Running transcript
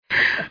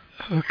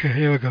Okay,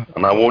 here we go.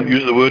 And I won't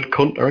use the word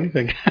cunt or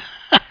anything.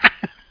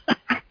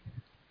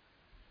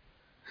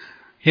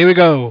 Here we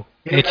go.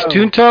 It's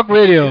Toon Talk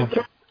Radio.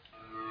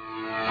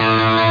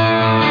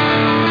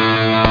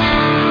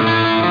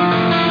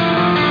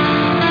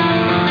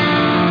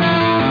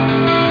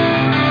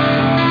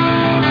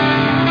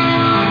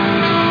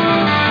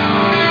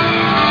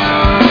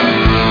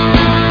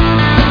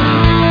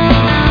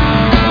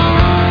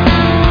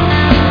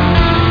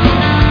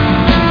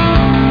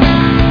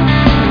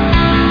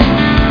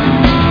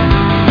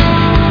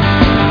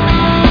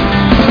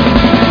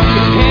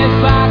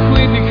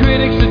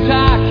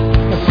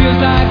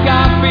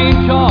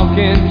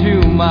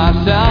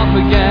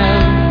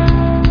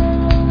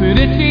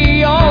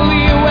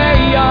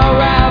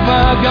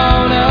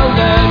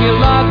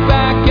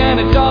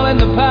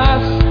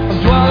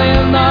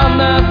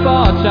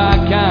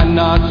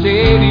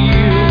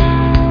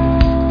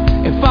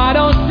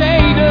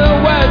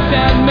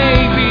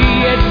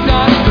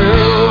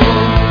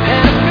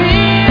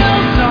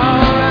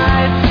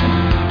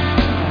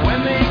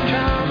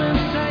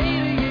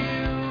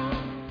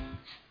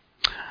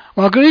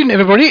 Well, good evening,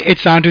 everybody.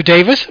 It's Andrew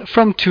Davis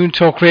from Toon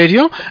Talk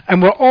Radio,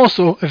 and we're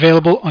also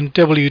available on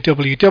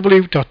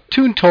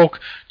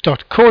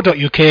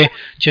www.toontalk.co.uk.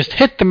 Just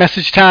hit the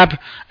message tab,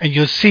 and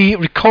you'll see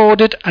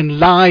recorded and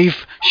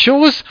live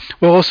shows.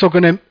 We're also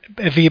going to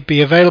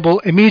be available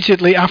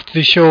immediately after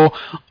the show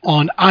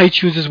on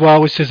iTunes as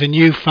well, which is a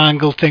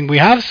newfangled thing we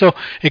have. So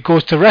it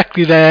goes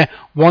directly there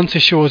once the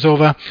show is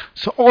over.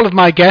 So all of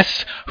my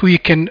guests who you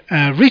can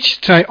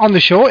reach tonight on the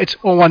show, it's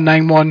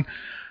 0191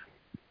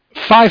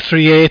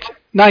 538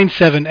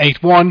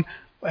 9781,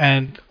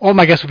 and all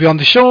my guests will be on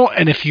the show.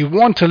 And if you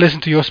want to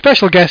listen to your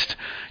special guest,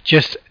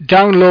 just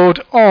download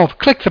or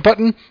click the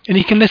button and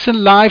you can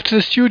listen live to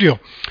the studio.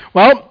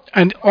 Well,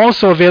 and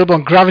also available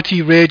on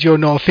Gravity Radio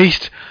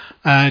Northeast,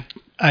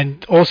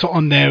 and also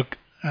on there,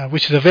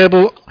 which is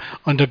available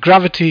under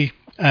Gravity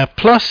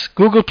Plus,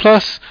 Google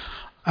Plus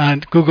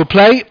and Google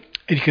Play,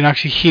 and you can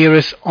actually hear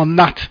us on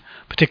that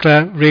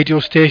particular radio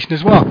station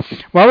as well.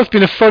 Well, it's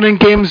been a fun and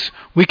games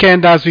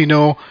weekend, as we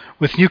know,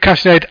 with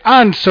Newcastle United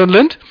and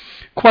Sunderland.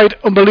 Quite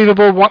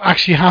unbelievable what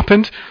actually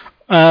happened.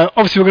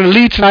 Obviously, we're going to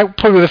lead tonight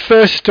probably with the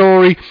first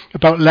story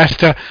about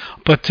Leicester,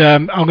 but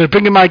I'm going to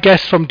bring in my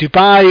guest from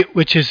Dubai,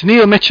 which is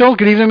Neil Mitchell.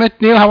 Good evening,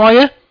 Neil. How are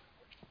you?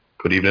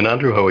 Good evening,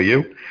 Andrew. How are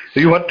you?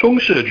 You had tongue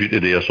surgery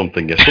today or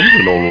something? Yes,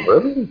 something all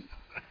over.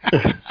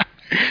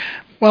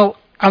 Well,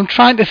 I'm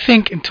trying to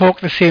think and talk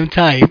at the same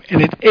time,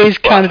 and it is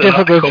kind of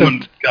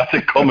difficult. That's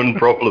a common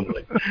problem.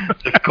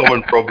 It's a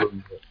common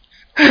problem.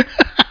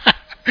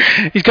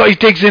 He's got his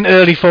digs in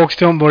early, folks,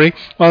 don't worry.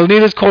 Well,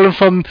 Neil is calling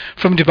from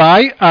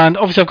Dubai, and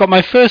obviously I've got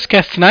my first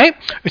guest tonight,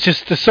 which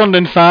is the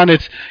Sunderland fan.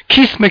 It's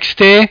Keith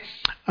McStay.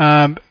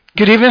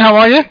 Good evening, how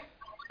are you?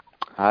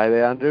 Hi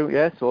there, Andrew.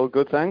 Yes, all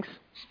good, thanks.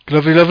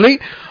 Lovely, lovely.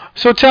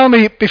 So tell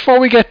me, before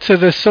we get to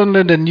the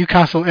Sunderland and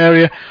Newcastle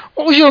area,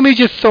 what was your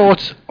immediate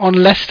thoughts on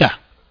Leicester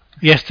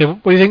yesterday?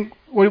 What do you think?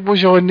 What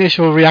was your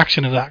initial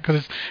reaction to that?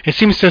 Because it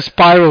seems to have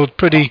spiralled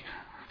pretty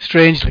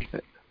strangely.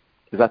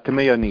 Is that to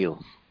me or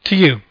Neil? To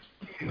you.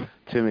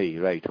 To me,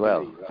 right.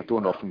 Well, I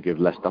don't often give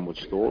Leicester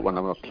much thought when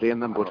I'm not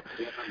playing them, but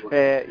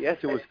yes,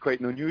 it was quite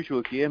an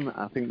unusual game.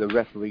 I think the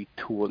referee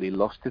totally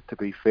lost it, to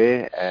be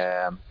fair.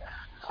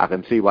 I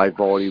can see why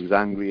Vardy was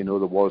angry. You know,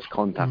 there was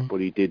contact, but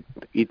he did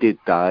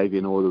dive.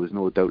 You know, there was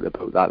no doubt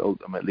about that.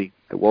 Ultimately,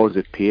 it was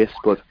at pace,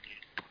 but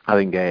I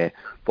think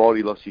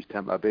Vardy lost his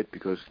temper a bit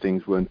because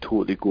things weren't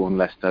totally going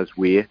Leicester's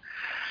way.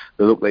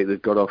 They looked like they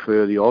got off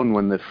early on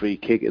when the free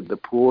kick at the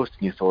post,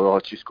 and you thought, oh,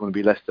 it's just going to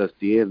be Leicester's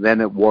day.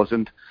 Then it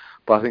wasn't.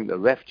 But I think the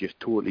ref just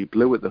totally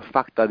blew it. The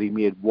fact that he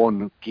made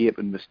one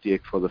gaping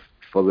mistake for the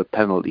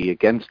penalty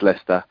against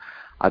Leicester,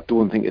 I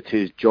don't think it's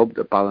his job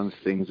to balance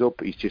things up.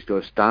 He's just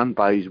got to stand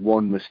by his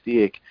one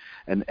mistake.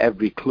 And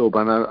every club,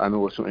 and I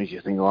know sometimes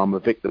you think, oh, I'm a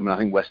victim, and I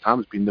think West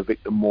Ham's been the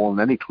victim more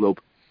than any club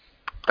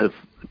of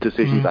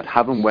decisions that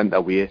haven't went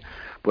their way.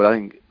 But I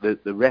think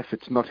the ref,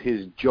 it's not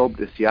his job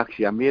to say,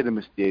 actually, I made a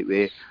mistake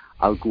there,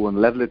 I'll go and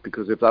level it,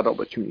 because if that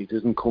opportunity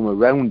doesn't come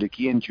around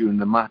again during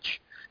the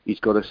match, he's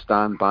got to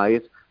stand by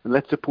it. And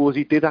let's suppose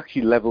he did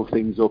actually level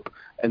things up,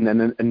 and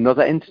then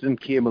another incident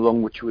came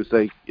along which was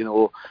like, you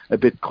know, a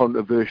bit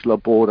controversial or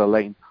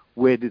borderline.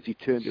 Where does he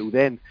turn to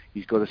then?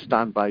 He's got to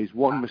stand by his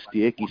one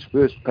mistake, his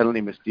first penalty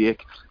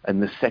mistake,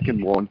 and the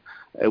second one,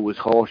 it was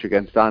harsh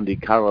against Andy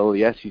Carroll.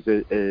 Yes, he's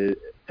a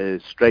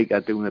striker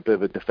doing a bit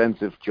of a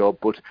defensive job,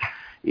 but,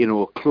 you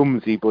know,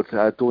 clumsy, but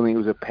I don't think it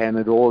was a pen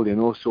at all, you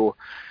know, so...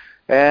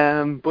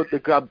 but they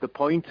grabbed the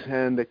point,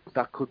 and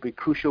that could be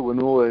crucial. We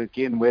know,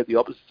 again, we're at the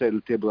opposite side of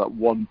the table at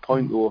 1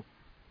 point, though,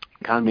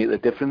 can make the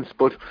difference.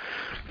 But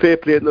fair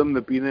play to them.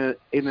 They've been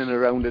in and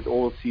around it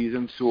all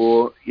season,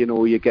 so, you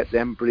know, you get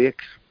them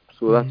breaks.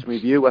 So that's my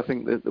view. I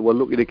think that they were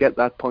lucky to get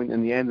that point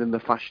in the end in the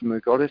fashion they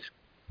got it.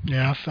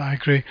 Yes, I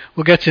agree.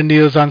 We'll get to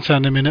Neil's answer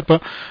in a minute.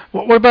 But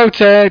what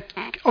about,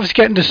 obviously,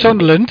 getting to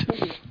Sunderland?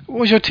 What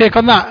was your take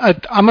on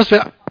that? I must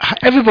admit,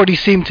 everybody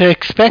seemed to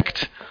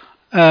expect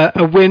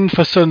a win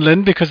for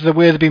Sunderland because of the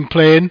way they've been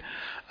playing.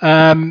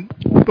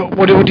 But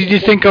what did you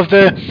think of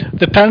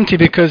the penalty?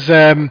 Because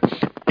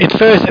at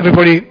first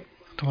everybody,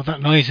 what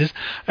that noise is,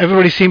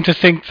 everybody seemed to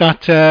think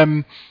that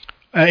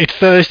at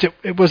first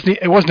it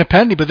wasn't a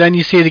penalty, but then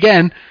you see it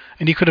again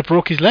and he could have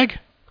broke his leg.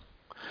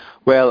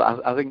 Well,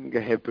 I think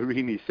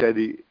Barini said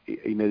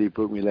he nearly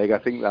broke my leg. I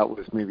think that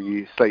was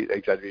maybe a slight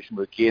exaggeration,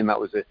 but again, that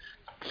was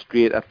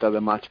straight after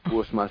the match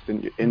post-match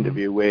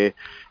interview where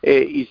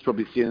he's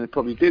probably saying it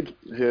probably did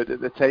hurt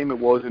at the time. It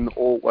was an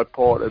awkward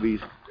part of his,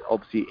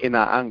 obviously, inner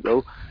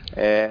ankle,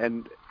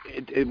 and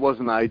it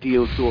wasn't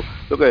ideal. So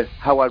look at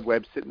Howard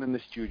Webb sitting in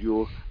the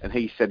studio, and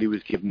he said he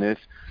was giving it.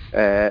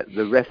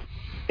 The ref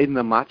in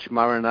the match,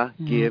 Mariner,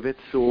 gave it.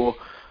 So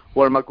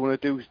what am I going to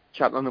do?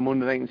 Chat on the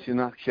Monday night and saying,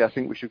 actually, I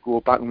think we should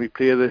go back and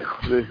replay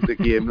the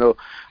game. No,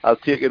 I'll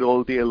take it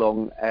all day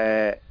long.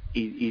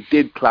 He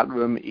did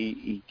clatter him.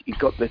 He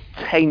got the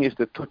tiniest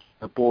of touch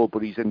of the ball,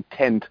 but his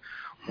intent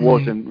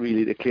wasn't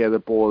really to clear the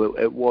ball.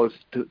 It was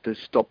to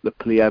stop the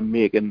player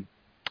making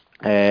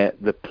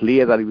the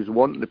play that he was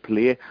wanting to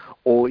play,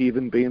 or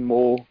even being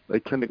more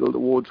clinical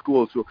towards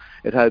goal. So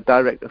it had a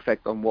direct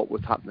effect on what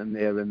was happening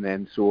there and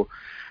then. So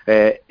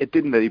it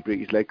didn't really break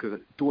his leg, because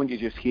don't you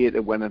just hate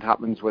it when it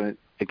happens when it's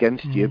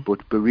against you?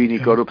 But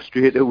Barini got up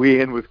straight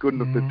away and was good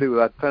enough to do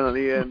that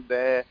penalty, and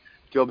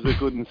jobs are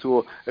good. And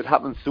so it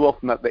happens so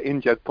often that the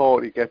injured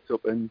party gets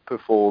up and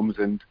performs,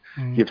 and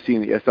you've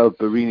seen it yourself.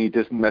 Barini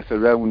doesn't mess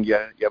around.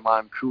 Your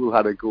man Krul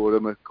had a go at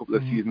him a couple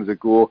of seasons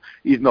ago.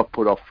 He's not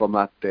put off from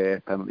that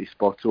penalty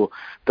spot. So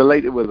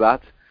delighted with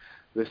that.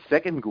 The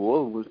second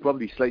goal was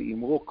probably slightly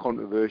more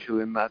controversial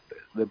in that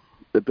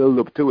the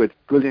build-up to it.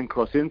 Brilliant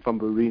cross in from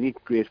Barini,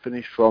 great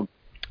finish from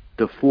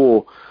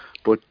Defoe,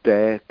 but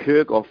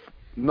Kirchhoff,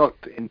 not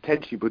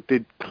intentionally, but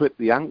did clip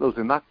the ankles,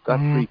 and that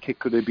free kick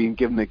could have been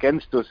given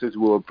against us as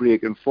we were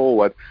breaking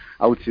forward.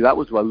 I would say that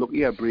was our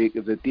luckier break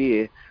of the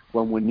day,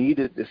 when we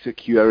needed to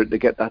secure it to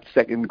get that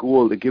second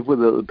goal, to give with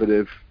a little bit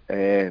of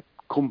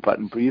comfort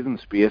and breathing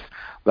space.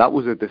 That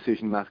was a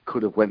decision that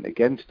could have went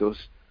against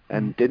us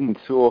and didn't.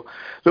 So,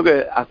 look,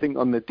 I think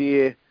on the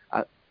day,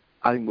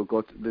 I think we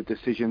got the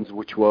decisions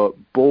which were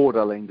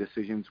borderline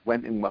decisions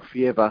went in my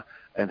favour,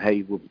 and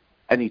hey,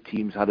 any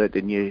teams had it,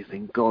 and you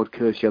think, God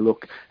curse your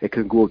luck, it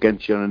can go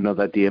against you on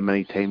another day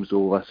many times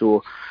over.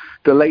 So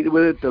delighted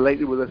with it,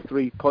 delighted with the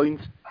 3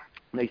 points.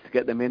 Nice to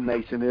get them in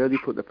nice and early,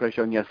 put the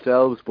pressure on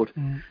yourselves, but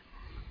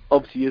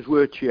obviously as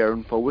we're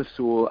cheering for us,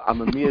 so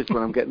I'm amazed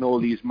when I'm getting all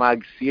these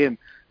mags saying,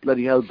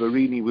 bloody hell,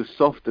 Barini was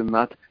soft in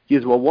that.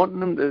 Yous were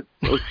wanting us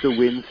to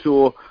win,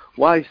 so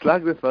why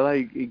slag the fella?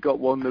 He got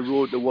one the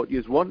road to what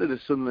yous wanted, a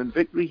Sunderland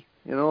victory.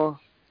 You know,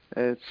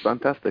 it's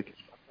fantastic.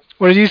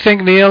 What did you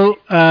think, Neil?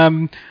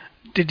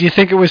 Did you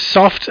think it was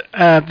soft?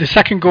 The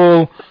second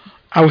goal,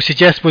 I would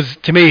suggest, was,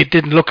 to me, it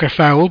didn't look a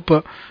foul,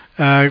 but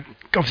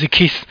obviously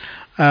Keith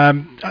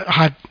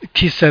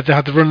said they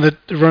had the run of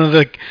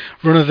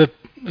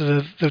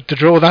the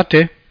draw that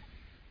day.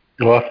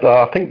 Well,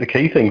 I think the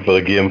key thing for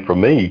the game for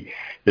me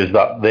is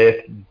that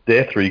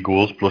their 3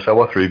 goals plus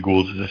our 3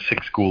 goals is a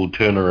 6-goal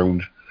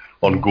turnaround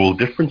on goal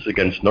difference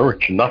against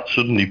Norwich, and that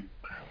suddenly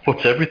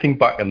puts everything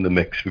back in the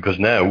mix, because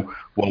now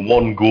we're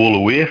 1 goal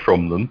away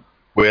from them,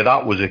 where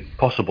that was a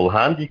possible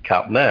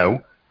handicap.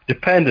 Now,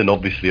 depending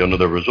obviously on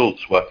other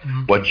results, we're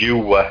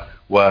due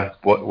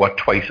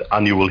twice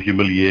annual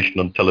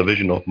humiliation on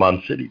television of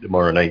Man City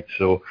tomorrow night.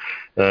 So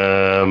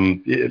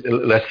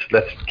let's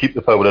keep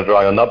the powder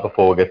dry on that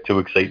before we get too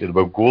excited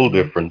about goal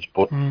difference.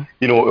 But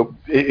you know,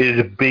 it is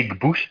a big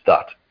boost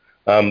that.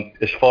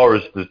 As far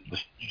as the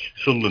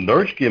Sunderland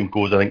Norwich game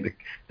goes, I think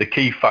the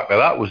key factor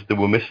that was they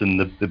were missing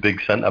the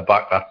big centre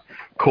back that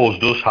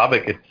caused us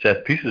havoc at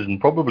set pieces, and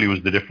probably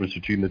was the difference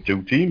between the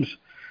two teams.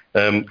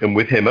 And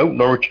with him out,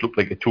 Norwich looked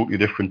like a totally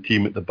different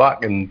team at the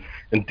back, and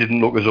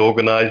didn't look as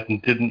organised,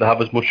 and didn't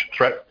have as much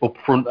threat up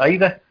front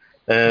either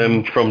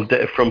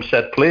from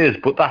set players.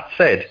 But that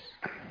said,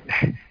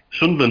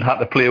 Sunderland had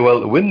to play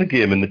well to win the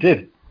game, and they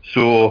did.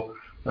 So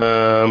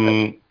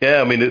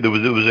yeah, I mean, there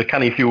was a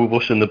canny few of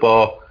us in the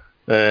bar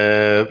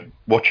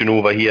watching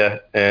over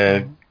here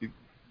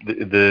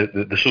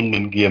the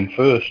Sunderland game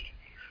first,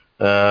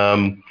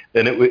 and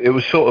it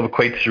was sort of a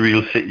quite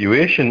surreal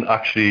situation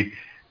actually,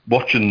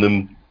 watching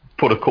them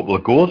put a couple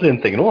of goals in,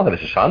 thinking, oh,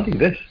 this is handy,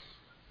 this.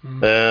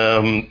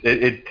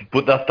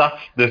 But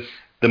that's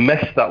the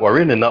mess that we're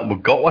in, and that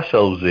we've got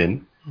ourselves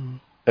in,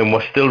 and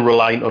we're still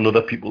relying on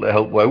other people to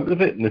help out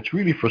of it, and it's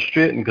really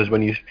frustrating, because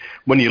when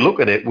you look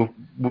at it,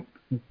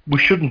 we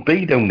shouldn't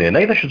be down there.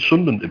 Neither should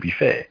Sunderland, to be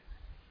fair.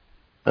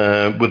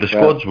 With the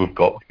squads we've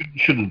got, we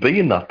shouldn't be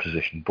in that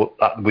position, but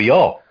we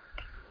are.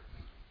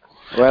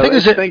 Well,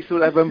 it's nice to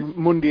have a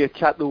Monday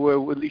chat, though,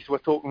 where at least we're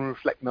talking and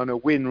reflecting on a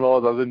win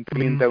rather than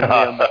being down there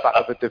on the back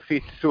of a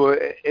defeat. So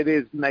it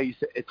is nice.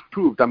 It's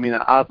proved. I mean,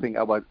 I think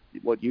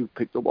what you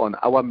picked up on,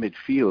 our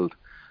midfield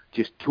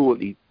just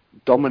totally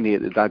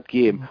dominated that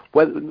game.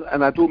 Well,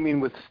 and I don't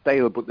mean with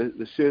style, but they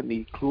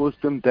certainly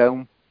closed them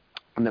down,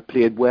 and they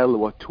played well. They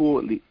were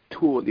totally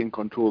in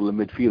control of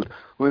the midfield. The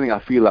only thing I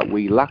feel that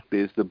we lacked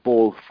is the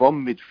ball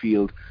from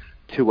midfield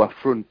to a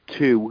front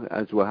two,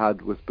 as we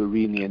had with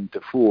Barini and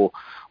Defoe,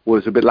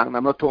 was a bit lacking.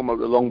 I'm not talking about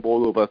the long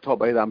ball over the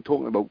top either. I'm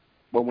talking about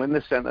when we're in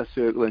the centre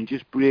circle and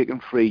just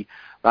breaking free,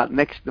 that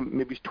next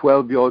maybe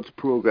 12 yards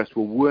progress,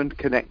 we weren't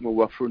connecting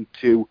with our front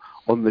two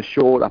on the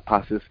shorter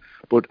passes,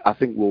 but I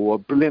think we were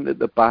brilliant at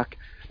the back.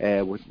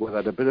 We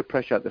had a bit of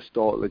pressure at the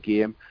start of the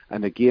game,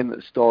 and again at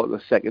the start of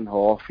the second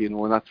half, you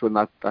know, and that's when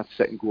that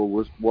second goal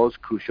was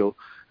crucial.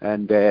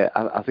 And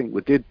I think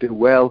we did do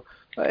well.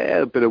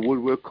 A bit of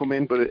woodwork come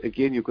in, but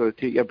again, you've got to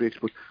take your breaks.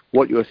 But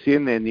what you were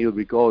saying there, Neil,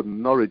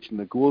 regarding Norwich and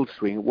the goal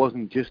swing, it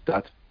wasn't just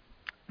that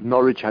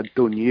Norwich had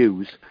done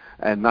use,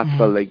 and that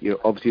felt like, you know,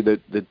 obviously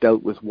they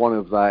dealt with one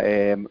of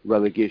their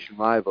relegation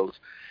rivals.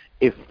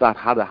 If that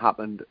had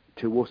happened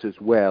to us as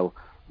well,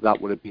 that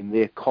would have been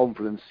their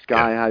confidence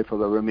sky high for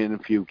the remaining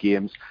few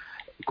games.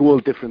 Goal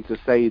difference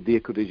aside, they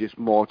could have just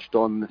marched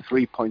on. The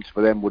 3 points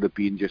for them would have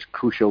been just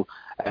crucial.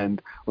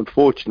 And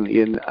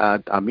unfortunately,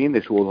 and I mean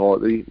this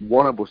wholeheartedly,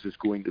 one of us is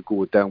going to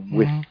go down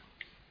with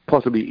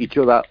possibly each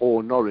other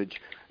or Norwich.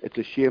 It's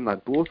a shame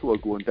that both were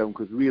going down,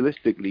 because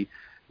realistically,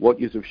 what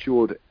you have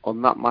showed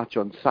on that match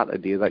on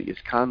Saturday, that you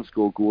can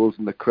score goals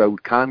and the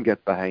crowd can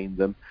get behind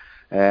them,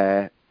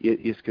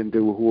 you can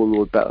do a whole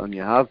load better than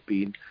you have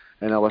been,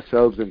 and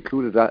ourselves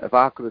included. If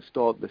I could have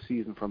started the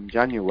season from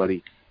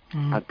January,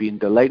 I'd been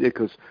delighted,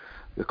 because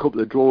the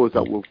couple of draws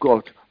that we've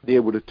got, they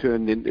would have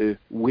turned into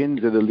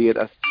wins at a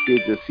later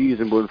stage of the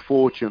season, but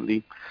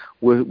unfortunately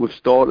we've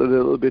started a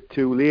little bit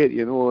too late,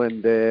 you know,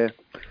 and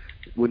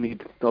we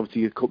need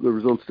obviously a couple of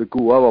results to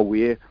go our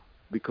way,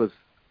 because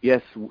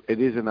yes, it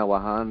is in our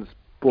hands,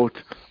 but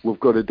we've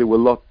got to do a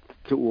lot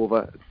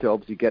to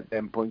obviously get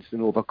them points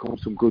and overcome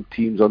some good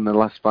teams on the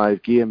last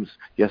 5 games,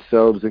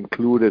 yourselves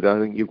included. I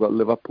think you've got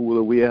Liverpool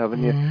away,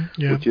 haven't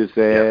you? Which is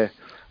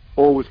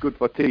always good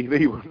for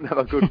TV, but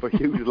never good for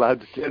you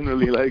lads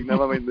generally. Like,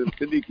 never mind the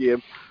City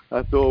game,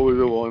 that's always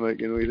the one. Like,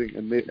 you know, you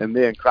think, and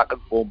they're in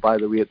cracking form, by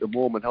the way, at the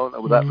moment, haven't they,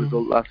 with that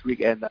result last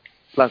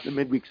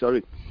midweek,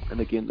 and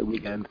again the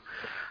weekend.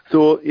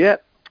 So yeah,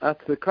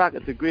 that's the crack.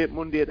 It's a great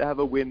Monday to have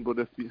a win, but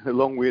it's a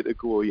long way to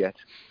go yet.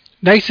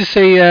 Nice to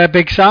see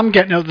Big Sam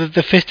getting out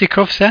the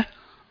fisticuffs there.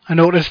 I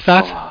noticed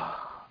that.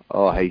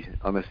 Hey,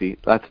 honestly,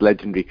 that's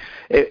legendary.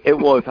 It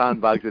was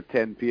handbags at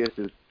 10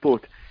 paces,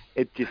 but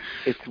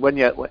it's when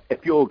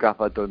if your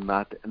gaffer done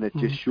that, and it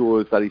just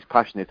shows that he's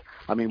passionate.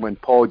 I mean, when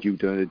Pardew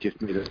done it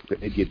just made us an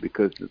idiot,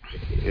 because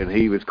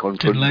he was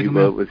confronting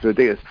me, it was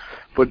ridiculous.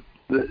 But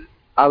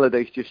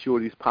Allardyce just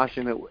showed his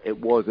passion. It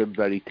was a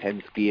very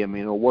tense game.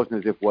 You know, it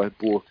wasn't as if we're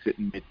both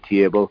sitting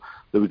mid-table.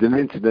 There was an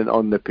incident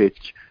on the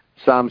pitch.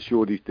 Sam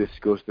showed his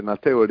disgust, and I'll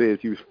tell you what it is,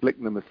 he was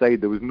flicking them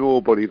aside. There was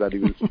nobody that he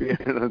was spearing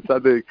on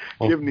Saturday,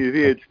 giving his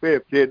age, fair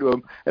play to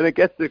him. And it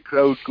gets the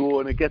crowd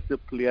going, it gets the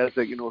players,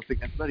 like, you know,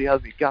 thinking, bloody hell,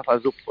 the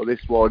gaffer's up for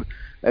this one,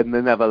 and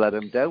they never let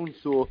him down.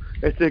 So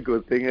it's a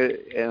good thing, you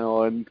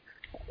know, and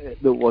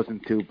it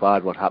wasn't too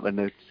bad what happened.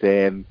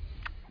 It's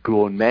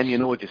grown men, you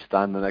know, just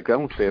standing on the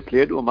ground. Fair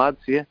play to him, I'd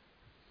say.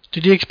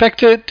 Did you expect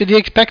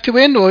to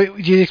win, or at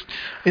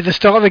the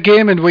start of the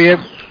game, and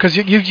because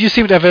you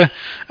seem to have a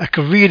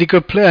really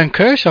good player in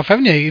Kershaw,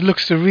 haven't you? He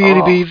looks to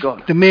really be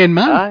the main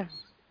man.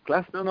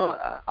 Class, no,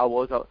 I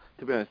was,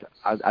 to be honest,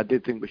 I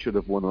did think we should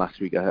have won last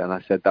week, and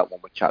I said that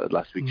when we chatted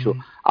last week. So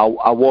I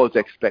was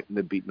expecting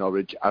to beat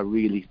Norwich. I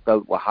really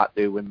felt we had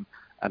to win.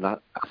 And I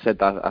said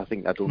that, I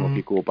don't know if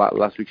you go back to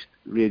last week's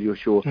radio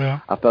show,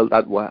 I felt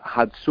that we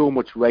had so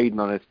much riding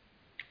on it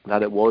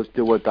that it was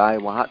do or die.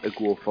 We had to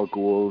go for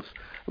goals.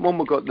 And when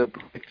we got the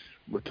breaks,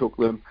 we took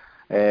them.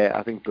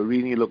 I think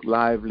Barini looked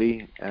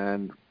lively,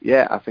 and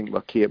yeah, I think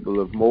we're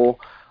capable of more.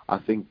 I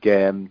think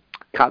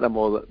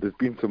Cattermole, there's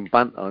been some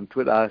banter on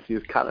Twitter. I see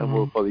his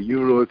Cattermole for the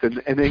Euros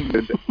in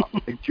England.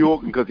 I'm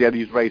joking, because he had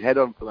his right head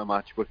on for the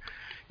match. But,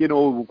 you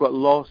know, we've got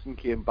Lawson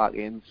came back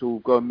in, so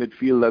we've got a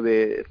midfielder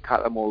there.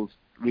 Cattermole's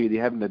really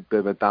having a bit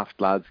of a daft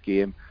lads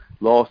game.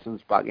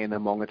 Lawson's back in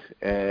among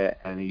it,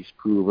 and he's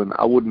proven.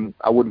 I wouldn't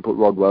put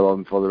Rodwell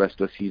on for the rest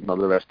of the season or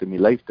the rest of my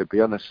life, to be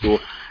honest. So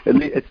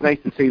it's nice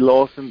to see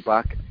Lawson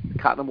back,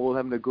 Cattermole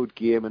having a good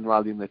game and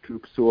rallying the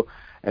troops. So,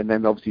 and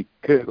then obviously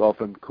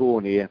Kirkhoff and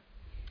Corney,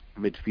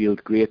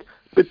 midfield great.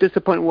 A bit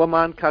disappointing with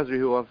man Kazri,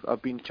 who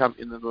I've been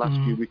champion in the last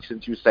few weeks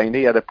since you signed.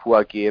 He had a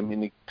poor game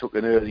and he took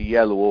an early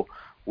yellow,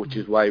 which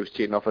is why he was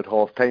taken off at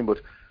half time. But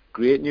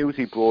great news,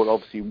 he brought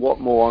obviously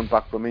Watmore on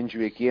back from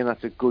injury again.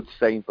 That's a good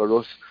sign for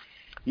us.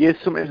 Yes,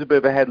 sometimes a bit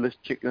of a headless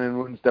chicken and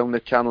runs down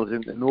the channels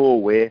into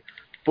Norway,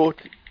 but,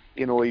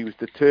 you know, he was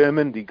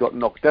determined. He got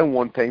knocked down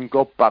one time,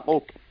 got back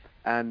up,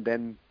 and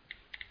then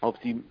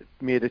obviously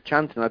made a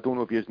chance. And I don't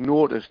know if you've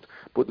noticed,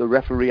 but the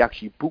referee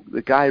actually booked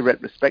the guy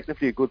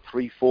retrospectively a good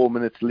 3-4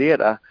 minutes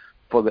later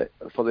for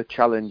the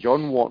challenge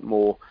on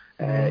Watmore.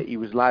 He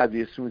was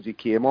lively as soon as he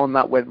came on.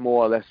 That went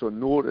more or less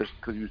unnoticed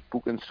because he was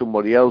booking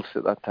somebody else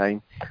at that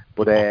time.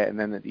 But and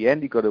then at the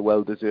end he got a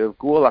well-deserved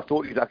goal. I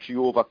thought he'd actually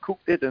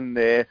overcooked it and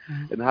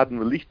hadn't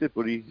released it,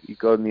 but he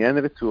got in the end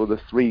of it. So the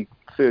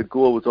third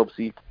goal was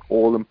obviously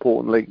all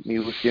important, like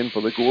Neil was saying,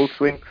 for the goal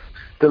swing.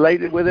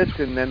 Delighted with it,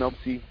 and then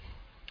obviously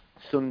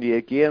Sunday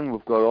again,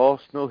 we've got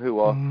Arsenal, who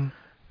are a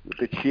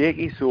bit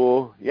shaky.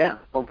 So yeah,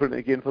 confident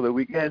again for the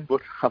weekend,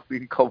 but I've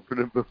been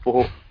confident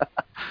before.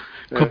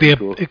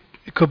 It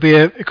could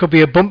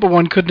be a bumper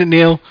one, couldn't it,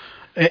 Neil?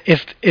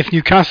 If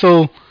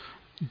Newcastle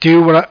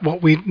do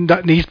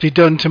that needs to be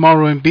done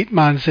tomorrow and beat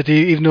Man City,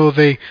 even though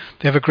they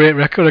have a great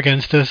record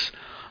against us,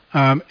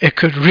 it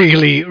could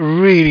really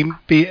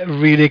be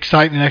really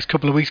exciting the next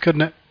couple of weeks,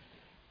 couldn't it?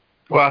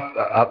 Well,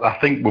 I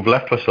think we've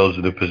left ourselves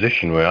in a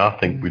position where I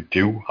think we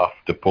do have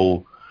to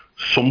pull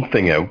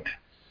something out,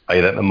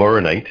 either tomorrow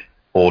night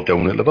or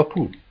down at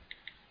Liverpool.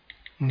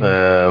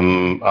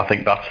 I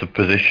think that's the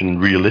position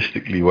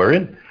realistically we're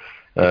in.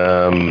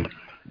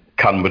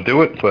 Can we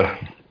do it? But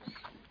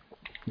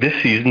this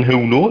season,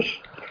 who knows?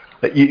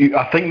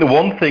 I think the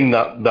one thing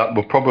that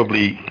we'll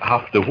probably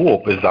have to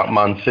hope is that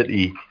Man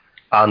City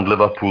and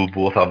Liverpool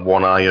both have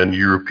one eye on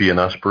European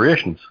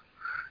aspirations,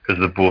 because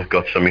they've both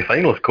got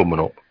semi-finals coming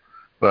up.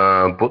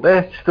 But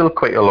they're still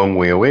quite a long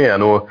way away. I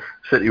know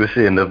City was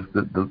saying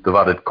they've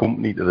added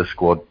company to the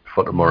squad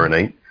for tomorrow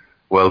night.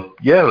 Well,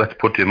 yeah, let's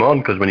put him on,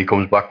 because when he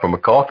comes back from a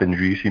calf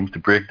injury, he seems to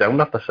break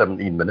down after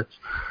 17 minutes.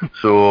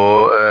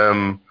 So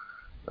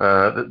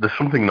there's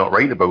something not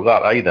right about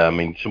that either. I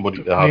mean,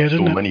 somebody that has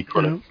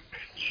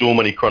so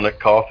many chronic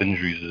calf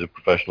injuries as a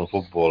professional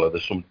footballer,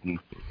 there's something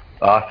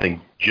I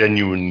think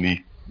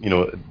genuinely,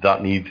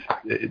 that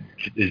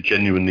is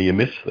genuinely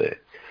amiss there.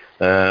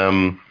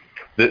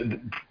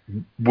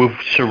 We've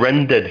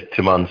surrendered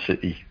to Man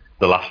City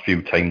the last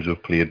few times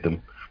we've played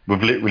them.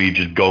 We've literally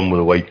just gone with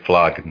a white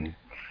flag and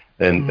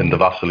the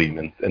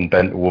Vaseline and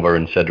bent over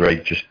and said,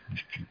 right, just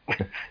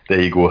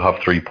there you go, have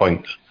 3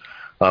 points.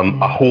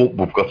 I hope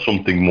we've got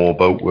something more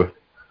about with,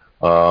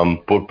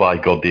 but by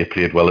God, they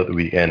played well at the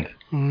weekend.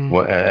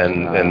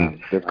 And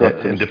they've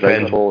got some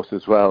straight force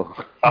as well.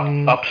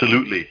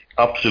 Absolutely,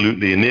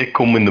 and they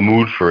come in the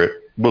mood for it.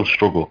 We'll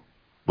struggle.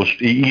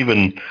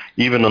 Even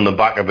on the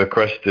back of a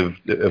crest of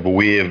a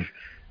wave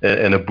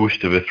and a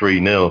boost of a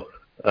 3-0,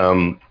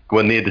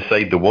 when they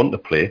decide they want to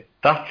play.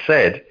 That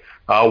said,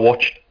 I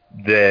watched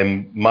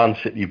the Man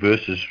City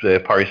versus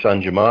Paris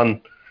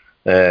Saint-Germain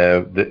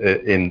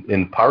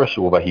in Paris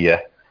over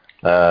here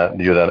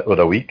the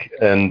other week,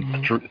 and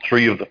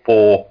three of the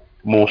four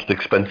most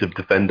expensive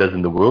defenders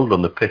in the world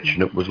on the pitch,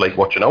 and it was like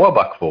watching our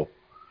back four.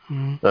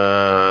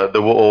 They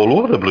were all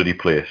over the bloody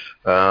place.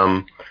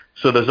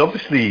 So there's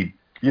obviously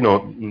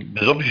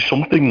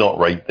something not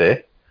right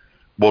there.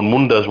 One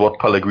wonders what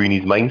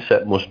Pellegrini's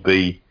mindset must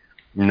be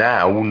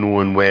now,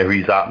 knowing where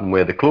he's at and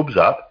where the club's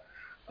at.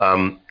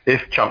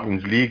 If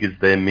Champions League is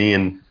their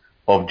main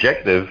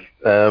objective,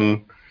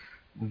 then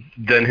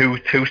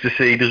who's to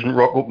say he doesn't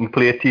rock up and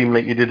play a team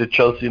like he did at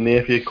Chelsea in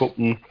the FA Cup,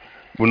 and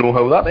we know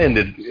how that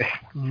ended.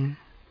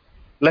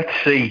 Let's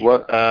see.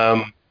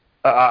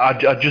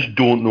 I just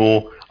don't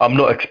know. I'm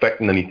not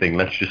expecting anything.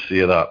 Let's just say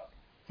that.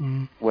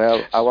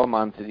 Well, our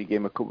Man City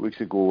game a couple of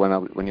weeks ago,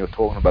 when you were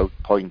talking about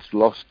points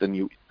lost,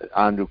 and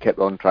Andrew kept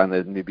on trying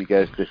to maybe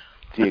get us to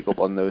take up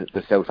on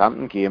the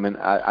Southampton game, and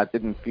I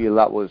didn't feel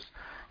that was,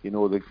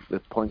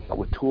 the points that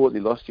were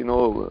totally lost. We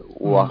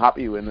were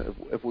happy when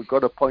if we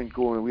got a point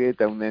going away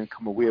down there and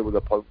come away with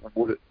a point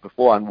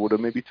beforehand, would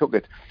have maybe took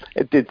it.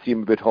 It did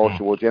seem a bit harsh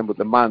towards the end, but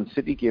the Man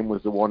City game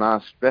was the one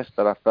I stressed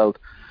that I felt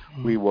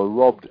we were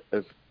robbed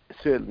of.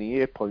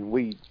 Certainly 8 point.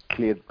 We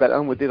played better,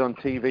 and we did on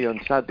TV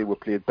on Saturday. We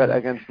played better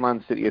against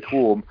Man City at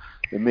home.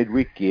 The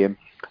midweek game,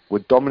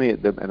 we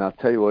dominated them, and I'll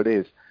tell you what it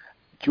is.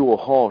 Joe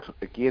Hart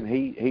again.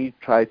 He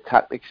tried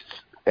tactics.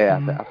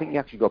 I think he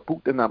actually got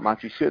booked in that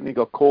match. He certainly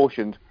got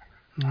cautioned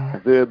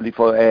verbally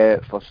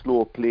for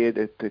slow play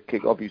to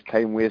kick off his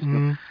time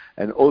wasting,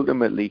 and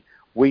ultimately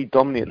we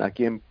dominated that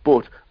game.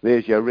 But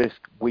there's your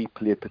risk. We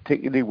played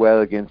particularly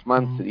well against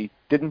Man City.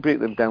 Didn't break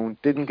them down.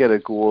 Didn't get a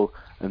goal,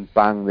 and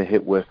bang, they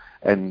hit with.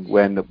 And we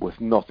ended up with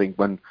nothing.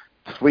 When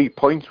 3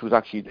 points was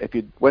actually, if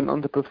you went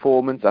on to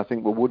performance, I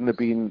think we wouldn't have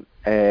been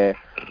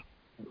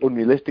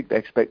unrealistic to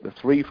expect the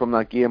 3 from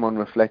that game on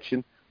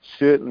reflection.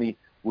 Certainly,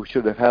 we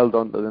should have held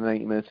on to the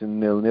 90 minutes in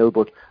 0-0,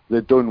 but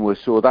they're done with.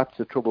 So that's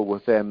the trouble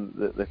with them.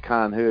 They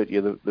can't hurt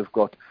you. They've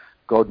got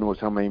God knows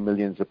how many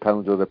millions of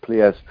pounds of the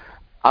players.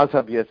 As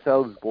have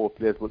yourselves, both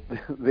players, but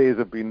these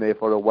have been there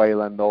for a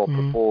while and are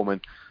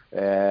performing.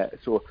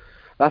 So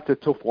that's a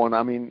tough one.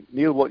 I mean,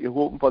 Neil, what you're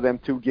hoping for them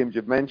 2 games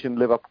you've mentioned,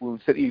 Liverpool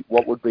and City,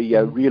 what would be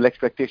your real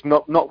expectation?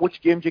 Not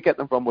which games you get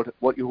them from, but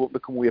what you hope to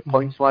come away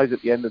points-wise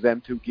at the end of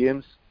them 2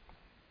 games?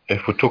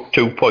 If we took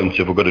 2 points,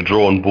 if we got a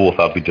draw on both,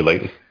 I'd be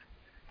delighted.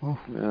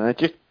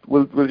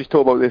 We'll just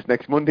talk about this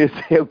next Monday and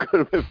see how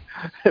good of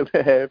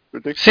a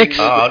prediction.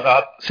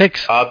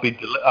 6. I'd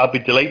be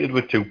delighted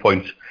with 2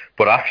 points,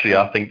 but actually,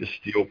 I think to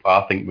stay up,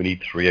 I think we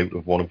need 3 out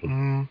of one of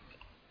them.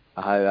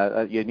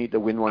 You need to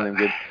win one and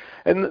win.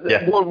 And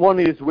one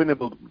is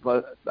winnable,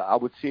 but I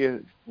would say,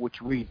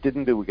 which we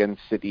didn't do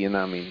against City. And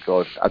I mean,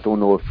 God, I don't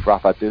know if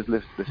Rafa does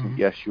listen to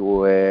your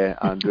show,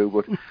 Andrew,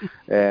 but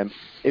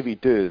if he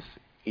does,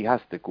 he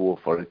has to go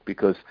for it,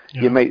 because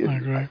you might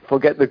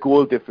forget the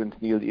goal difference,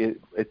 Neil.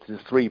 It's the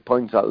 3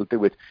 points that'll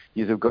do it.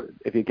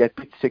 If you get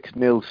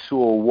 6-0, so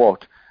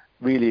what?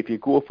 really, if you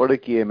go for a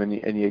game and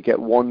you get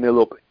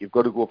 1-0 up, you've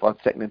got to go for a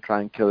second and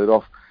try and kill it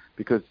off,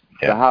 because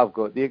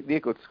they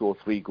could score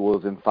 3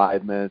 goals in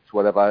 5 minutes,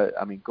 whatever.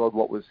 I mean, God,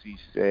 what was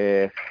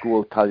his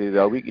goal tally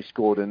the other week? He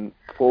scored in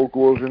 4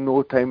 goals in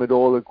no time at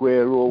all.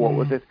 Aguero, what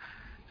was it?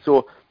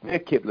 So they're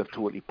capable of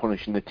totally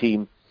punishing the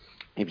team.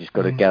 You've just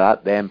got to get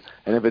at them,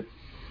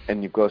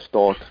 and you've got to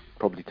start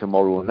probably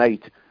tomorrow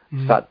night.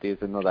 Saturday's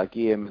another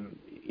game, and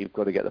you've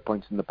got to get the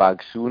points in the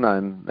bag sooner.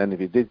 And then if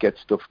you did get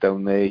stuff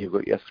down there, you've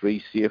got your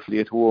 3 safely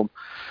at home.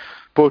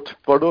 But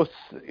for us,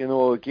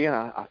 again,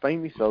 I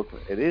find myself,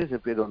 it is a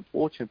bit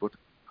unfortunate, but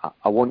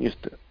I want you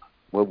to,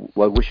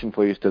 well, wishing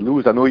for you to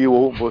lose. I know you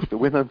were supposed to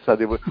win on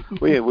Saturday, but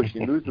we're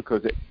wishing you to lose,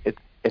 because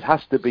it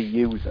has to be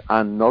yous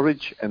and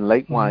Norwich, and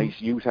likewise,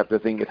 yous have to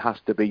think it has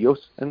to be us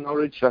and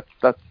Norwich.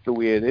 That's the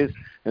way it is,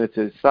 and it's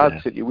a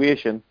sad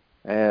situation,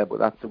 but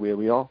that's the way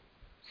we are.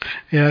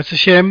 Yeah, it's a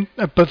shame,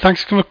 but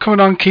thanks for coming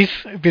on, Keith.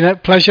 It's been a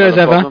pleasure as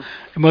ever,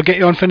 and we'll get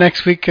you on for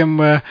next week, and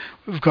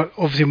we've got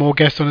obviously more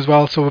guests on as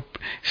well, so we'll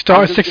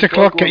start at 6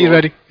 o'clock, get you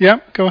ready.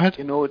 Yeah, go ahead.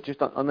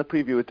 Just on the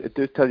preview, it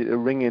does tell you to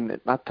ring in.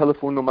 That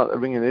telephone number to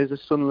ring in is a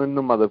Sunderland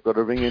number they've got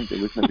to ring into,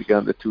 isn't it, to get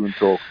on the Toon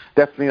Talk.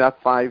 Definitely that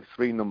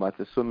 53 number, it's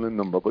a Sunderland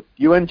number, but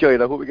you enjoy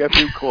it. I hope we get a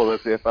few callers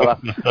there, fella.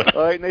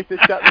 Alright, nice to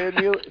chat there,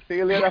 Neil. See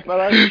you later,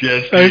 fella.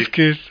 Yes, thanks,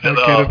 Keith. I'll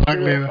get it back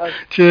later.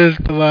 Cheers,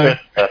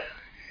 bye-bye.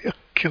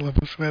 Kill him,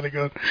 I swear to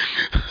God.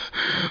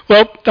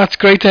 Well, that's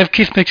great to have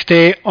Keith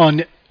McStay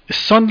on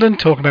Sunderland,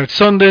 talking about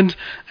Sunderland,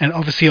 and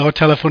obviously our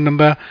telephone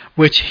number,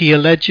 which he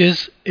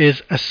alleges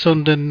is a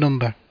Sunderland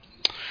number.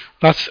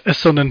 That's a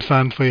Sunderland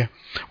fan for you.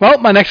 Well,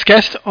 my next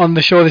guest on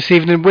the show this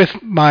evening,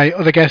 with my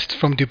other guest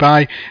from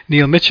Dubai,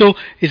 Neil Mitchell,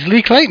 is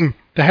Lee Clayton,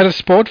 the head of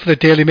sport for the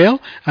Daily Mail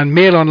and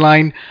Mail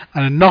Online,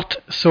 and a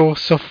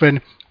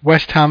not-so-suffering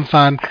West Ham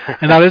fan.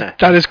 And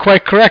that is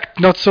quite correct,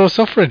 not so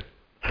suffering.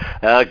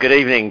 Good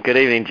evening,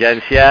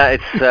 gents. Yeah,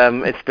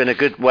 it's been a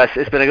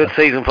good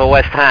season for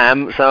West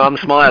Ham, so I'm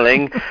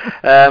smiling,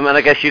 and I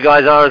guess you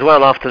guys are as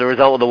well after the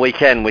result of the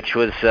weekend, which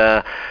was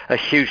a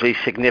hugely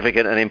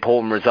significant and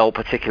important result,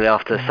 particularly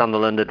after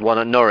Sunderland had won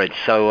at Norwich.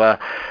 So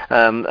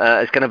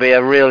it's going to be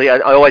a really. I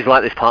always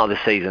like this part of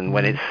the season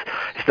when it's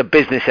the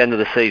business end of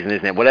the season,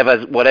 isn't it?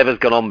 Whatever's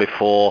gone on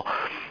before.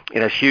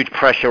 Huge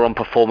pressure on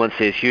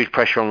performances, huge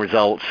pressure on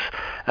results,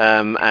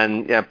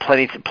 and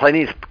plenty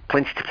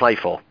to play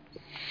for.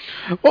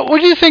 What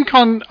do you think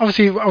on,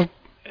 obviously,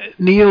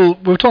 Neil,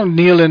 we were talking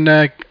to Neil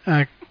and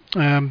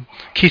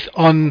Keith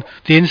on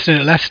the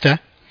incident at Leicester.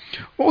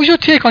 What was your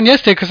take on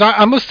yesterday? Because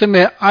I must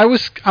admit,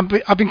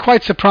 I've been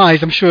quite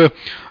surprised. I'm sure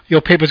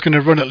your paper's going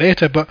to run it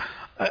later, but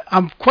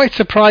I'm quite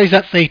surprised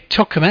that they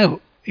took him out.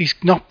 He's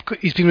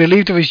been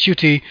relieved of his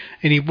duty,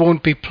 and he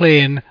won't be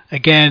playing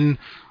again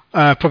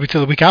probably till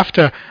the week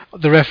after.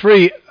 The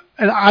referee,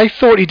 and I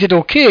thought he did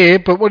okay,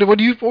 but what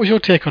was your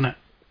take on it?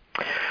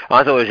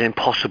 I thought it was an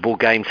impossible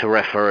game to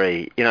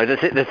referee.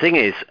 The thing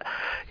is,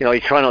 you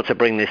try not to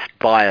bring this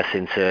bias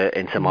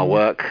into my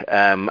work.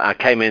 I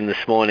came in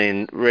this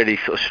morning really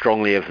sort of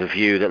strongly of the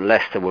view that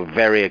Leicester were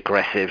very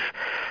aggressive,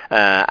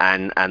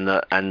 and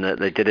that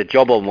they did a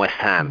job on West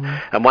Ham.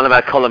 And one of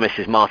our columnists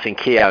is Martin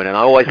Keown, and I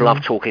always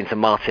love talking to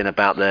Martin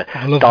about the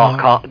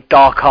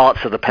dark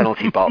arts of the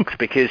penalty box,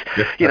 because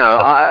we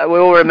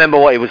all remember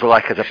what he was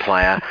like as a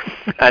player,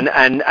 and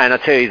I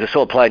tell you, the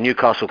sort of player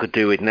Newcastle could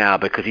do with now,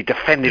 because he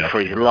defended for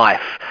his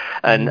life,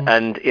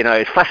 and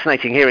it's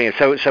fascinating hearing it.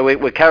 So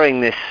we're carrying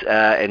this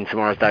in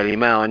tomorrow's Daily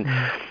Mail, and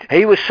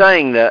he was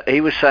saying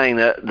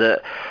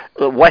that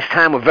West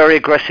Ham were very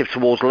aggressive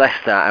towards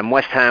Leicester, and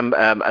West Ham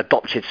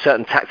adopted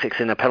certain tactics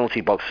in the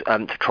penalty box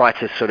to try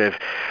to sort of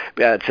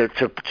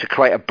to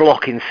create a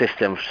blocking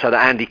system so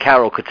that Andy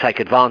Carroll could take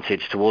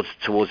advantage towards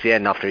the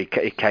end after he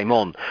came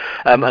on,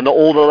 and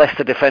all the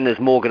Leicester defenders,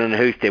 Morgan and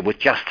Huth, did was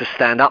just to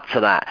stand up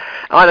to that.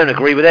 I don't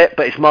agree with it,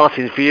 but it's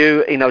Martin's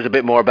view. He knows a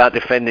bit more about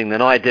defending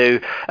than I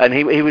do, and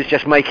he was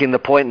just making the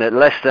point that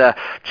Leicester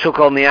took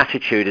on the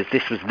attitude as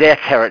this was their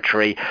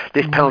territory.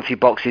 This penalty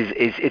box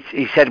is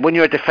he said, when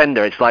you're a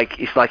defender, it's like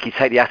you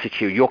take the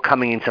attitude, you're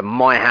coming into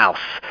my house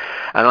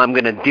and I'm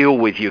going to deal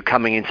with you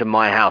coming into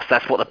my house.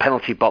 That's what the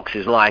penalty box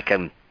is like.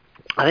 And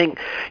I think,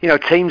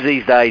 teams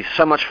these days,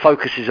 so much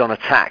focuses on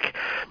attack,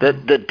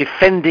 that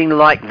defending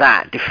like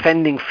that,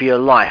 defending for your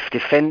life,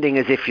 defending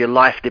as if your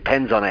life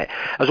depends on it,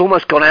 has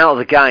almost gone out of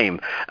the game.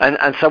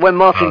 And so when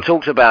Martin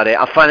talks about it,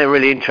 I find it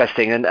really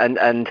interesting. And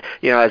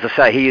as I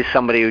say, he is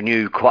somebody who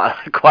knew quite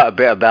a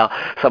bit about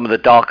some of the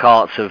dark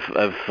arts of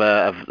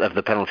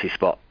the penalty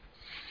spot.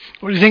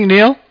 What do you think,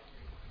 Neil?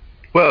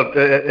 Well,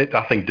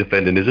 I think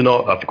defending is an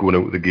art that's going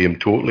out of the game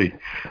totally.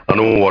 I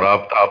know what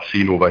I've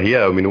seen over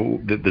here. I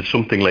mean, there's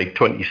something like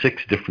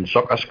 26 different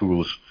soccer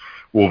schools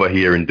over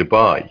here in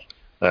Dubai,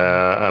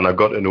 and I've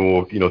got to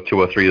know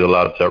 2 or 3 of the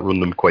lads that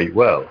run them quite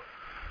well,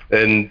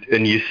 and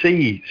you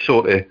see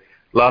sort of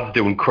lads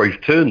doing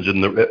Cruyff turns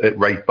at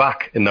right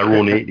back in their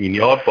own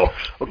 18-yard box.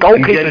 Well,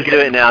 goalkeepers do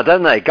it now,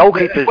 don't they?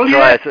 Goalkeepers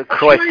try to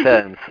Cruyff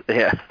turns.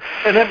 Yeah.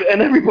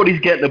 And everybody's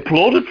getting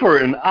applauded for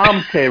it, and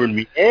I'm tearing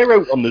my hair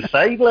out on the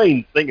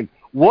sideline thinking,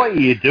 what are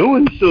you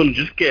doing, son?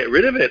 Just get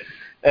rid of it.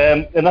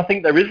 And I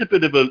think there is a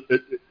bit of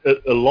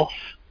a loss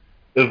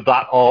of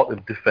that art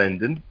of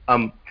defending.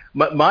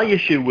 My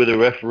issue with the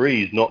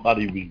referee is not that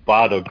he was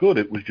bad or good,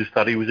 it was just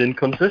that he was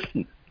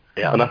inconsistent.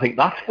 Yeah. And I think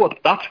that's what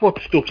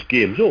stuffs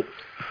games up.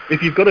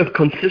 If you've got a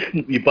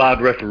consistently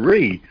bad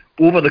referee,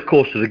 over the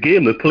course of the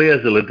game, the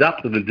players will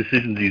adapt to the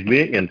decisions he's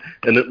making,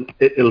 and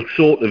it'll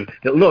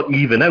not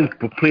even out,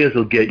 but players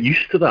will get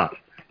used to that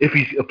if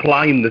he's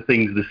applying the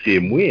things the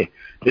same way.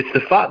 It's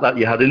the fact that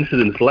you had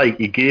incidents like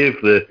he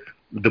gave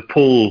the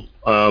pull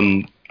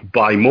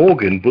by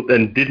Morgan, but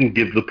then didn't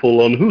give the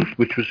pull on Huth,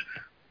 which was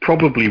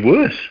probably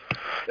worse.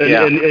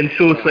 And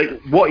so it's like,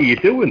 what are you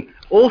doing?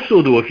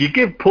 Also, though, if you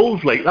give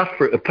pulls like that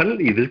for a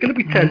penalty, there's going to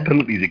be 10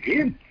 penalties a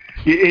game.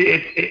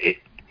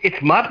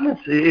 It's madness.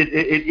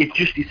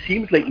 It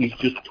seems like he's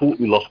just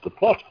totally lost the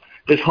plot.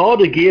 As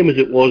hard a game as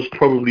it was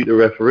probably to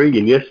referee,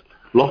 and yes,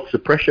 lots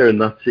of pressure in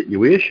that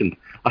situation,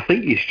 I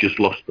think he's just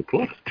lost the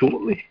plot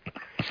totally.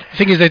 The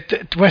thing is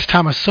that West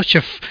Ham are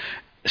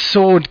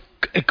so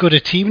good a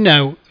team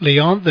now, Lee,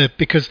 aren't they?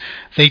 Because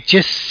they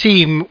just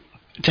seem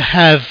to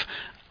have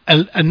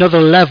another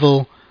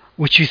level,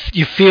 which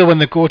you feel when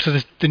they go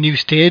to the new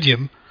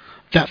stadium,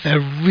 that they're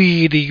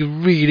really,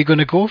 really going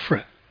to go for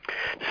it.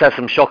 Just had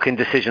some shocking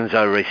decisions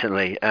though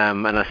recently,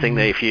 and I think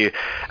that if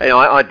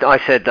I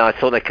said I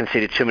thought they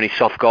conceded too many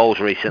soft goals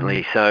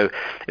recently. So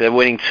they're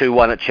winning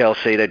 2-1 at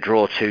Chelsea, they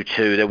draw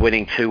 2-2. They're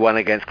winning 2-1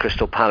 against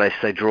Crystal Palace,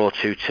 they draw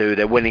 2-2.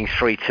 They're winning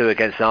 3-2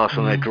 against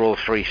Arsenal, they draw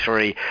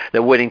 3-3.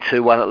 They're winning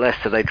 2-1 at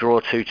Leicester, they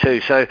draw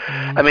 2-2. So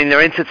I mean,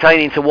 they're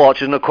entertaining to watch.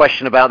 There's no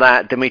question about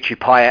that. Dimitri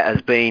Payet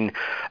has been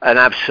an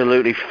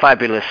absolutely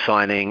fabulous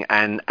signing,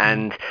 and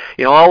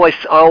I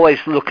always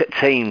look at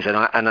teams and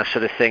I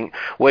sort of think,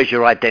 where's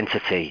your identity?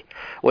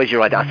 Where's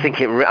your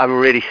identity? I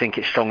really think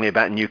it strongly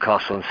about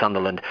Newcastle and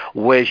Sunderland.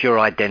 Where's your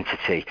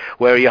identity?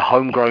 Where are your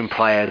homegrown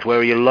players? Where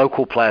are your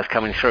local players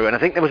coming through? And I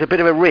think there was a bit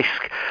of a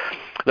risk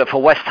that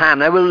for West Ham,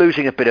 they were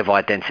losing a bit of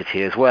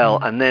identity as well.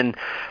 And then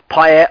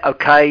Payet,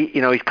 okay,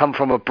 he's come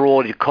from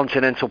abroad, he's a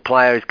continental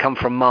player, he's come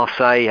from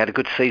Marseille, he had a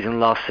good season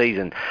last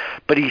season.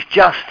 But he's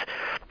just,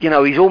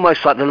 he's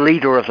almost like the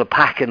leader of the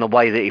pack in the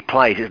way that he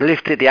plays. It's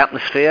lifted the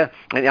atmosphere,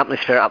 and the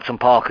atmosphere at Upton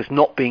Park has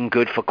not been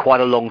good for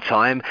quite a long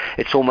time.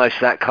 It's almost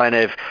that kind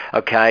of,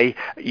 okay,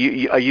 are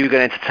you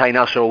going to entertain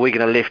us or are we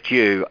going to lift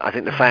you? I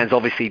think the fans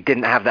obviously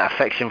didn't have that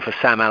affection for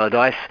Sam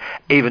Allardyce,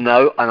 even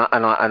though,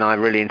 and I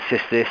really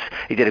insist this,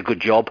 he did a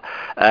good job,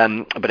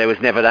 but there was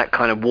never that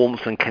kind of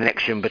warmth and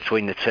connection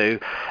between the two.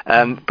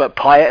 But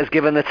Payet has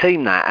given the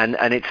team that, and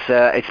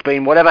it's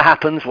been whatever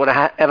happens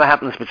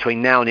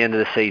between now and the end of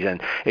the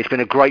season, it's been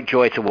a great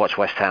joy to watch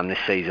West Ham this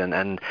season,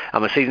 and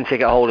I'm a season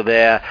ticket holder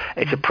there.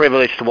 It's a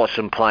privilege to watch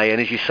them play, and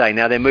as you say,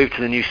 now they move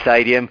to the new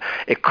stadium,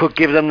 it could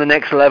give them the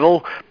next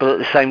level, but at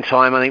the same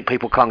time I think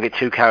people can't get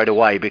too carried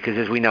away, because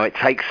as we know, it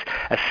takes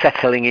a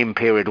settling in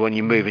period when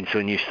you move into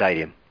a new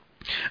stadium.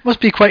 It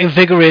must be quite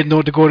invigorating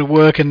though to go to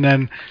work and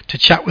then to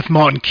chat with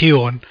Martin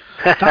Keown.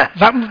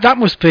 That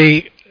must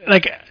be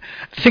like,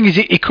 the thing is,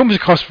 he comes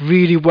across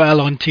really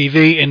well on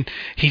TV, and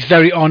he's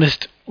very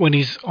honest when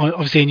he's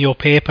obviously in your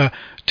paper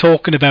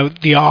talking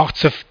about the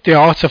arts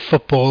of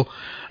football.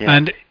 Yeah.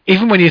 And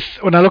even when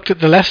I looked at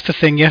the Leicester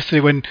thing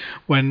yesterday,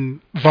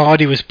 when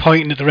Vardy was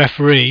pointing at the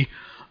referee,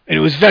 and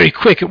it was very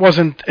quick, it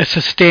wasn't a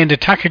sustained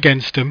attack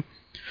against him.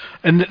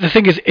 And the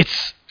thing is,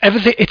 it's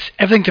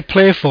everything to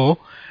play for,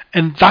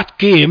 and that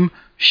game,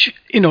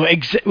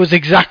 was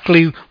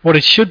exactly what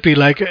it should be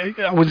like.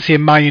 I wouldn't say a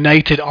Man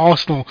United,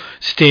 Arsenal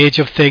stage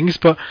of things,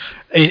 but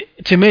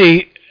to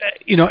me,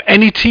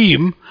 any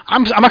team.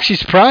 I'm actually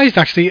surprised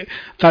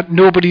that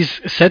nobody's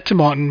said to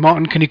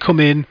Martin, can you come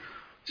in,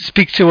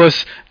 speak to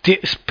us,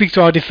 speak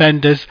to our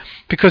defenders,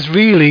 because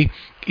really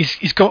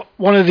he's got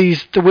one of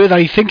these. The way that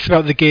he thinks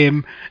about the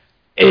game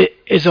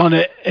is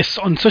on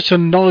such a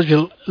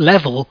knowledgeable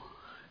level.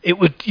 It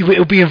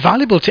would be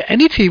invaluable to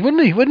any team,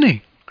 wouldn't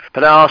he?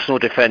 But our Arsenal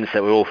defence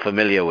that we're all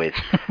familiar with,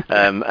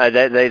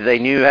 they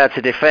knew how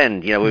to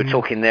defend. We were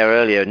talking there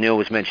earlier, Neil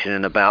was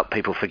mentioning about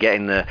people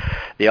forgetting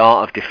the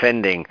art of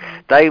defending.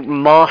 They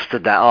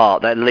mastered that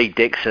art, that Lee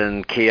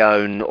Dixon,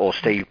 Keown or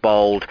Steve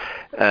Bold,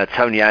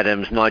 Tony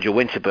Adams, Nigel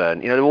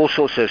Winterburn. There were all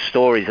sorts of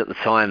stories at the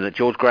time that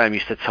George Graham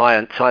used to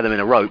tie them in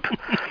a rope.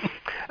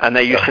 And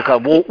they used to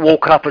kind of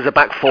walk up as a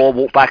back four,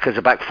 walk back as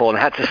a back four, and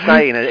they had to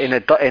stay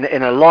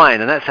in a line,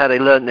 and that's how they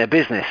learnt their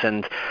business.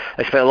 And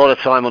they spent a lot of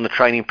time on the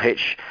training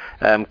pitch,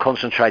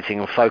 concentrating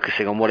and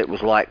focusing on what it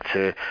was like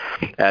to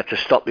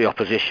stop the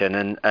opposition.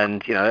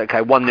 And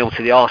 1-0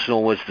 to the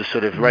Arsenal was the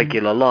sort of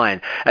regular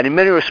line. And in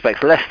many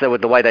respects, Leicester,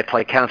 with the way they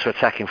play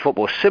counter-attacking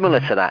football,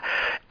 similar to that.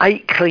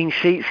 8 clean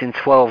sheets in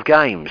 12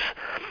 games.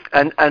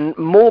 And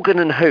Morgan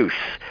and Huth,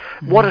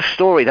 what a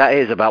story that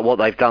is about what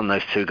they've done,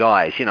 those two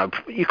guys.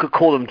 You could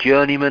call them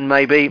journeymen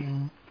maybe.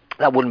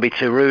 That wouldn't be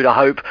too rude, I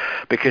hope,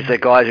 because they're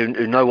guys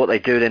who know what they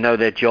do, they know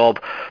their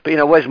job.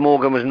 But Wes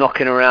Morgan was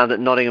knocking around at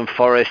Nottingham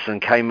Forest and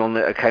came on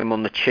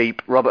the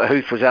cheap. Robert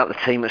Huth was out the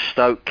team at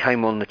Stoke,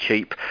 came on the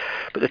cheap.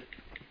 But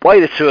way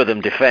the two of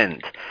them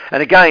defend.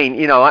 And again,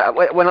 you know,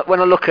 when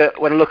I look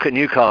at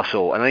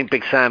Newcastle, and I think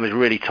Big Sam has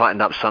really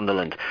tightened up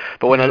Sunderland.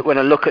 But when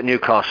I look at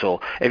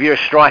Newcastle, if you're a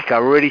striker, I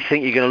really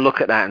think you're going to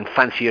look at that and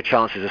fancy your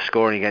chances of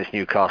scoring against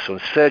Newcastle.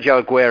 And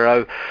Sergio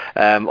Aguero,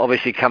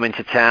 obviously coming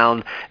to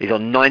town, he's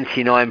on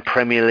 99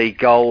 Premier League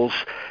goals,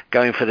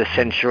 going for the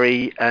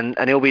century, and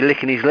he'll be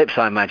licking his lips,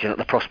 I imagine, at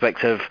the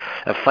prospect of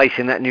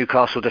facing that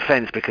Newcastle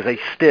defence, because they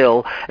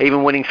still,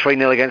 even winning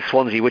 3-0 against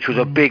Swansea, which was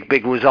a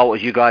big result,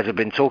 as you guys have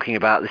been talking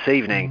about this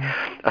evening,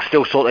 I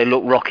still thought they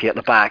looked rocky at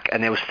the back,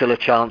 and there was still a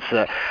chance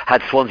that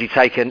had Swansea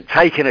taken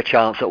a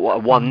chance at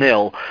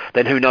 1-0,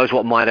 then who knows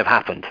what might have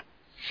happened.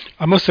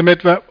 I must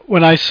admit that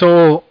when I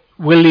saw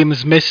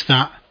Williams miss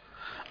that,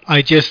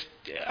 I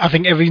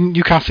think every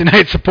Newcastle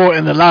United supporter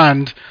in the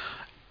land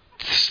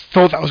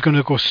thought that was going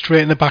to go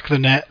straight in the back of the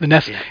net.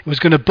 It was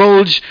going to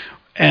bulge,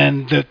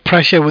 and the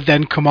pressure would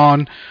then come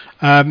on.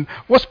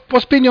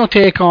 What's been your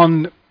take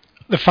on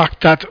the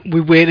fact that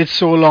we waited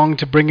so long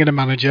to bring in a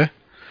manager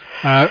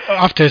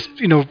after,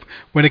 you know,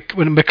 when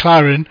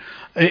McLaren?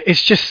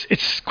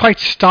 It's quite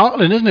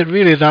startling, isn't it?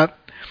 Really, that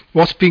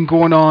what's been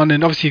going on,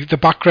 and obviously the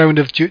background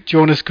of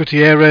Jonas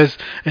Gutierrez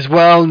as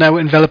well now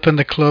enveloping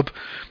the club.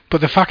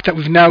 But the fact that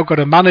we've now got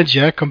a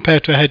manager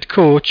compared to a head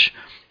coach.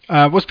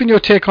 What's been your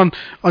take on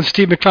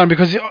Steve McLaren?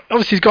 Because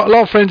obviously he's got a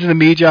lot of friends in the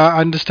media, I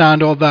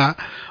understand all that,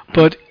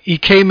 but he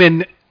came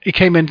in.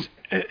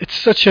 It's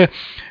such a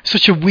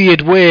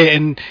weird way,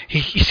 and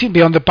he seemed to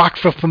be on the back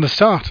foot from the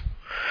start.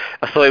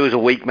 I thought he was a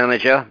weak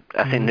manager.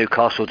 I think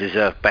Newcastle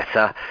deserved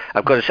better.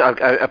 I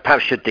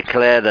perhaps should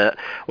declare that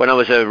when I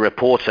was a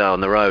reporter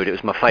on the road, it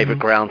was my favourite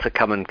ground to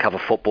come and cover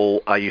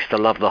football. I used to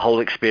love the whole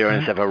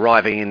experience of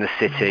arriving in the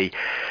city,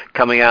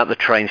 coming out the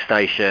train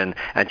station,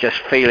 and just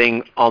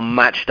feeling on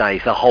match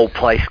days the whole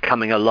place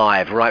coming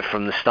alive right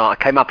from the start.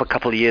 I came up a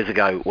couple of years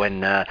ago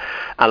when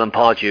Alan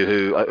Pardew,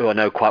 who I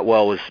know quite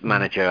well, was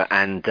manager,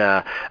 and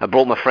I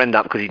brought my friend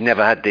up because he'd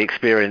never had the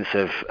experience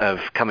of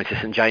coming to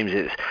St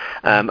James's,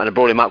 and I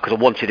brought him up because I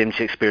wanted him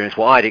to experience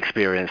what I'd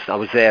experienced. I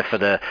was there for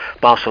the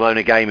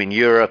Barcelona game in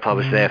Europe. I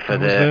was there for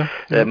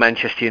the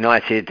Manchester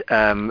United,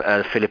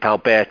 Philippe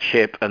Albert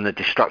chip and the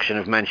destruction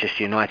of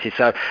Manchester United.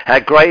 So I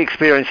had great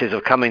experiences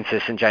of coming to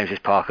St James's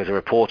Park as a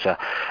reporter.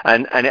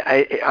 And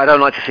I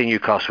don't like to see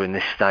Newcastle in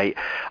this state.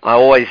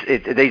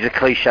 These are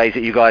cliches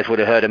that you guys would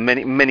have heard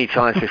many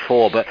times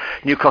before, but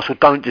Newcastle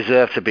don't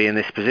deserve to be in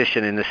this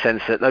position, in the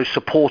sense that those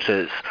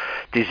supporters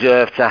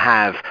deserve to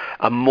have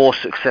a more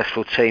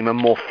successful team, a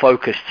more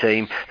focused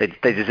team. They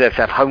deserve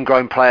to have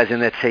homegrown players in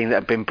their team that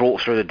have been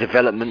brought through the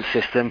development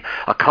system.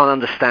 I can't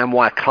understand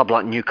why a club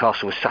like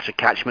Newcastle, with such a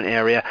catchment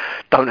area,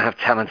 don't have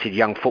talented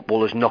young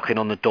footballers knocking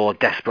on the door,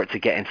 desperate to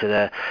get into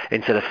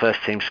the first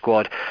team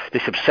squad.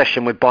 This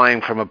obsession with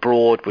buying from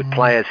abroad, with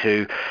players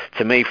who,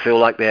 to me, feel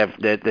like they're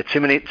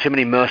too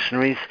many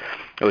mercenaries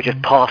who are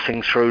just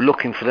passing through,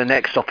 looking for the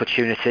next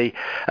opportunity.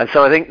 And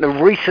so I think the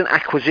recent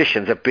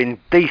acquisitions have been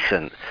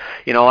decent.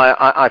 You know,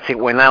 I think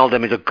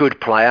Wijnaldum is a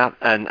good player,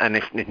 and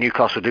if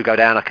Newcastle do go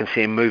down, I can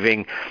see him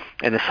moving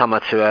in the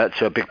summer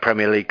to a big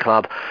Premier League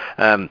club.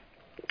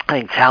 I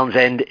think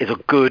Townsend is a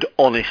good,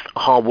 honest,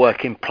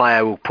 hard-working player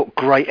who will put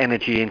great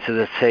energy into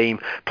the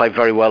team, played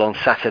very well on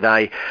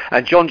Saturday.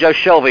 And John Joe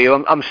Shelby,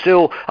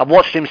 I've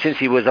watched him since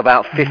he was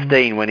about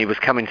 15 when he was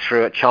coming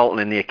through at Charlton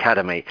in the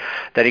academy.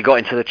 Then he got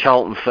into the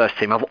Charlton first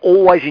team. I've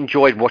always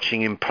enjoyed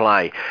watching him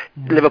play.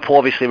 Liverpool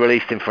obviously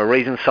released him for a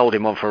reason, sold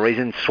him on for a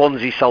reason.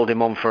 Swansea sold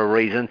him on for a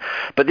reason.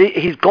 But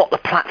he's got the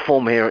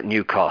platform here at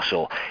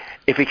Newcastle.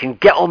 If he can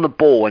get on the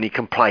ball and he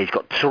can play, he's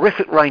got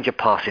terrific range of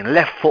passing,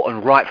 left foot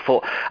and right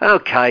foot. And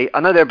okay,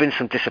 I know there have been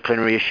some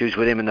disciplinary issues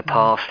with him in the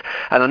past,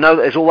 and I know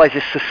that there's always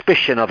this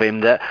suspicion of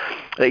him that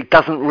he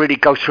doesn't really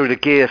go through the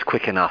gears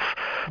quick enough.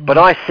 But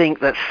I think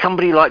that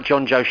somebody like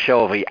John Joe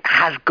Shelby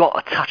has got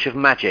a touch of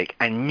magic,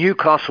 and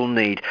Newcastle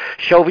need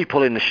Shelby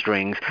pulling the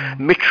strings,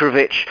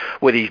 Mitrovic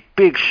with his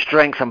big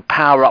strength and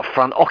power up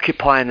front,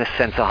 occupying the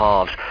centre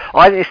halves.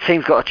 I think this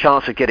team's got a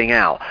chance of getting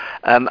out.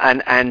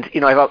 And you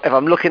know, if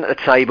I'm looking at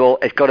the table,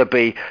 it's got to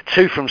be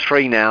 2 from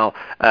 3 now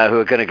who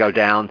are going to go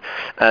down.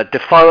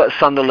 Defoe at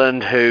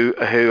Sunderland, who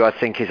I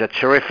think is a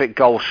terrific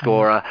goal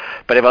scorer.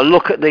 But if I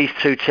look at these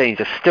two teams,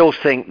 I still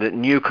think that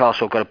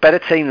Newcastle got a better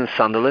team than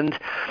Sunderland.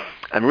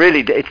 And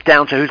really, it's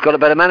down to who's got a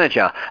better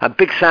manager. And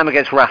Big Sam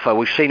against Rafa,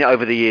 we've seen it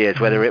over the years,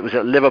 whether it was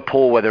at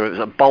Liverpool, whether it was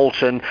at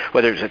Bolton,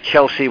 whether it was at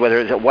Chelsea, whether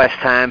it was at West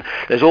Ham.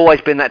 There's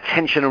always been that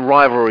tension and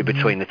rivalry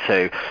between the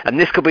two. And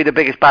this could be the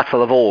biggest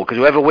battle of all, because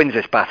whoever wins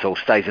this battle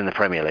stays in the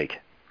Premier League.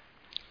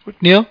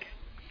 Neil?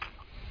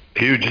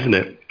 Huge, isn't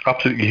it?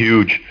 Absolutely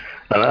huge.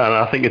 And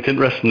I think it's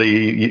interesting that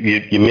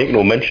you make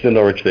no mention of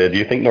Norwich there. Do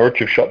you think Norwich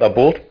have shot that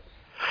boat?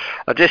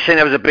 I've just seen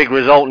there was a big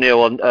result,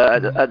 Neil, on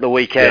at the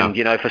weekend.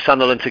 You know, for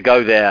Sunderland to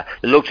go there,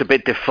 it looked a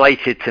bit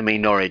deflated to me.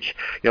 Norwich,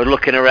 you know,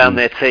 looking around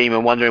their team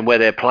and wondering where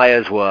their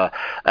players were,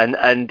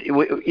 and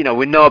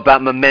we know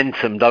about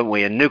momentum, don't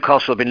we? And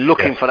Newcastle have been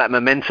looking for that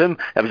momentum.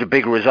 That was a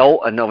big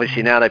result, and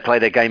obviously now they play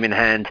their game in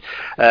hand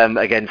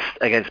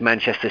against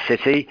Manchester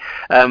City.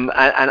 And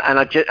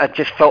I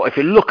just felt if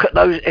you look at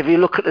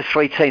the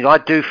three teams, I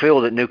do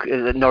feel that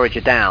Norwich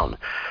are down.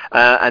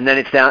 And then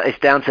it's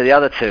down to the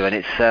other two, and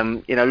it's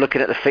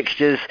looking at the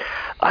fixtures,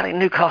 I think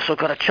Newcastle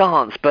got a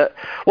chance. But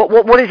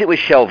what is it with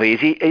Shelvey? Is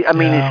he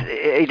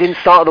didn't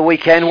start at the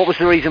weekend. What was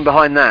the reason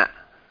behind that?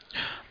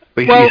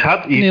 But Well,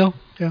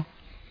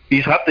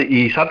 he's had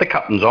the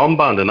captain's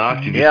armband, and I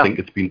actually just think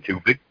it's been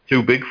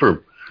too big for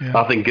him. Yeah.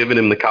 I think giving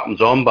him the captain's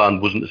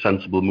armband wasn't a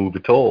sensible move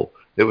at all.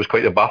 It was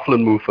quite a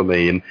baffling move for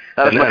me. And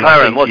that was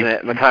McLaren, wasn't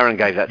it? McLaren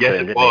gave that to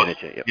him, didn't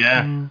he?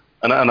 Yeah.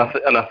 And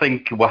I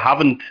think we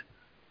haven't.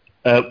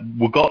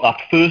 We got that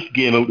first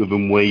game out of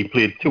him where he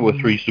played 2 or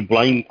 3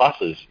 sublime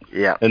passes,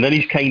 and then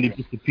he's kind of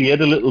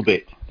disappeared a little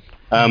bit.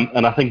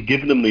 And I think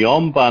giving him the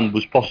armband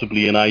was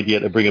possibly an idea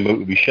to bring him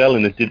out of his shell,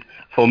 and it did.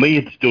 For me,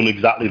 it's done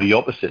exactly the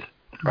opposite.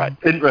 Right.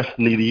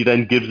 Interestingly, he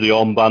then gives the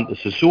armband to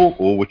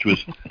Sissoko, which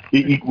was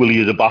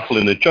equally as a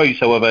baffling a choice.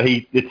 However,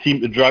 it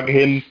seemed to drag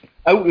him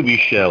out of his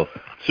shell.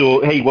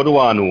 So, hey, what do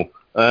I know?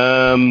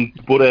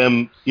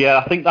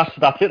 I think that's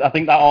it. I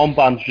think that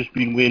armband's just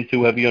been weighing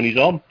too heavy on his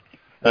arm.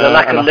 There's a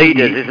lack of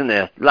leaders, isn't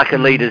there? Lack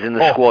of leaders in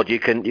the squad. You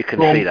can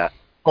see that.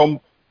 From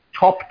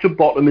top to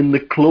bottom in the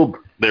club,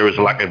 there is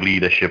a lack of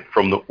leadership.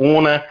 From the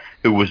owner,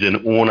 who was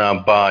an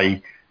owner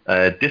by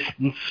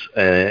distance,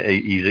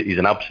 he's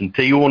an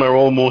absentee owner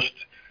almost,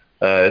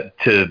 to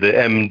the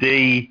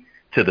MD,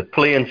 to the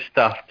playing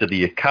staff, to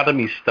the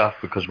academy staff,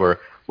 because we're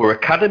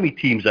academy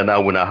teams are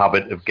now in a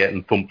habit of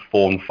getting thumped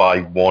 4 and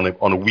 5-1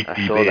 on a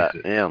weekly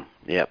basis. That.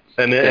 Yeah.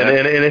 And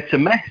it's a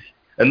mess.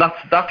 And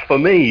that for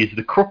me is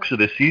the crux of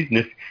the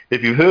season.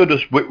 If you've heard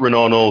us whittering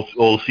on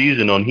all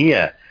season on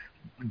here,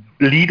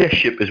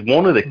 leadership is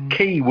one of the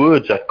key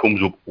words that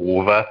comes up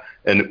over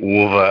and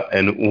over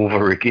and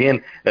over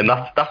again. And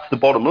that's the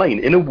bottom line.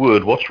 In a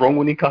word, what's wrong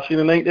with Newcastle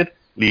United?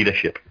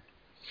 Leadership.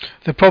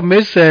 The problem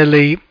is,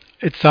 Lee,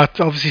 it's that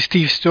obviously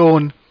Steve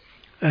Stone,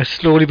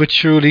 slowly but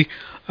surely,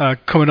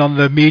 coming on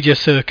the media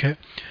circuit,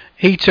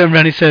 he turned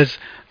around and says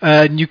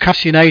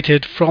Newcastle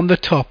United from the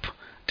top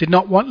did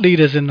not want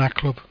leaders in that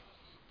club.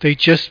 They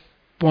just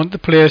want the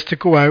players to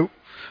go out,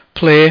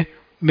 play,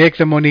 make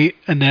the money,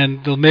 and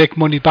then they'll make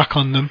money back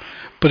on them.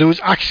 But it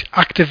was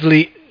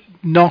actively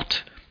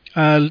not.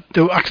 They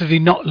were actively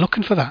not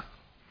looking for that.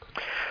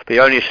 But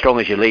you're only as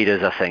strong as your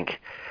leaders, I think.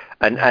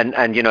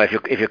 And you know,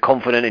 if you're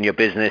confident in your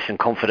business and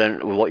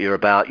confident with what you're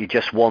about, you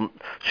just want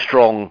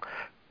strong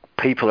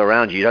people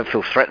around you. You don't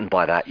feel threatened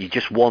by that. You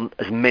just want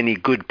as many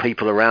good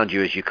people around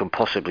you as you can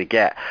possibly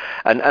get.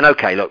 And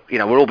okay, look, you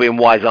know, we're all being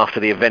wise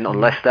after the event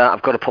on Leicester.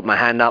 I've got to put my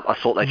hand up. I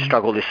thought they'd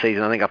struggle this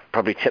season. I think I've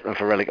probably tipped them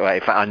for relegation. In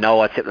fact, I know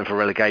I tipped them for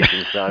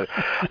relegation. So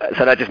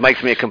that just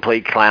makes me a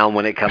complete clown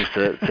when it comes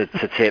to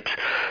tips.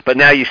 But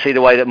now you see the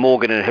way that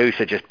Morgan and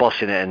Hoos are just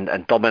bossing it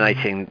and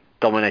dominating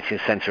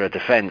centre of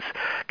defence.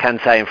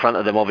 Kante in front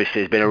of them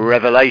obviously has been a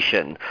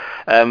revelation.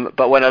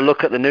 But when I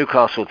look at the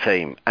Newcastle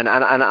team, and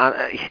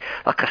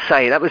like I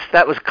say, that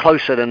was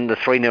closer than the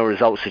 3-0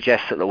 result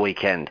suggests at the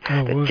weekend.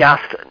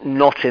 Just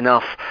not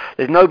enough.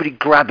 There's nobody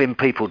grabbing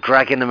people,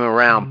 dragging them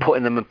around,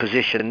 putting them in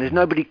position. There's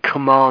nobody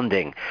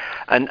commanding.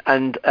 And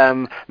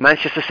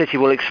Manchester City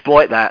will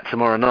exploit that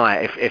tomorrow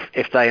night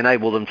if they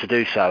enable them to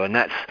do so. And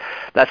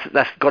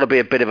that's got to be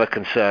a bit of a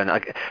concern.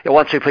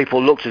 1-2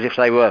 people looked as if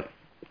they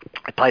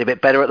played a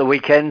bit better at the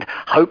weekend.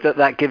 Hope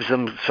that gives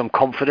them some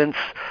confidence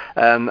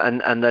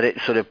and that it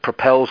sort of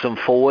propels them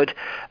forward.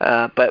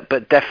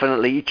 But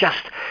definitely,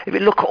 if you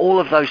look at all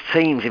of those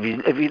teams, if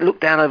you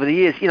look down over the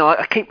years, you know,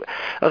 I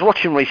was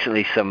watching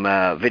recently some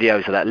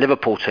videos of that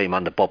Liverpool team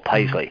under Bob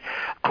Paisley,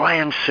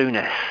 Graham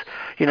Souness.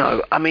 You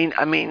know, I mean,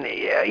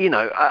 you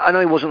know, I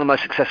know he wasn't the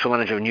most successful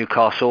manager of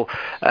Newcastle.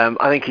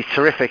 I think he's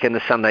terrific in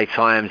the Sunday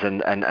Times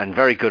and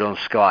very good on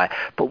Sky.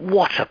 But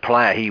what a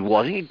player he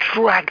was. He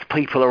dragged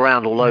people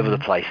around all over the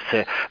place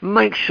to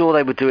make sure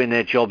they were doing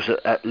their jobs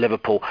at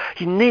Liverpool.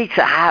 You need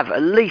to have,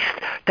 at least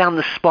down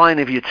the spine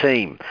of your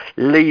team,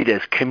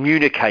 leaders,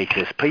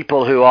 communicators,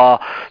 people who are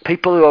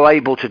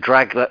able to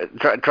drag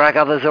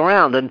others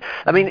around. And,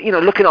 I mean, you know,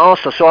 looking at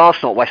Arsenal, so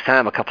Arsenal at West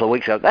Ham a couple of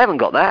weeks ago, they haven't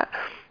got that.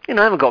 You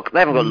know, they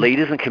haven't got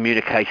leaders and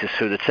communicators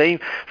through the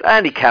team.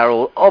 Andy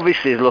Carroll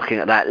obviously is looking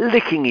at that,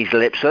 licking his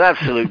lips with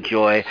absolute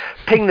joy,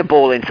 ping the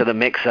ball into the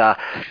mixer,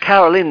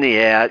 Carroll in the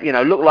air, you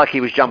know, looked like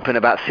he was jumping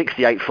about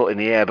 68 foot in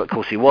the air, but of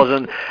course he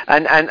wasn't,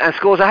 and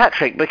scores a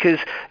hat-trick because,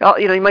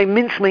 you know, he made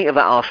mincemeat of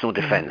that Arsenal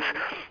defence.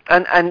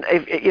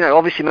 if,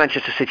 obviously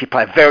Manchester City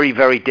play a very,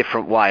 very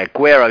different way.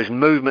 Aguero's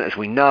movement, as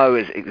we know,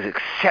 is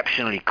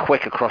exceptionally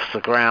quick across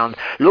the ground.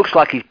 Looks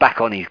like he's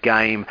back on his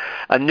game.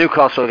 And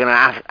Newcastle are going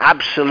to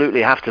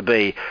absolutely have to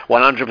be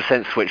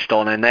 100% switched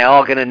on, and they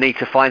are going to need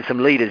to find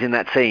some leaders in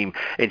that team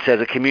in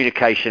terms of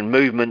communication,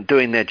 movement,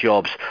 doing their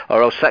jobs,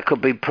 or else that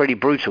could be pretty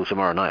brutal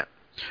tomorrow night.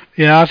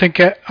 Yeah, I think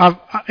it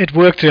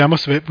worked today. I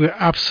must admit,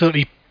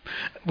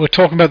 we're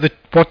talking about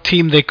what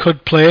team they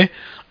could play,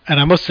 and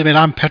I must admit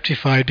I'm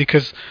petrified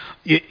because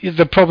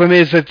the problem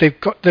is that they've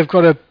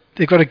got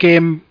a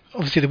game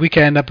obviously the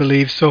weekend, I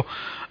believe. So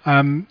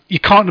you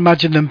can't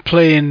imagine them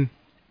playing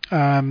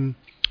Kevin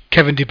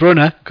De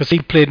Bruyne because he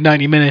played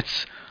 90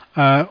 minutes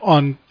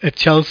at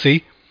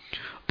Chelsea.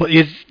 But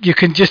you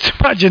can just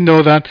imagine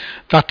though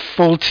that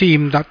full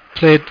team that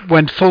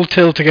went full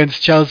tilt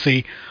against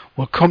Chelsea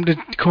will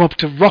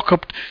rock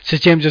up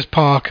St James's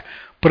Park.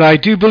 But I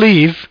do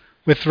believe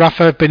with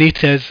Rafa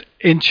Benitez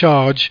in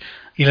charge,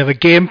 he'll have a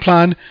game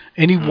plan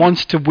and he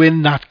wants to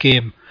win that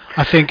game.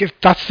 I think if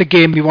that's the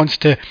game he wants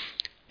to,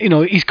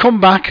 he's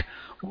come back.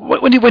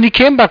 When he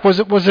came back, was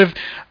it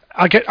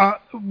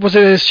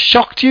a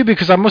shock to you?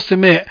 Because I must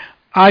admit,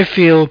 I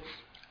feel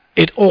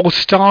it all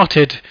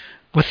started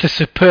with the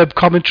superb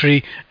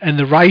commentary and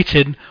the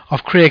writing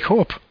of Craig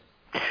Hope.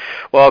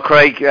 Well,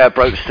 Craig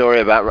broke the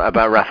story about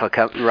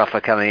Rafa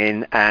coming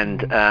in,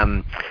 and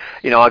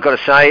I've got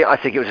to say, I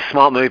think it was a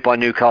smart move by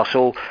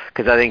Newcastle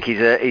because I think he's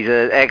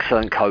an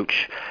excellent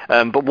coach.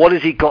 But what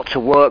has he got to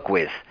work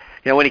with?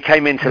 When he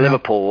came into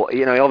Liverpool,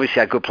 he obviously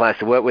had good players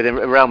to work with. In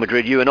Real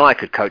Madrid, you and I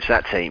could coach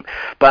that team.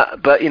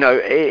 But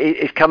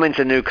he's come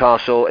into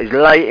Newcastle. It's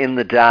late in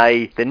the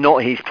day. They're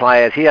not his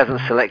players. He hasn't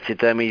selected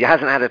them. He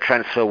hasn't had a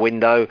transfer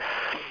window.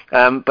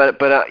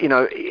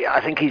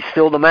 I think he's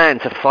still the man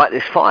to fight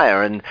this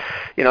fire. And,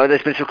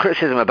 there's been some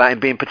criticism about him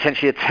being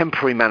potentially a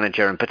temporary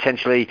manager and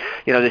potentially,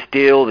 this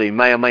deal that he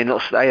may or may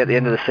not stay at the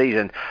end of the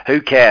season.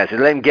 Who cares?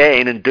 Let him get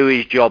in and do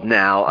his job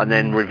now and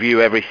then review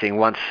everything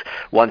once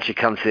you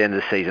come to the end of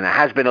the season. There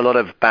has been a lot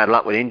of bad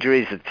luck with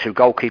injuries, the two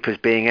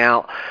goalkeepers being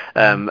out.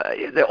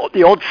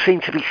 The odds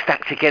seem to be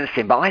stacked against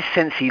him, but I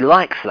sense he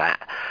likes that.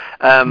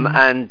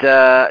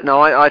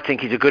 I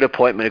think he's a good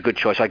appointment, a good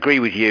choice. I agree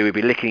with you. He'll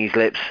be licking his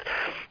lips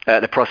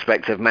the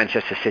prospect of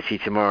Manchester City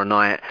tomorrow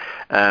night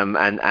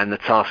and the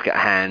task at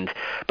hand.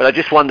 But I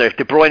just wonder if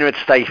De Bruyne had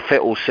stayed fit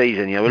all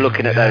season. We're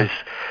looking at those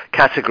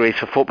categories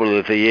for Footballer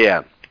of the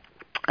Year.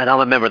 And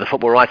I'm a member of the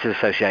Football Writers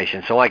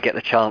Association, so I get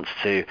the chance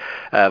to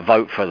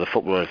vote for the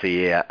Footballer of the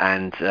Year.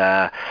 And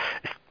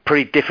it's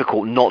pretty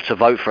difficult not to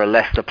vote for a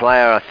Leicester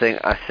player. I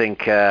think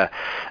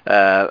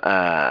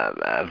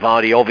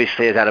Vardy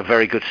obviously has had a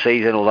very good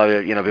season,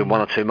 although been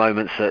one or two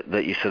moments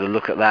that you sort of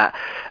look at that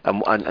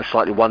and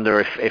slightly wonder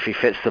if he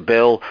fits the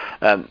bill.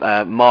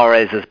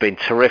 Mahrez has been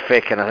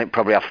terrific, and I think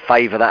probably I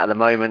favour that at the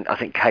moment. I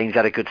think Kane's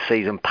had a good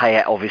season.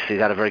 Payet obviously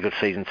has had a very good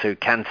season too.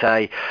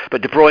 Kante,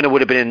 but De Bruyne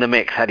would have been in the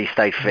mix had he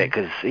stayed fit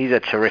because he's a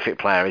terrific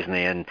player, isn't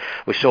he? And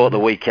we saw at the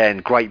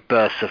weekend great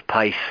bursts of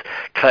pace,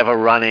 clever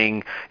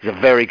running. He's a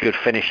very good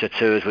finisher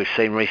too, as we've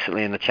seen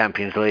recently in the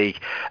Champions League.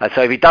 And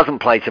so if he doesn't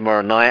play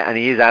tomorrow night and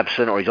he is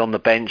absent or he's on the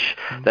bench,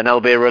 then that'll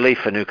be a relief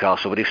for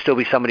Newcastle. But he'll still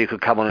be somebody who could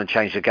come on and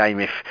change the game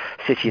if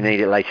City need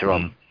it later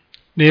on.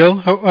 Neil,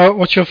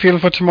 what's your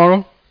feeling for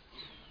tomorrow?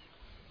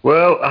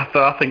 Well,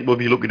 I think we'll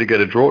be lucky to get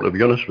a draw, to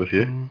be honest with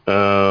you.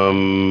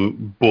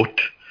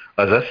 But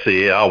as I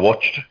say, I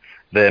watched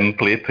them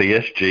play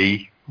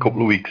PSG a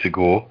couple of weeks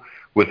ago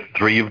with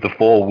 3 of the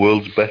 4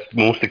 world's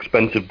most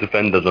expensive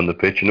defenders on the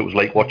pitch, and it was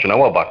like watching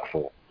our back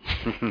four.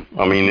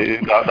 I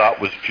mean, that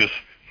was just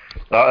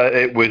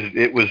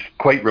it was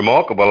quite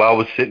remarkable. I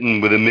was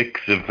sitting with a mix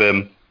of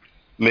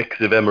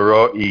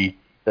Emirati,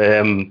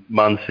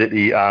 Man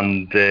City,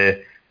 and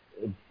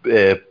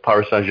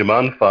Paris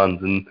Saint-Germain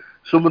fans, and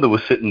some of them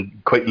were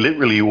sitting quite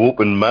literally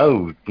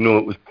open-mouthed.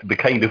 It was the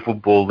kind of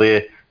football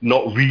they're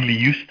not really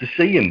used to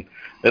seeing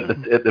at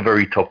the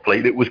very top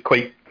flight. It was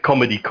quite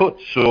comedy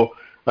cuts. So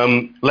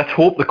let's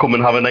hope they come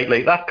and have a night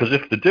like that, because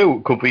if they do,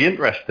 it could be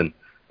interesting.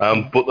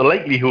 But the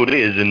likelihood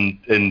is,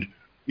 and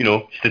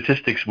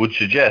statistics would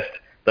suggest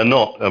they're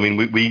not. I mean,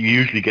 we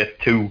usually get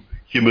 2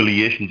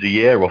 humiliations a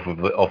year off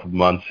of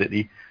Man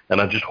City, and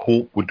I just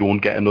hope we don't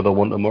get another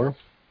one tomorrow.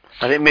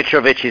 I think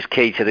Mitrovic is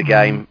key to the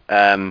game,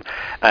 and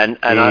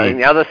I think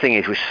the other thing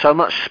is with so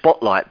much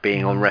spotlight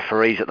being on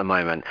referees at the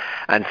moment,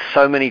 and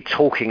so many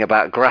talking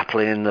about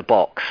grappling in the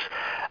box.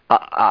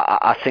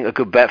 I think a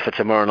good bet for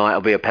tomorrow night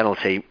will be a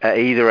penalty at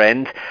either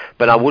end,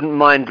 but I wouldn't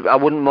mind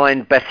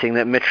betting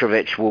that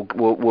Mitrovic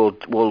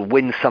will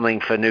win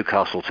something for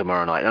Newcastle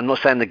tomorrow night. I'm not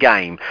saying the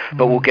game,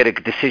 but we'll get a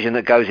decision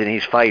that goes in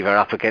his favour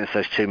up against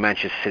those 2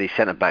 Manchester City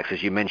centre backs,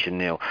 as you mentioned,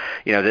 Neil.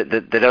 They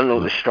don't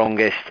look the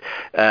strongest.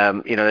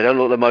 They don't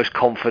look the most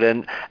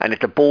confident. And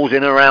if the ball's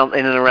in and around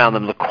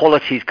them, the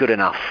quality's good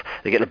enough.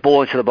 They get the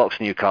ball into the box,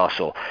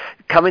 Newcastle.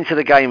 Come into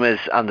the game as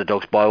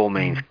underdogs by all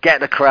means. Get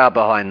the crowd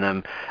behind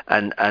them,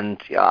 and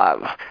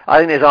I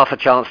think there's half a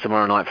chance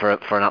tomorrow night for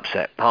an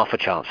upset. Half a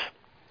chance.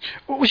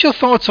 What was your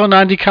thoughts on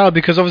Andy Carroll?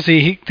 Because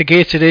obviously the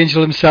gated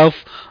angel himself,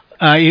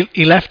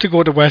 He left to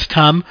go to West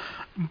Ham.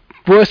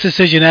 Worst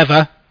decision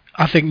ever,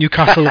 I think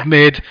Newcastle have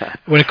made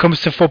when it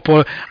comes to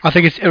football. I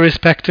think it's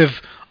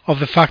irrespective of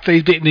the fact that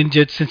he's been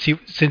injured since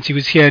he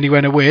was here and he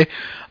went away.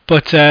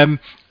 But to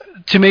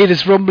me,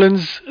 there's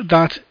rumblings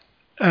that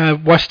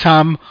West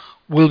Ham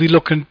will be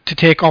looking to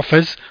take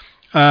offers.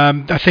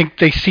 I think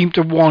they seem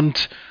to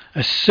want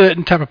a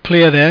certain type of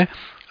player there.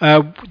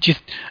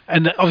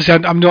 And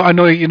obviously, I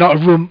know you're not a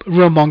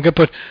rumonger,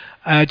 but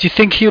do you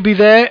think he'll be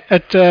there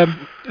at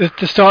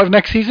the start of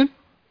next season?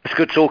 It's a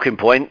good talking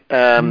point.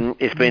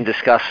 It's been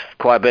discussed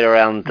quite a bit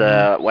around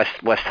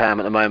West Ham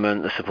at the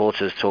moment. The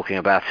supporters talking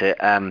about it.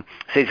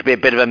 Seems to be a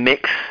bit of a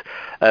mix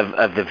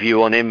of the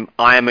view on him.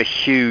 I am a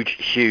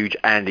huge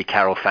Andy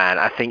Carroll fan.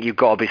 I think you've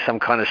got to be some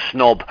kind of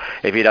snob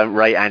if you don't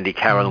rate Andy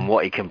Carroll and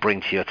what he can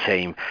bring to your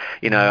team.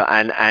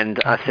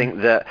 And I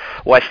think that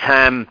West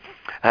Ham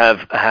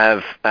have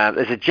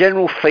there's a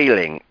general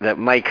feeling that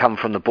may come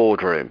from the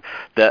boardroom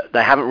that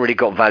they haven't really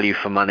got value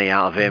for money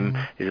out of him.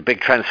 There's a big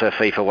transfer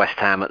fee for West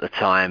Ham at the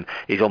time.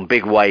 He's on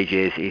big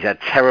wages. He's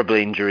had terrible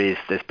injuries.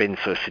 There's been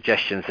sort of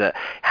suggestions that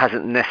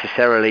hasn't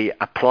necessarily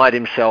applied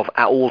himself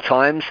at all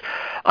times.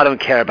 I don't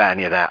care about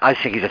any of that. I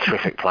think he's a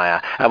terrific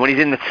player. And when he's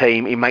in the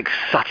team, he makes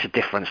such a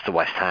difference to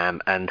West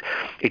Ham. And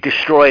he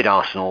destroyed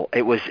Arsenal.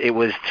 It was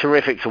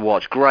terrific to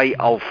watch. Great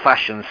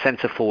old-fashioned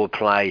centre-forward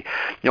play.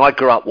 I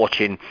grew up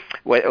watching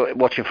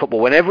football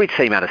when every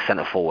team had a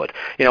centre-forward.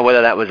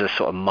 Whether that was a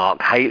sort of Mark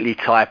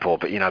Haitley type or,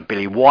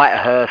 Billy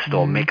Whitehurst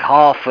or Mick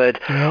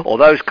Harford or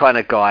those kind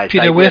of guys.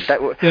 Peter With.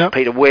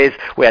 Peter With.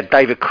 We had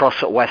David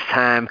Cross at West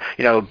Ham.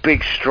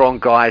 Big, strong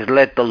guys,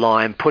 led the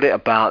line, put it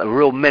about, a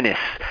real menace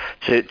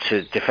to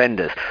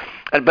defenders.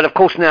 But of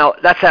course now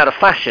that's out of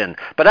fashion.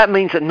 But that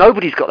means that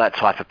nobody's got that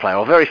type of player,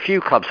 or very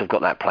few clubs have got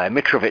that player.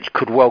 Mitrovic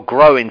could well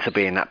grow into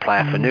being that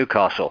player for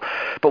Newcastle.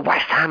 But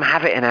West Ham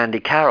have it in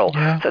Andy Carroll.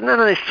 Yeah. So none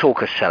of this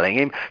talk of selling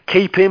him.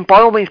 Keep him. By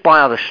all means,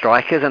 buy other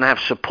strikers and have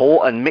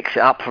support and mix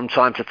it up from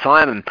time to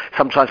time. And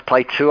sometimes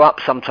play 2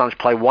 up, sometimes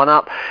play 1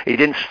 up. He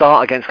didn't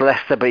start against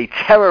Leicester, but he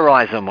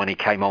terrorised them when he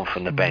came on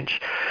from the bench.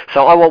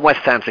 So I want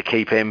West Ham to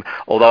keep him.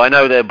 Although I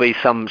know there'll be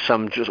some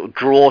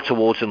draw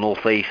towards the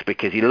North East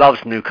because he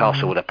loves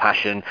Newcastle with a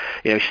passion.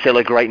 He's still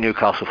a great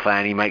Newcastle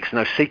fan. He makes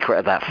no secret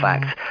of that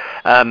fact.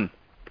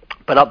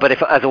 But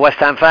if, as a West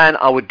Ham fan,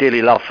 I would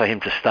dearly love for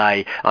him to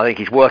stay. I think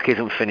his work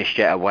isn't finished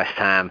yet at West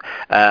Ham,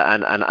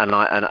 and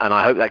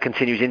I hope that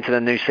continues into the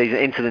new season,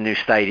 into the new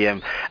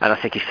stadium. And I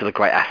think he's still a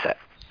great asset.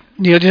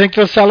 Neil, do you think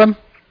they'll sell him?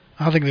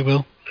 I think they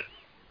will.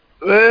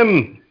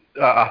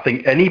 I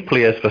think any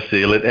player's for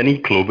sale at any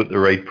club at the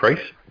right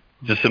price.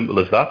 It's as simple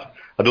as that.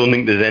 I don't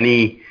think there's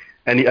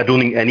I don't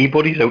think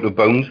anybody's out of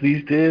bounds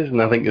these days,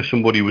 and I think if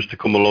somebody was to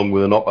come along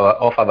with an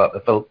offer that they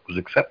felt was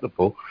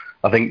acceptable,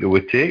 I think they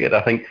would take it.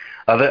 I think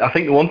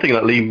the one thing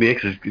that Lee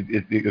makes is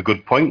a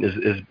good point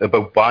is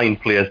about buying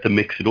players to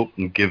mix it up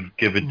and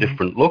give a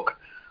different look.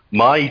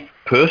 My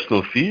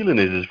personal feeling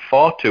is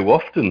far too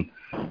often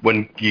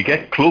when you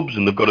get clubs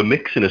and they've got a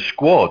mix in a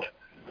squad,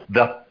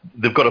 that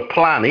they've got a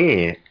plan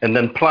A and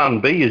then plan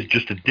B is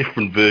just a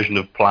different version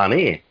of plan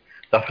A.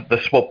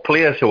 They swap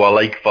players who are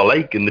like for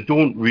like, and they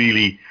don't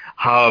really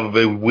have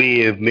a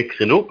way of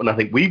mixing up. And I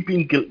think we've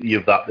been guilty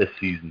of that this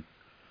season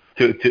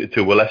to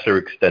a lesser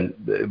extent,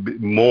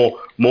 more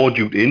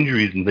due to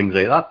injuries and things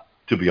like that,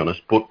 to be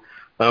honest. But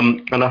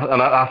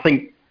I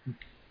think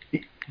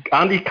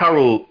Andy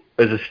Carroll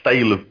as a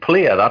style of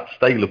player,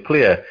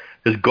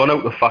 has gone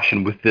out of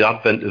fashion with the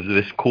advent of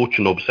this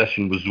coaching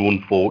obsession with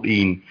zone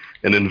 14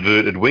 and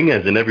inverted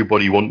wingers and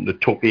everybody wanting to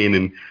tuck in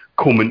and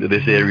come into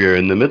this area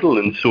in the middle.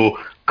 And so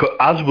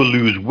as we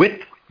lose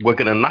width, we're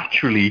going to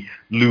naturally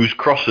lose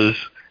crosses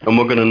and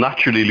we're going to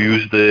naturally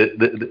lose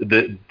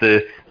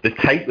the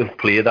type of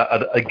play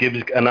that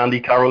gives an Andy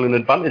Carroll an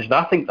advantage. And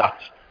I think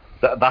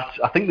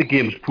I think the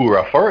game's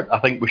poorer for it. I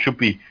think we should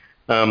be.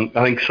 I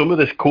think some of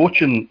this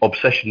coaching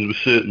obsession with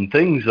certain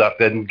things that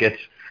then gets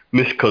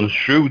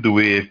misconstrued the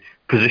way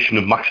position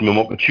of maximum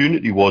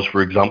opportunity was,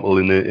 for example,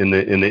 in the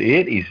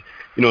 80s,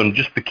 and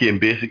just became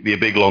basically a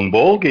big long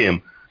ball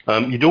game.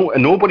 And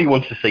nobody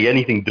wants to see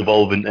anything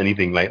devolve into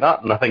anything like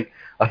that. And I think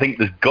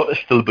there's got to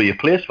still be a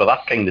place for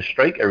that kind of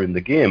striker in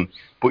the game,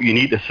 but you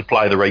need to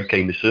supply the right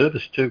kind of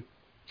service too.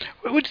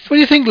 What do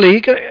you think,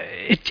 Lee?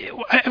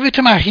 Every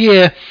time I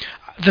hear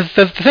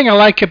the thing I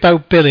like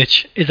about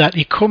Bilic is that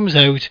he comes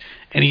out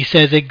and he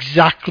says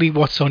exactly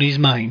what's on his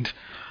mind.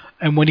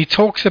 And when he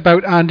talks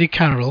about Andy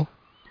Carroll,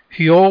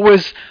 he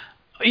always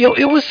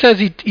says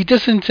he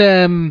doesn't.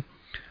 Is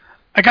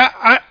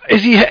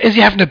he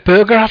having a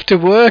burger after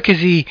work? Is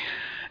he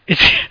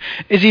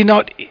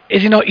not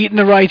eating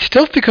the right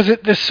stuff? Because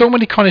there's so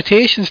many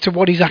connotations to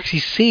what he's actually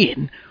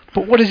saying.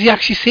 But what is he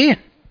actually saying?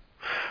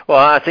 Well,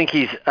 I think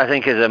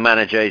as a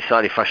manager, he's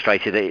slightly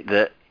frustrated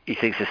that he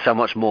thinks there's so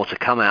much more to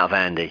come out of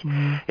Andy.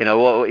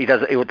 What he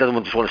doesn't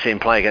just want to see him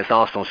play against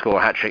Arsenal, score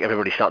a hat-trick,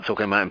 everybody start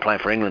talking about him playing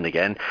for England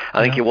again.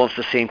 I think he wants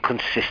to see him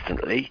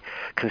consistently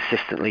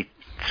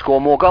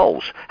score more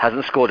goals,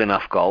 hasn't scored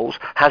enough goals,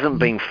 hasn't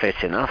been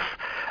fit enough.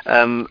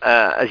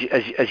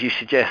 As you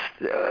suggest,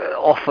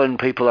 often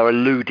people are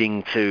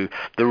alluding to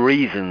the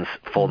reasons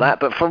for that,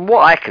 but from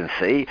what I can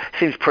see,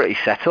 seems pretty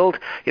settled.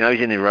 You know,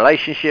 he's in a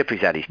relationship,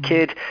 he's had his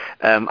kid.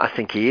 I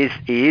think he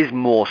is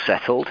more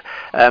settled.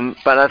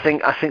 But I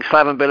think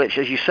Slaven Bilic,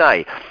 as you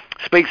say,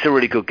 speaks a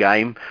really good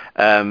game.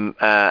 He's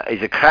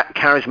a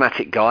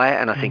charismatic guy,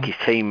 and I think his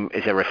team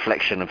is a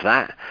reflection of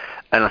that.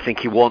 And I think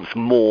he wants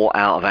more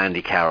out of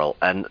Andy Carroll.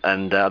 And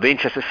I'll be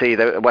interested to see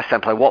West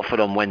Ham play Watford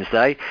on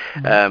Wednesday.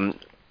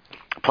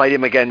 Played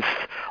him against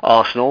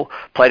Arsenal,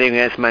 played him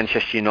against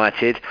Manchester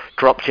United,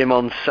 dropped him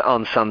on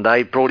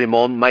Sunday, brought him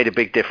on, made a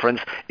big difference.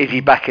 Is he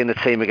back in the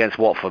team against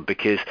Watford?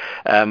 Because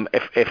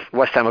if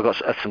West Ham have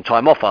got some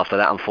time off after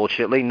that,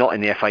 unfortunately, not in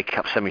the FA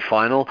Cup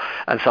semi-final,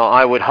 and so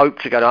I would hope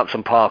to go to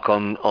Upton Park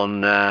on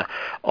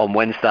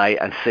Wednesday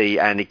and see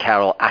Andy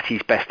Carroll at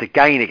his best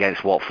again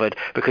against Watford,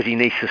 because he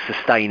needs to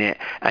sustain it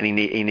and he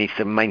needs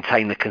to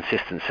maintain the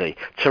consistency.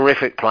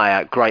 Terrific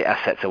player, great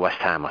asset to West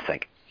Ham, I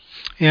think.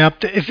 Yeah,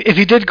 if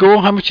he did go,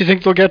 how much do you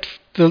think they'll get?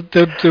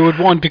 They would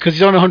want, because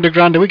he's on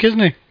 $100,000 a week, isn't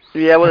he?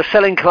 Yeah, well, the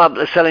selling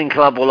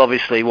club will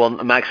obviously want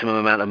a maximum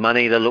amount of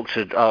money. They'll look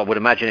to, I would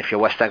imagine, if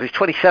you're West Ham, he's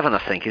 27, I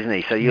think, isn't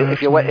he? So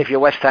if you're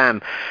West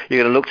Ham,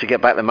 you're going to look to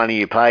get back the money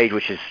you paid,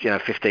 which is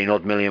 15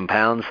 odd million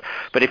pounds.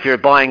 But if you're a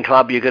buying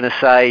club, you're going to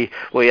say,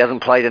 well, he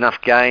hasn't played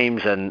enough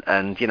games, and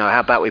how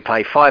about we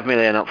pay $5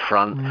 million up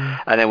front,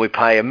 and then we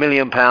pay £1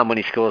 million when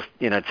he scores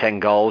 10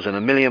 goals, and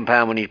 £1 million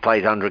when he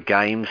plays 100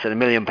 games, and £1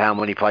 million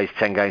when he plays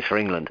 10 games for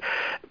England.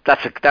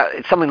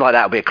 Something like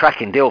that would be a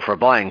cracking deal for a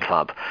buying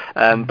club.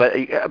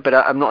 But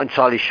I'm not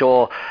entirely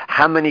sure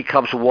how many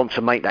clubs will want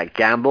to make that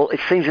gamble. It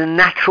seems a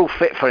natural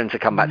fit for him to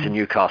come back to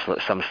Newcastle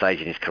at some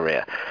stage in his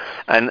career,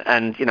 and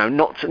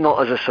not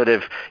as a sort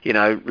of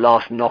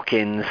last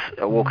knock-ins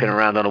walking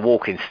around on a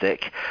walking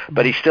stick,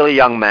 but he's still a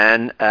young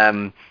man.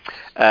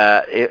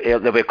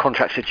 There'll be a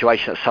contract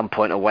situation at some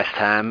point at West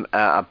Ham.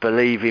 I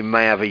believe he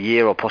may have a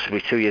year or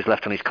possibly 2 years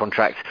left on his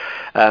contract,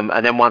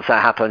 and then once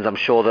that happens, I'm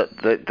sure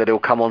that he'll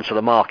come onto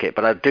the market.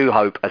 But I do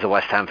hope, as a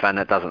West Ham fan,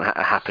 that doesn't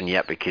happen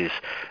yet, because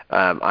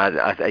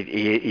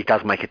he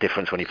does make a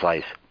difference when he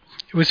plays.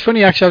 It was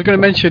funny, actually. I was going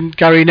to mention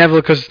Gary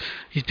Neville, because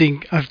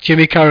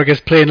Jimmy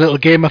Carragher's playing a little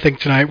game, I think,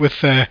 tonight, with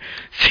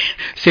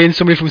saying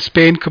somebody from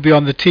Spain could be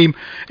on the team.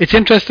 It's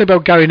interesting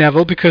about Gary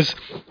Neville, because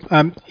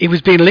he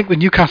was being linked with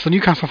Newcastle.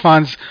 Newcastle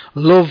fans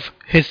love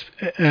his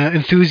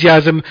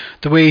enthusiasm,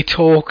 the way he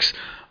talks.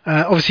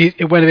 Obviously,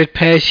 it went a bit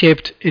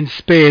pear-shaped in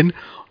Spain.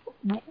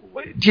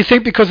 Do you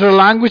think because of the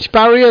language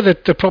barrier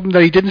that the problem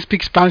that he didn't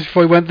speak Spanish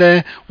before he went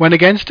there went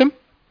against him?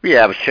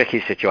 Yeah, it was a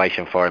tricky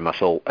situation for him, I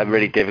thought. A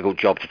really difficult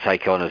job to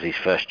take on as his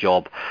first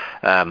job.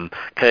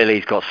 Clearly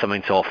he's got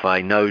something to offer,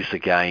 he knows the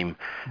game.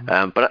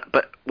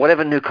 But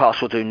whatever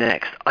Newcastle do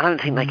next, I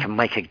don't think they can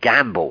make a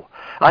gamble.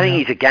 I think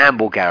he's a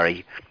gamble,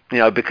 Gary,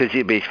 because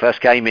it'd be his first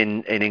game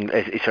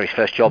his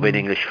first job in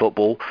English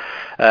football.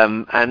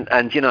 And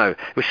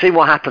we've seen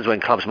what happens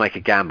when clubs make a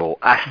gamble.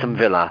 Aston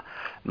Villa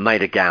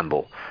made a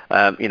gamble.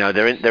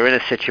 They're in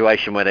a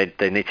situation where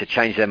they need to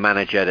change their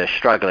manager. They're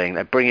struggling.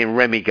 They bring in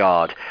Remy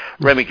Gard.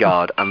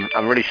 I'm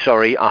really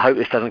sorry. I hope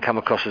this doesn't come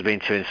across as being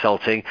too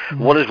insulting.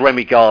 What does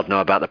Remy Gard know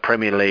about the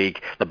Premier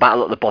League, the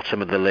battle at the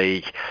bottom of the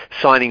league,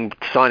 signing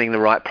the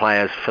right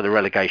players for the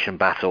relegation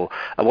battle?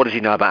 And what does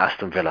he know about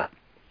Aston Villa?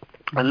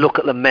 And look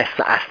at the mess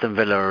that Aston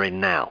Villa are in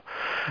now.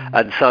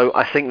 And so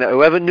I think that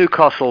whoever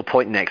Newcastle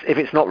appoint next, if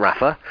it's not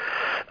Rafa,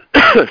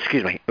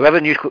 excuse me, whoever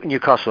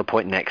Newcastle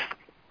appoint next,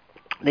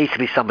 needs to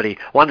be somebody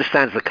who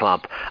understands the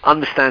club,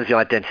 understands the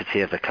identity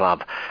of the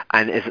club,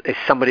 and is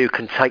somebody who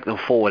can take them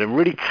forward and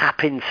really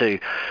tap into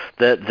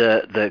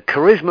the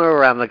charisma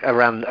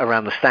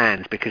around the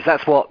stands, because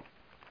that's what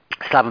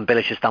Slaven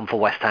Bilic has done for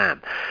West Ham.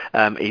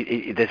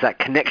 There's that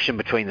connection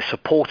between the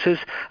supporters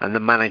and the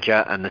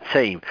manager and the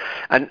team.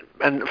 And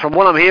from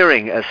what I'm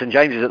hearing at St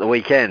James's at the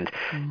weekend,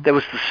 there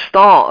was the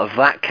start of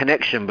that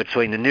connection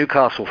between the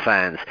Newcastle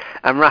fans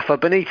and Rafa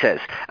Benitez.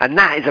 And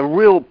that is a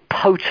real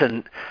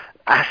potent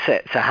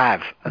asset to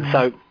have. And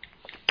so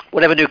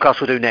whatever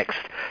Newcastle do next,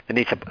 they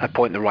need to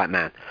appoint the right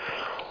man.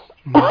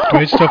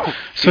 Great stuff.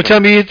 So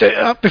tell me,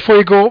 before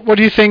you go, what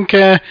do you think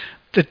that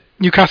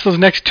Newcastle's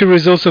next two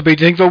results will be?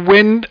 Do you think they'll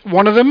win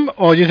one of them,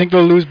 or do you think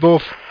they'll lose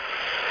both?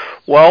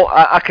 Well,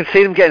 I can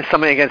see them getting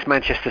something against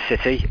Manchester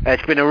City.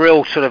 It's been a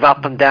real sort of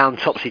up and down,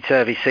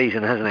 topsy-turvy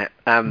season, hasn't it?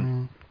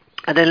 And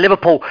then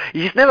Liverpool,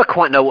 you just never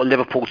quite know what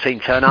Liverpool team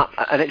turn up,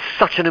 and it's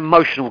such an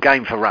emotional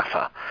game for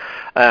Rafa.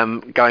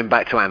 Going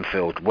back to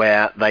Anfield,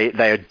 where they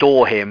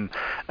adore him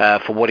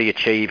for what he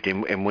achieved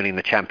in winning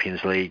the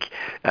Champions League.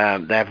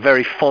 They have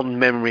very fond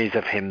memories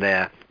of him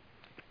there.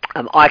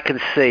 I can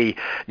see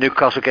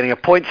Newcastle getting a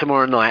point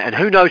tomorrow night, and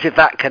who knows if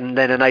that can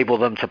then enable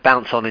them to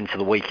bounce on into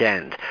the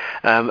weekend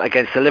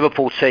against the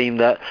Liverpool team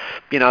that,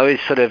 is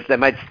sort of they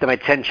made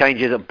 10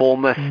 changes at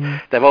Bournemouth.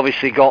 They've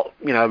obviously got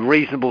a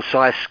reasonable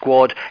sized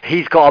squad.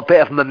 He's got a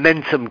bit of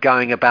momentum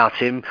going about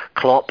him,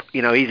 Klopp.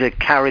 He's a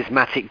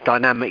charismatic,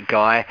 dynamic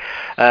guy.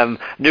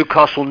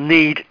 Newcastle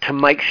need to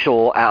make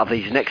sure out of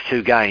these next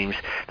 2 games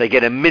they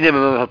get a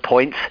minimum of a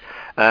point,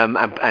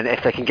 and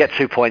if they can get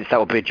 2 points, that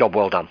would be a job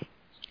well done.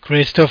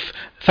 Great stuff.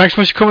 Thanks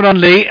so much for coming on,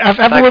 Lee. Have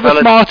a word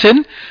with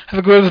Martin.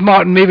 Have a word with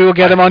Martin. Maybe we'll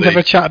get him on to have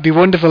a chat. It'd be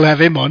wonderful to have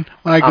him on.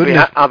 My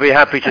goodness. I'll be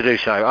happy to do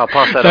so. I'll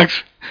pass that on.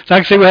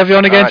 Thanks, Lee. We'll have you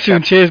on again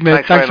soon. Cheers,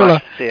 mate. Thanks a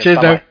lot. Cheers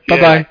now.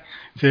 Bye-bye.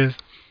 Cheers.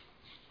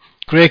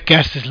 Great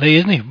guest is Lee,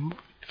 isn't he?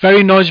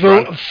 Very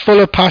knowledgeable, full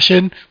of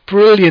passion.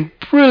 Brilliant.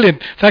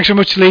 Thanks very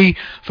much, Lee,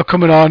 for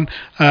coming on.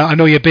 I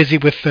know you're busy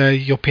with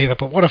your paper,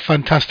 but what a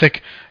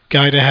fantastic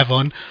guy to have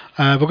on.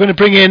 We're going to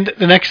bring in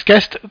the next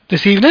guest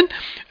this evening,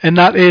 and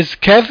that is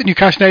Kev, the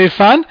Newcastle United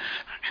fan.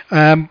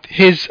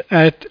 His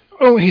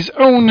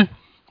own,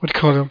 what do you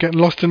call it? I'm getting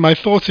lost in my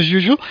thoughts as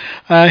usual.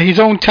 His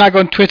own tag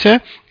on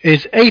Twitter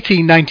is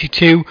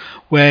 1892,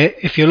 where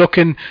if you're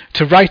looking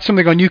to write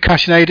something on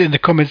Newcastle United in the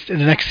comments in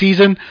the next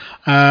season,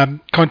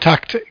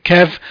 contact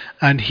Kev,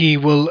 and he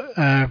will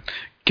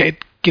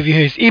give you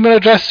his email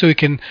address so he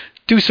can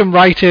do some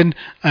writing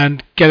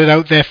and get it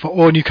out there for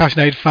all Newcastle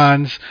United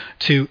fans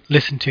to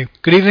listen to.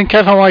 Good evening,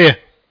 Kev. How are you?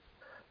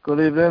 Good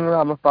evening.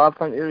 I'm not bad,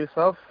 thank you.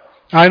 Yourself?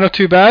 I'm not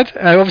too bad.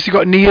 I've obviously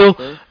got Neil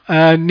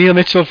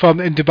Mitchell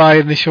in Dubai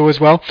in the show as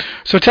well.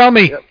 So tell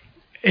me,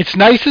 it's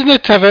nice, isn't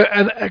it, to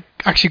have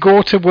actually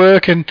go to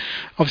work and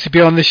obviously be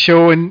on this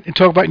show and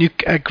talk about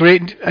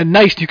a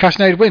nice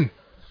Newcastle United win?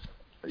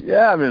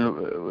 Yeah, I mean,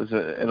 it was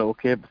an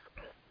okay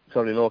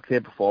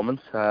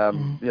performance.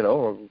 It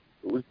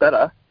was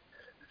better.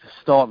 It's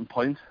a starting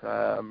point.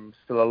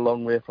 Still a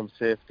long way from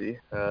safety.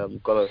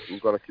 We've got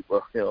to keep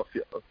working.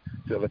 Feet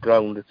on the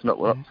ground.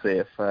 We're not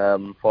safe.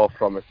 Far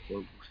from it.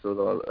 We've still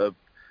got a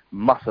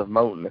massive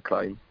mountain to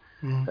climb.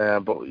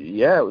 But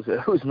yeah,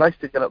 it was nice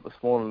to get up this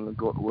morning and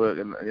go to work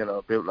and be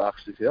able to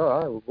actually say,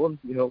 all right, we've won.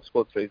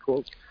 Scored 3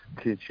 goals,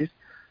 clean sheet.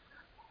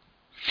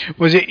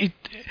 Was it?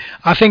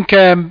 I think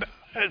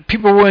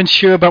people weren't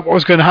sure about what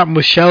was going to happen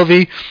with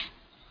Shelvey.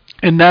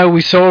 And now we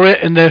saw it,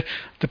 and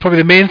probably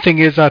the main thing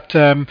is that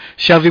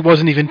Shelvey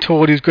wasn't even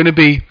told he was going to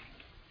be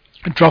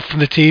dropped from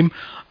the team,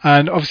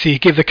 and obviously he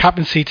gave the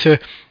captaincy to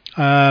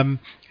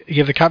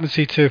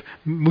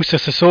Moussa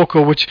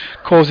Sissoko, which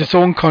caused its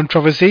own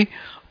controversy.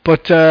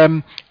 But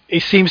he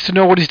seems to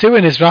know what he's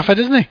doing, is Rafa,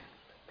 doesn't he?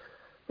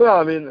 Well,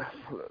 I mean,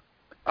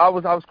 I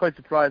was quite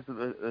surprised at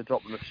the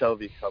dropping of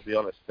Shelvey, I'll be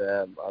honest,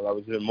 and I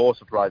was even more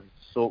surprised at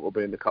Sissoko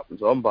being the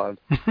captain's armband,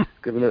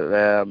 given it.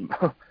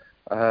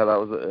 That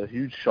was a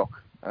huge shock.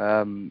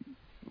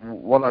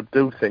 What I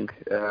do think,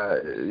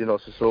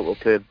 Sissoko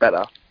played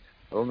better. I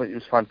don't think he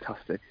was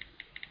fantastic.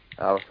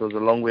 So there's a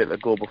long way to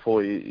go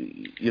before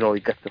he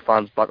gets the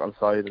fans back on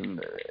side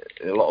and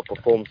a lot of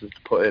performances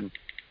to put in.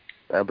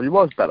 But he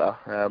was better.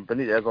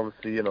 Benitez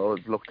obviously,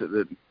 looked at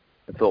it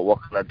and thought, what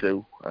can I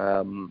do?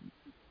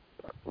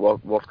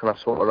 What can I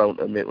sort around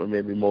to make me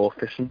maybe more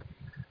efficient?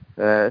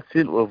 It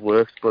seemed to have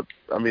worked, but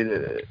I mean,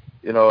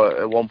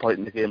 at one point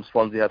in the game,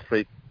 Swansea had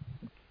 3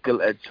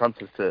 gilt-edged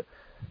chances to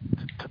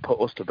put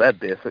us to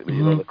bed,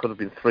 basically. There could have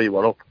been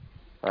 3-1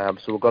 up.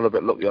 So we got a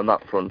bit lucky on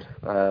that front.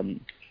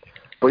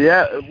 But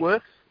yeah, it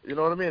works. You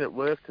know what I mean? It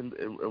worked, and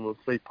we're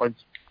 3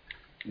 points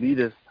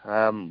leaders,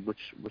 which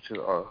is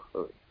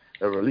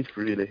a relief,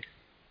 really.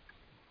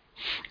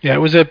 Yeah, it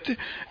was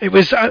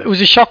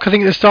a shock. I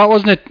think at the start,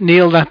 wasn't it,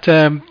 Neil? That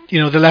they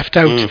left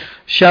out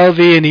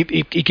Shelvey, and he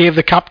gave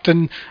the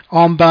captain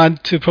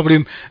armband to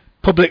probably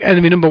public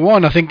enemy number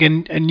 1, I think,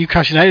 in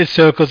Newcastle United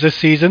circles this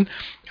season.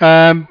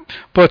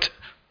 But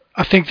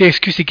I think the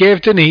excuse he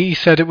gave, didn't he? He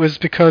said it was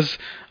because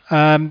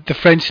the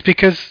French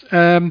speakers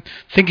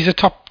think he's a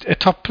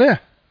top player.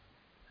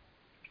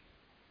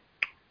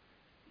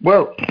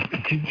 Well,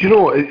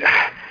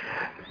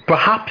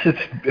 perhaps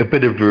it's a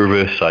bit of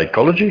reverse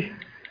psychology.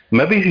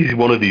 Maybe he's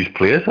one of these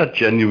players that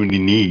genuinely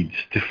needs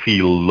to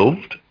feel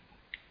loved.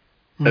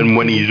 And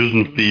when he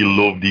doesn't feel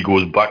loved, he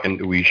goes back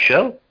into his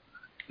shell.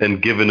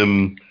 And giving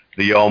him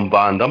the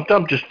armband,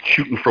 I'm just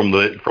shooting from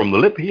the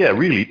lip here,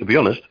 really, to be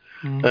honest.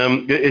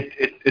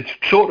 It's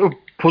sort of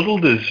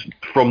puzzled us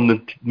from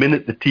the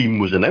minute the team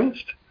was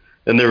announced,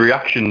 and the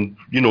reaction,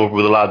 with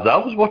the lads I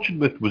was watching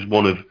with was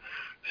one of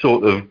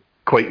sort of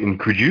quite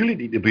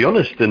incredulity, to be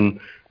honest. And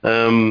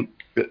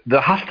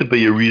there has to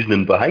be a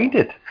reasoning behind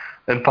it,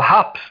 and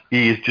perhaps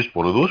he is just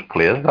one of those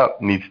players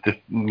that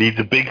needs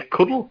a big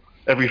cuddle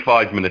every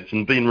 5 minutes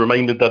and being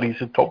reminded that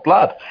he's a top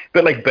lad. A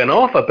bit like Ben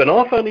Arthur. Ben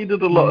Arthur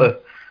needed a lot of,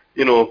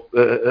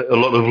 a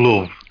lot of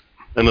love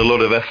and a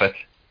lot of effort.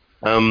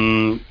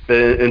 And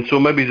so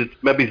maybe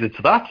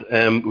it's that.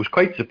 It was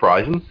quite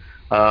surprising.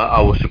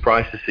 I was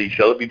surprised to see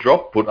Shelvey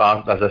drop, but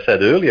as I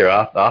said earlier,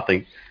 I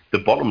think the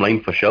bottom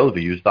line for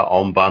Shelvey is that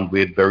armband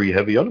weighed very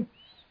heavy on him.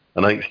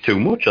 And I think it's too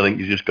much. I think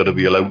he's just got to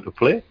be allowed to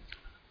play.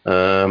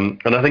 And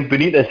I think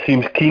Benitez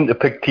seems keen to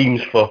pick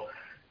teams for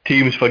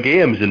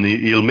games, and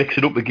he'll mix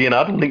it up again.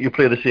 I don't think he'll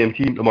play the same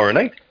team tomorrow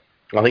night.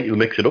 I think he'll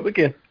mix it up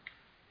again.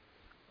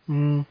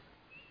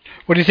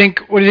 What do you think?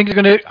 What do you think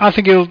he's going to? I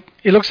think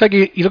He looks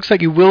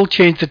like he will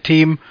change the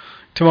team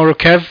tomorrow.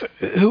 Kev,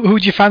 who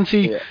do you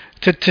fancy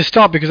to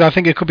start? Because I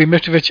think it could be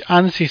Mitrovic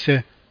and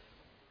Cisse.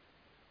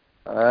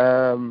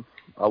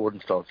 I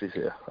wouldn't start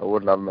Cisse. I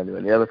wouldn't have him anywhere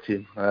in the other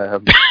team. I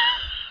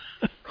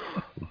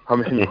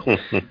mean,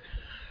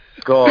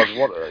 God,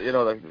 what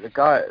the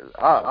guy.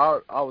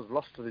 I was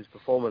lost to his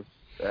performance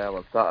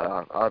on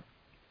Saturday.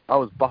 I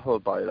was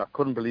baffled by it. I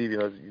couldn't believe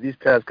these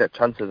players get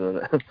chances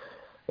and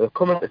they're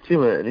coming at the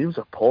team, and he was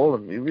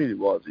appalling. He really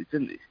was. He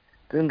didn't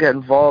get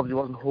involved. He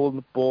wasn't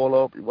holding the ball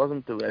up. He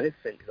wasn't doing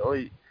anything.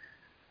 He's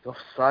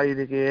offside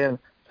again,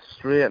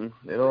 straight.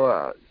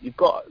 You've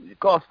got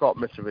to stop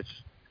Mitrovic.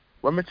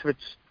 When Mitrovic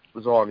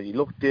was on, he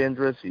looked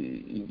dangerous.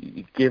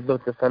 He gave the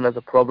defenders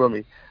a problem.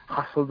 He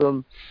hassled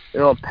them.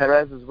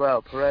 Perez as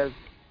well. Perez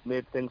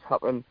made things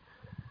happen.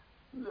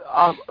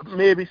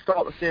 Maybe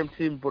start the same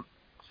team, but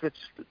switch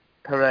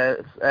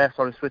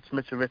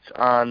Mitrovic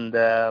and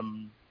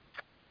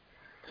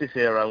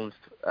Cisse around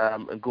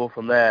and go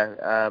from there.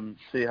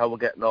 See how we're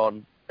getting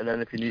on, and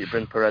then if you need to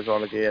bring Perez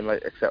on again,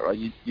 etc.,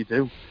 you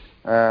do.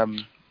 But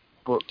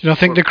do you not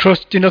think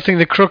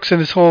the crux in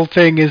this whole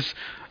thing is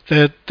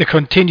the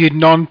continued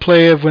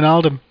non-play of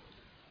Wijnaldum?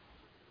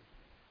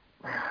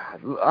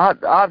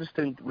 I just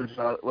think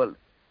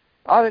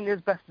I think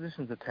his best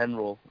position is a 10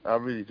 role. I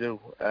really do,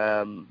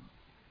 and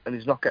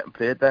he's not getting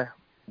played there.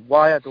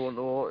 Why, I don't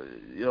know.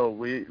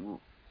 We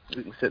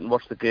can sit and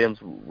watch the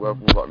games.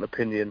 We've got an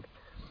opinion.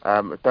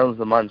 It's down to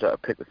the manager to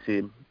pick the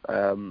team.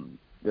 I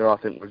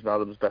think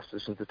Wijnaldum's best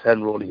position is a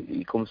 10 role.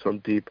 He comes from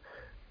deep.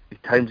 He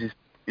times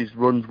his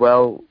runs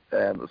well.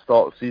 At the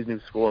start of the season, he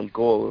was scoring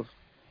goals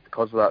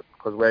because of that,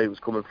 because where he was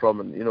coming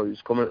from, and he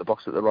was coming at the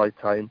box at the right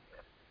time.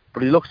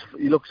 But he looks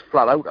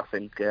flat out. I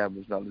think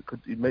Wijnaldum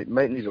he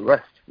might need a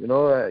rest. He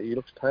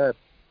looks tired.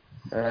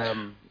 I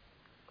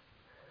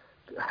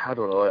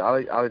don't know.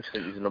 I just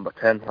think he's a number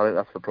 10. I think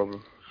that's the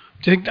problem.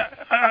 Do you think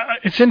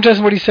it's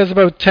interesting what he says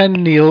about 10,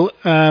 Neil?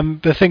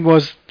 The thing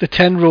was, the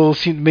 10 role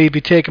seemed to maybe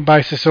taken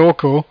by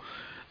Sissoko,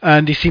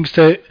 and he seems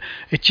to.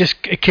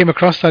 It came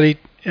across that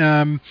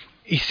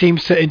he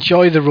seems to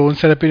enjoy the role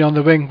instead of being on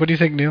the wing. What do you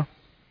think, Neil?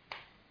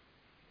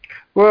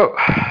 Well,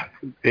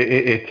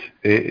 it's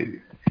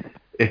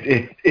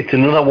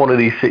another one of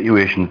these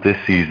situations this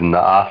season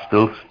that I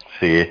still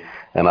say,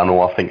 and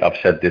I think I've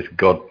said this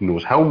God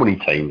knows how many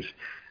times.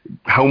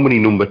 How many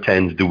number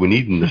 10s do we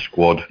need in the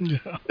squad?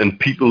 Yeah. And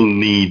people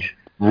need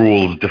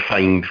roles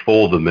defined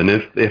for them. And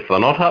if they're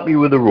not happy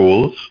with the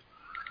roles,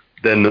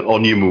 then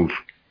on you move.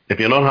 If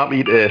you're not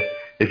happy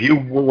if you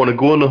want to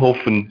go on the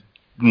hoof and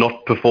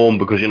not perform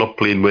because you're not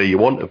playing where you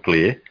want to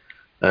play,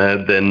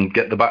 then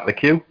get the back of the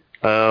queue.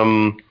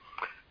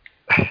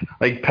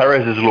 Like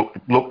Perez has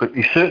looked.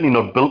 He's certainly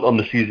not built on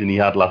the season he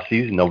had last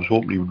season. I was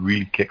hoping he would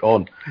really kick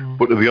on.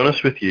 But to be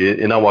honest with you,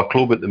 in our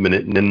club at the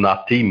minute and in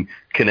that team,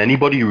 can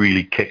anybody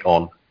really kick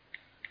on?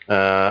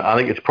 I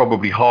think it's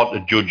probably hard to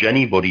judge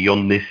anybody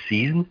on this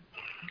season.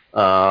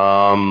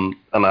 And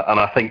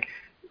I think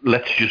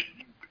let's just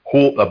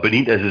hope that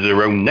Benitez is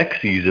around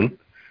next season,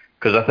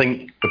 because I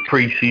think the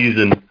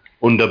pre-season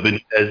under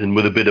Benitez and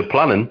with a bit of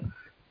planning,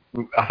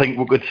 I think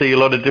we could see a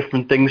lot of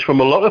different things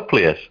from a lot of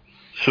players.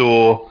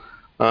 So.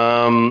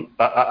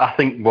 I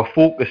think our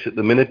focus at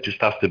the minute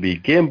just has to be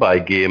game by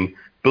game,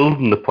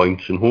 building the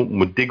points and hoping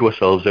we dig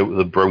ourselves out of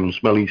the brown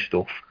smelly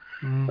stuff,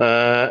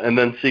 and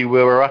then see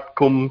where we're at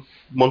come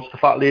once the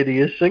fat lady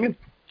is singing.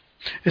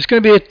 It's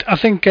going to be, I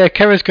think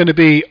Kerry's going to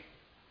be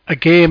a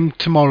game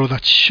tomorrow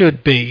that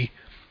should be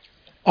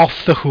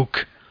off the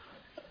hook,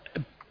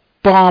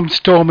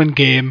 barnstorming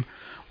game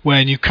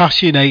where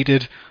Newcastle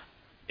United,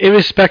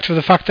 irrespective of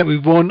the fact that we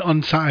won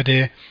on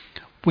Saturday,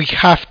 we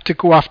have to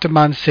go after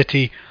Man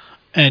City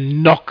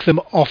and knock them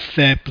off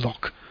their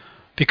block,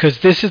 because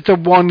this is the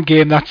one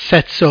game that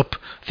sets up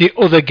the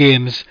other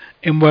games,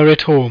 and we're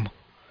at home.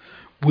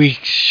 We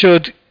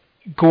should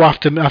go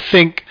after them. I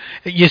think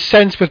you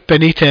sense with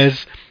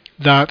Benitez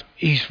that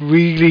he's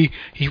really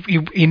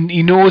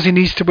he knows he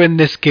needs to win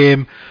this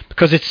game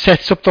because it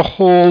sets up the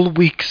whole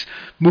weeks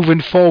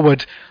moving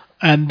forward,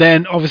 and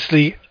then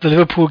obviously the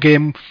Liverpool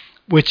game,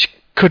 which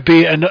could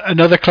be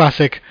another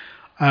classic,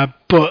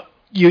 but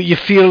you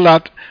feel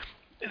that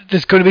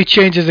there's going to be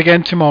changes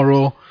again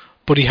tomorrow,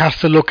 but he has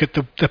to look at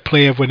the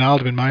play of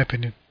Wijnaldum, in my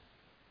opinion.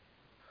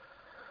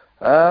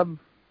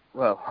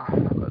 Well,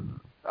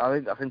 I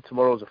think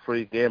tomorrow's a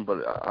free game,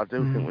 but I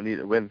do think we need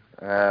to win.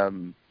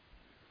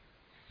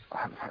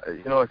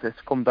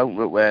 It's come down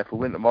to it where if we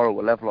win tomorrow,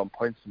 we're level on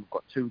points, and we've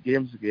got 2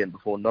 games again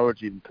before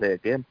Norwich even play a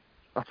game.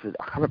 I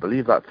can't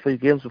believe that. 3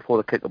 games before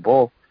they kick the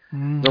ball.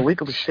 We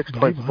could be 6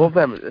 points above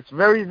them. It's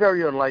very,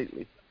 very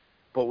unlikely,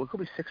 but we could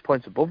be 6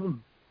 points above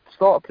them.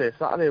 Start to play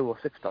Saturday, we're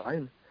 6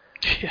 behind.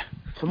 Yeah.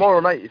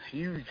 Tomorrow night is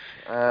huge.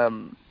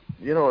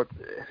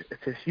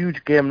 It's a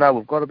huge game now.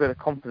 We've got a bit of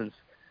confidence.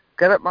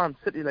 Get at Man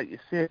City, like you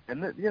say,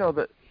 and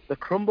the they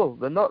crumble.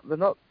 They're not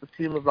the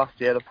team of last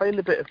year. They're playing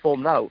a bit of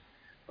form now.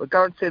 I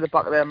guarantee the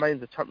back of their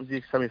minds the Champions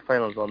League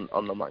semi-finals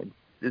on their mind.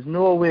 There's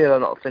no way they're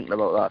not thinking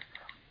about that.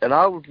 And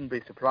I wouldn't be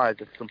surprised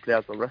if some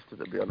players were rested,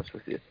 to be honest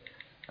with you.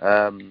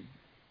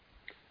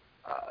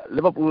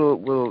 Liverpool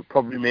will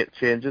probably make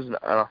changes, and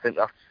I think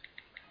that's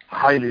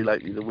highly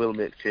likely. They will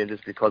make changes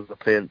because they're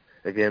playing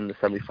again in the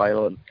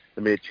semi-final, and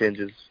they made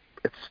changes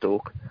at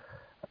Stoke.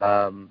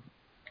 So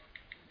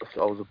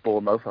I was at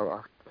Bournemouth.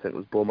 I think it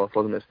was Bournemouth,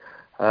 wasn't it?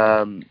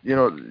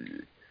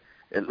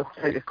 It looks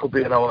like it could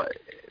be in our.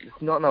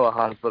 It's not in our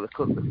hands, but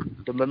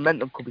the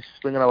momentum could be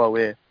swinging our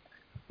way.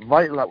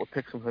 Vital that we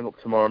pick something up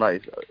tomorrow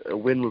night. A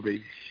win would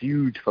be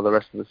huge for the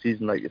rest of the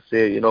season, like you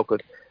say. It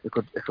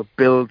could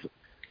build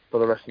for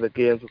the rest of the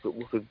games.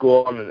 We could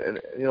go on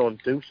and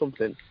do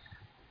something.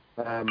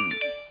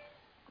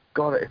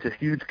 God, it's a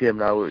huge game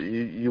now.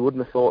 You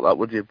wouldn't have thought that,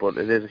 would you? But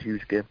it is a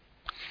huge game.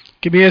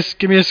 Give me a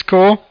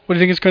score. What do you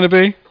think it's going to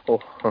be?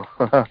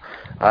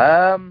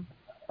 I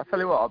tell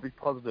you what, I'll be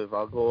positive.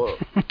 I'll go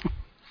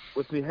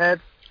with my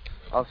head.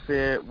 I'll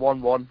say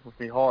 1-1. With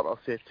my heart, I'll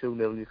say 2-0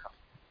 Newcastle.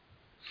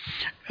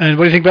 And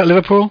what do you think about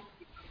Liverpool?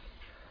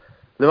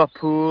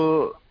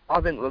 Liverpool,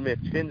 I think we'll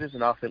make changes,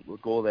 and I think we'll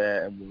go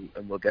there and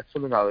we'll get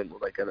something. I think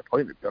we'll get a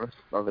point, to be honest.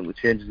 I think the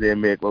changes they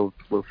make will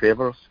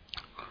favour us.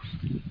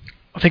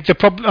 I think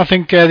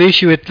the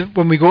issue with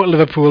when we go to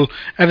Liverpool,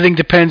 everything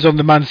depends on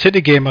the Man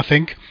City game. I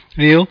think,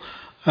 Neil.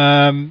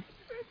 With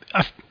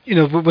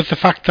the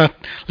fact that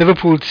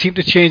Liverpool seem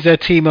to change their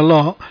team a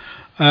lot,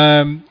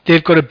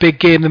 they've got a big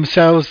game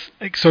themselves.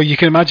 So you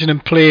can imagine him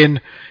playing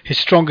his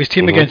strongest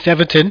team against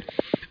Everton,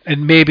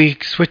 and maybe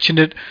switch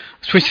it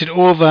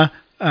over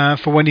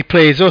for when he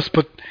plays us.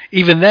 But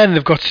even then,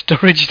 they've got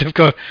Sturridge. They've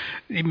got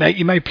you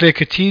might play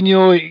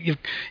Coutinho.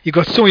 You've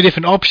got so many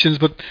different options.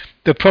 But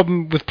the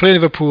problem with playing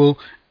Liverpool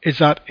is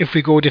that if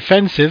we go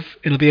defensive,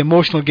 it'll be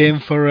emotional game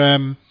for.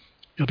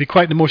 It'll be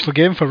quite an emotional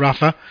game for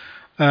Rafa.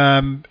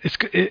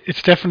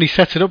 It's definitely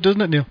sets it up,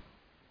 doesn't it, Neil?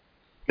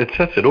 It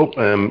sets it up.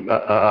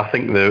 I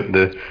think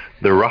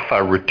the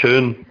Rafa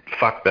return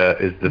factor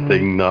is the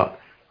thing that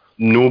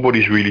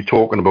nobody's really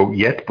talking about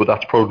yet, but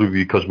that's probably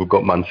because we've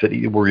got Man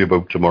City to worry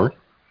about tomorrow.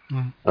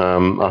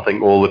 I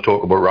think all the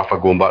talk about Rafa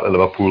going back to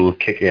Liverpool will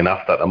kick in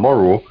after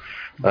tomorrow.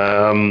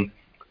 Funny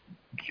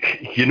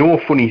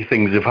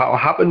things have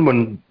happened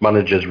when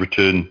managers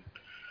return.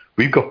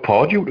 We've got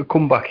Pardew to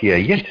come back here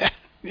yet.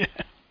 Yeah.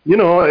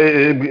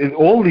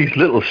 All these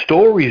little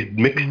stories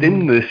mixed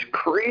in this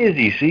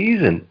crazy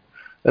season.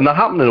 And they're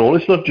happening all.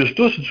 It's not just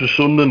us, it's with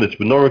Sunderland, it's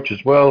with Norwich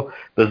as well.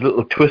 There's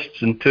little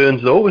twists and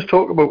turns. They always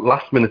talk about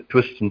last-minute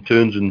twists and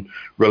turns in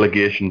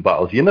relegation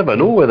battles. You never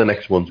know where the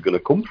next one's going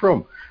to come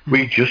from.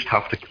 We just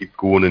have to keep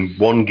going in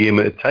one game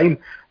at a time.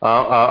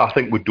 I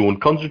think we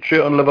don't concentrate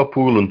on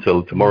Liverpool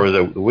until tomorrow's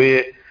out of the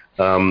way.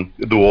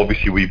 Though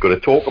obviously we've got to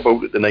talk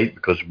about it tonight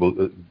because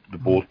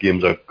both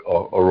games are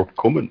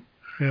upcoming.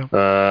 Yeah.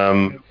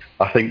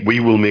 I think we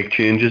will make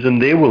changes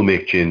and they will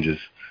make changes.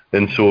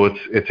 And so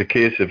it's a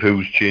case of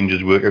whose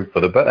changes work out for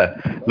the better.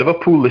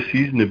 Liverpool this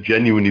season have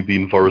genuinely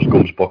been Forrest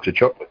Gump's box of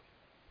chocolate.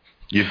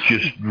 You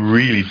just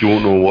really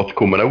don't know what's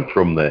coming out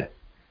from there.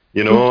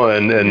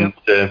 And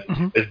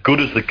as good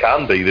as they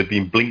can be, they've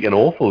been blinking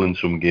awful in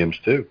some games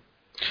too.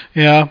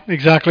 Yeah,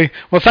 exactly.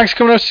 Well, thanks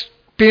for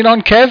being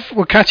on, Kev.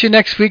 We'll catch you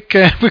next week.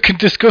 We can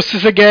discuss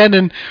this again,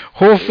 and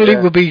hopefully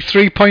we'll be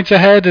 3 points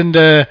ahead, and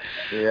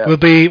we'll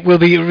be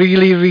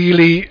really,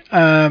 really...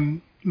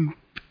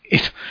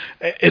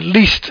 at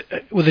least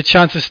with a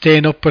chance of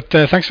staying up. But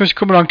thanks so much for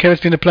coming on, Kevin.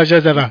 It's been a pleasure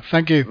as ever.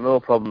 Thank you. No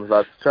problems,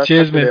 lads.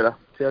 Cheers, mate.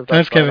 Cheers,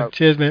 thanks, Kevin.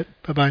 Cheers, mate.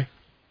 Bye-bye.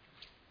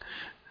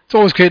 It's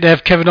always great to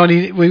have Kevin on.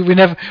 We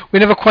never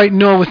quite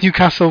know with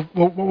Newcastle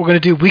what we're going to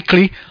do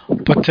weekly,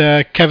 but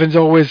Kevin's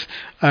always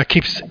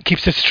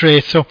keeps it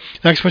straight. So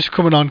thanks so much for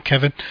coming on,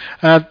 Kevin.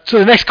 So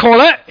the next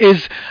caller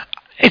is.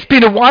 It's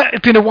been a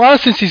while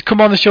since he's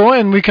come on the show,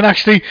 and we can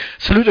actually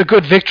salute a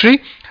good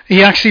victory.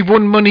 He actually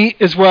won money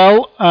as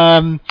well,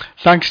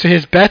 thanks to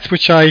his bets,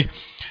 which I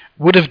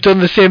would have done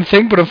the same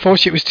thing, but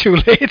unfortunately it was too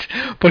late.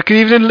 But good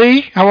evening,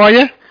 Lee. How are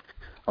you?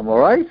 I'm all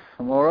right.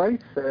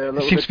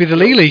 It seems to be the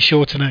Lee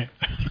show tonight.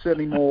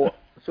 Certainly more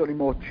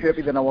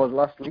chirpy than I was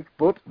last week,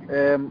 but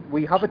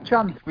we have a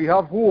chance. We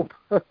have hope.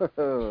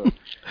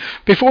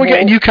 Before we get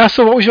to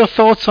Newcastle, what was your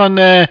thoughts on?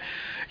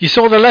 You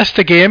saw the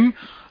Leicester game.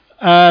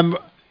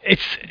 It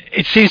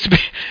seems to be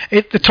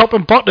at the top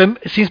and bottom.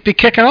 It seems to be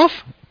kicking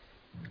off.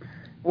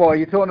 Well, are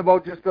you talking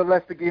about just the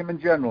Leicester game in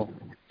general?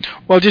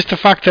 Well, just the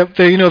fact that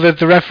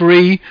the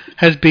referee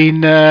has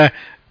been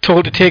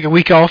told to take a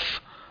week off.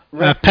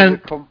 A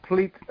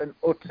complete and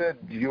utter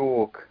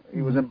joke.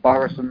 He was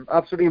embarrassing,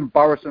 absolutely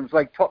embarrassing. It's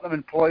like Tottenham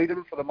employed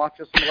him for the match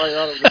or something like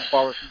that. It was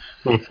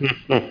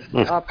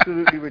embarrassing.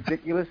 Absolutely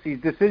ridiculous. His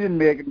decision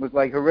making was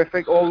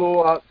horrific.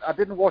 Although I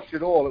didn't watch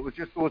it all. It was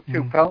just those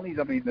two penalties.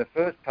 I mean, the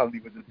first penalty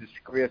was a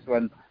disgrace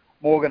when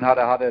Morgan had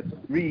a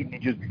read and he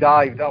just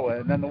dived out,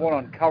 and then the one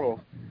on Carroll.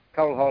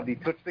 Carroll hardly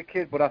touched the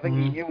kid, but I think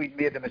he knew he'd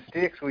made a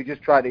mistake, so he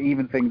just tried to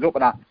even things up.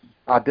 And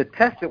I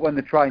detest it when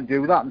they try and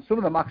do that, and some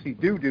of them actually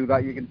do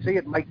that. You can see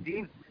it. Mike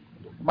Dean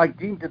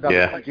did that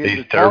at St James's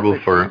he's terrible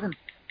this for season.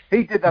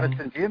 He did that at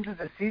St James's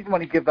this season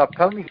when he gave that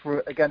penalty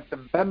against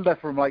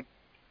Mbemba from like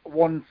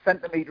 1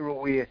 centimetre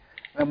away,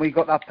 and we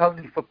got that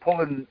penalty for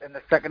pulling in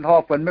the second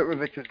half when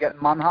Mitrovic was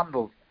getting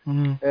manhandled.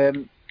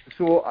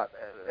 So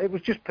it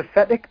was just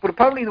pathetic. But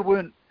apparently they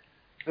weren't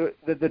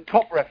the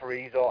top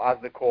referees, or as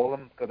they call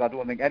them, because I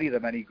don't think any of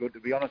them any good, to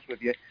be honest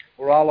with you,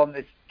 were all on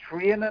this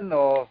training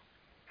or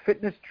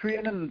fitness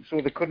training,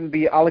 so they couldn't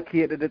be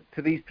allocated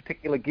to these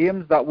particular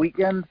games that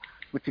weekend,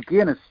 which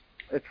again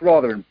it's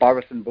rather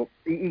embarrassing. But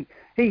he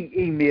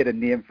made a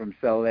name for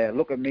himself there.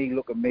 Look at me.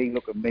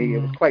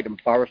 It was quite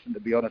embarrassing, to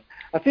be honest.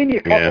 I've seen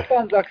Newcastle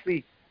fans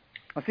actually.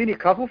 I've seen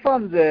Newcastle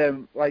fans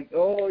like,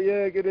 oh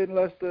yeah, get in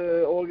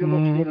Leicester, all your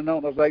luck's running out.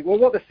 And I was like, well,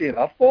 what are they saying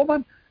that for,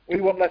 man? We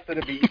want Leicester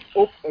to be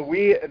up,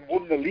 away, and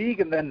won the league,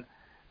 and then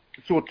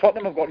so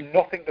Tottenham have got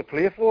nothing to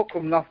play for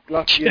come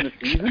last year in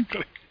the season.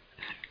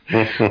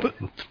 but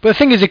the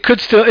thing is, it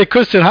could still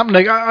happen.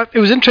 Like it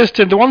was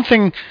interesting. The one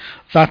thing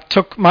that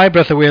took my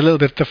breath away a little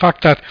bit, the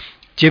fact that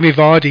Jamie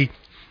Vardy,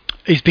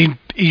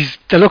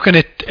 they're looking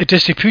at a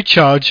dispute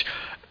charge,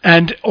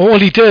 and all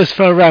he does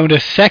for around a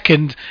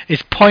second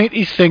is point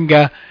his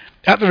finger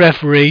at the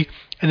referee,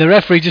 and the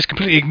referee just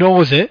completely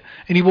ignores it,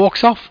 and he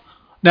walks off.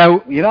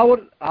 Now, you know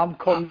what? I'm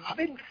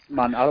convinced,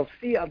 man. I'll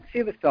see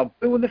this. I'm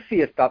doing the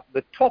face that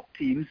the top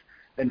teams,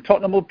 and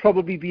Tottenham will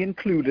probably be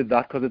included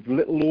that because it's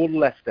little old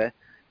Leicester.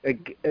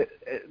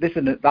 That's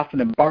an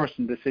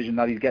embarrassing decision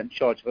that he's getting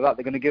charged for that.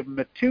 They're going to give him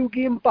a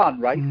 2-game ban,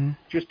 right?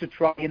 Just to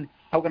try and,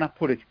 how can I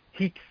put it,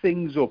 heat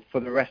things up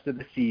for the rest of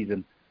the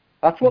season.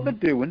 That's what they're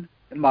doing,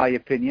 in my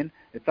opinion.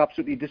 It's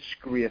absolutely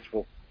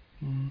disgraceful.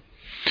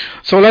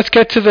 So let's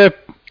get to the.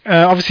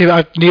 Obviously,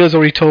 Neil's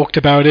already talked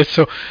about it.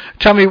 So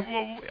tell me,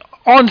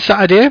 on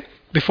Saturday,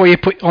 before you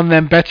put on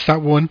them bets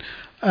that won,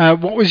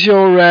 what was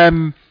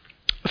your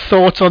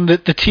thoughts on the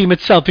team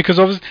itself? Because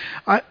obviously,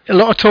 a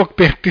lot of talk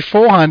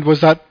beforehand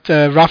was that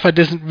Rafa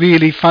doesn't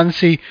really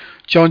fancy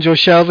John Joe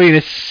Shelvey, and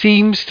it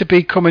seems to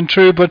be coming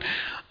true. But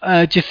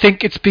do you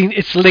think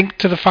it's linked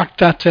to the fact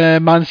that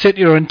Man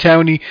City are in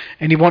town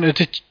and he wanted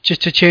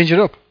to change it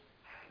up?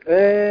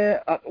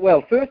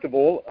 Well, first of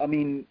all, I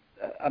mean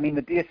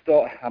the day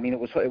start. I mean, it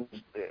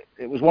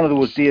was one of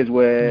those days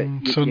where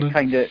you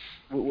kind of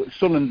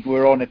Sunderland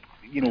were on it,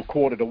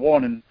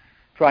 1:15, and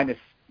trying to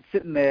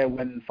sitting there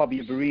when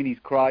Fabio Barini's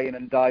crying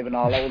and diving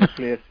all over the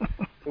place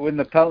to win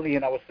the penalty,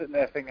 and I was sitting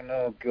there thinking,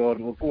 oh God,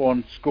 we'll go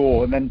on,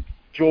 score. And then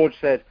George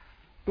said,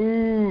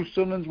 "Ooh,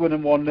 Sunderland's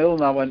winning 1-0,"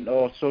 and I went,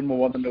 "Oh, Sun, we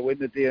want them to win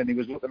today." And he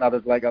was looking at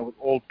us like I was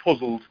all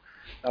puzzled.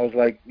 I was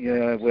like,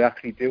 "Yeah, we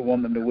actually do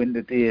want them to win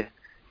today."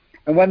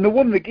 And when they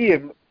won the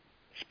game,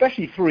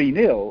 especially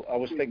 3-0, I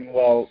was thinking,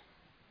 well,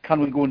 can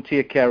we go and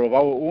take care of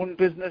our own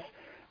business?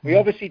 We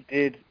obviously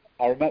did.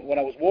 I remember when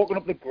I was walking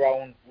up the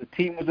ground, the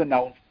team was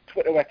announced,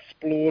 Twitter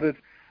exploded.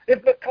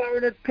 If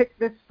McLaren had picked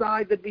this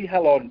side, they'd be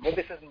hell on. Well,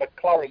 this isn't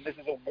McLaren. This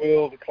is a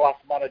world-class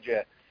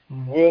manager.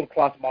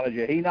 World-class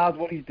manager. He knows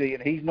what he's doing.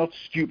 He's not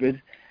stupid.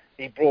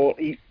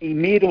 He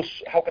made us,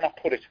 how can I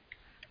put it?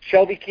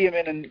 Shelby came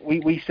in, and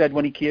we said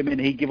when he came in,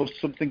 he'd give us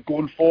something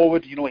going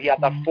forward. He had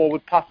that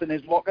forward pass in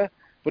his locker,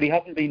 but he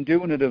hasn't been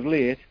doing it of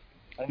late.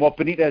 And what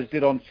Benitez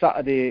did on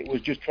Saturday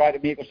was just try to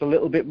make us a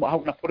little bit more, how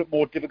can I put it,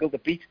 more difficult to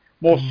beat,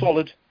 more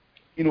solid,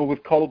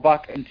 with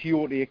Colback and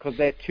Tiote, because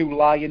they're two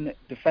lying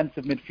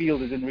defensive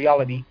midfielders in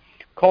reality.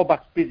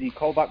 Colback's busy.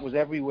 Colback was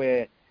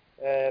everywhere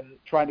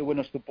trying to win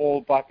us the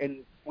ball back, and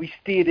we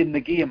stayed in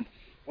the game.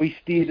 We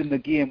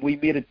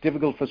made it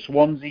difficult for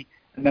Swansea,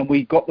 and then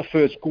we got the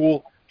first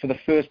goal for the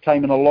first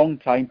time in a long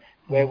time,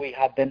 where we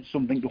had then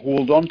something to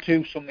hold on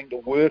to, something to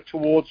work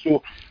towards.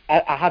 So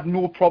I had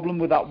no problem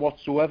with that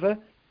whatsoever.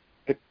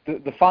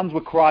 The fans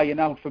were crying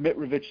out for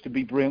Mitrovic to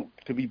be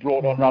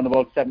brought on around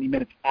about 70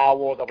 minutes. I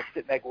was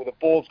sitting there going, the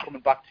ball's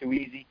coming back too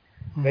easy.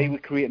 They were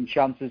creating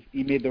chances.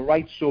 He made the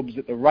right subs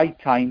at the right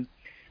time,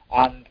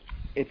 and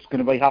it's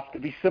going to have to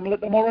be similar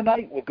tomorrow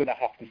night. We're going to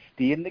have to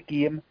stay in the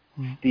game,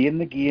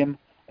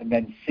 and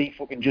then see if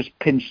we can just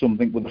pinch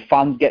something with the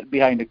fans getting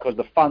behind it, because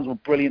the fans were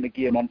brilliant in the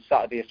game on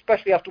Saturday,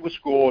 especially after we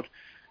scored,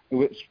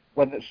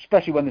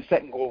 especially when the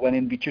second goal went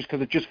in, because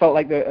it just felt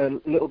like a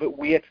little bit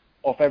weight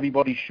off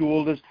everybody's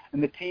shoulders,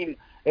 and the team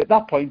at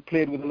that point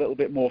played with a little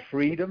bit more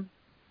freedom.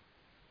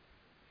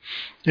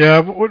 Yeah,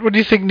 what do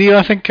you think, Neil?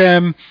 I think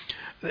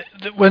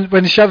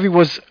when Chevy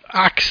was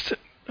axed,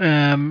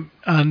 and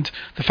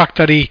the fact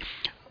that he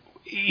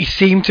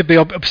seemed to be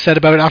upset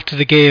about it after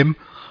the game,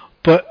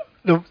 but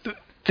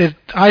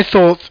I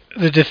thought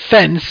the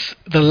defence,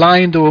 the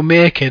line they were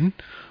making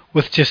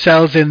with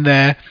Giselles in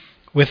there,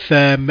 with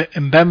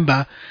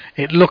Mbemba,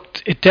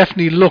 it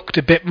definitely looked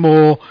a bit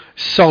more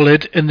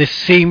solid, and they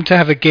seemed to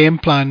have a game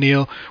plan,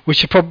 Neil,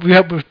 which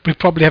we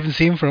probably haven't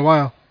seen for a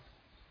while.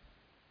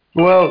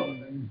 Well,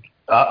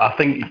 I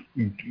think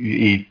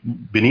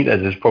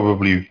Benitez has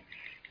probably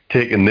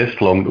taken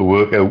this long to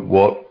work out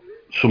what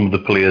some of the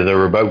players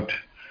are about.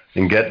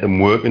 and get them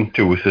working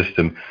to a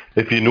system.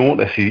 If you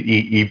notice,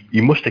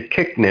 he must have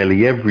kicked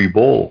nearly every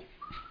ball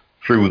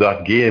through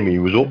that game. He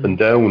was up and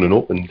down and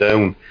up and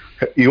down.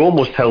 He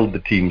almost held the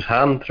team's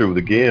hand through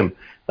the game.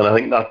 And I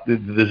think that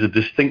there's a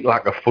distinct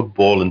lack of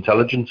football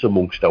intelligence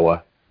amongst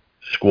our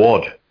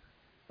squad.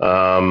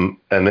 And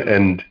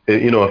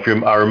you know,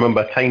 I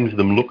remember times of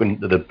them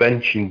looking at the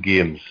bench in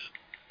games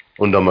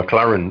under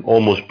McLaren,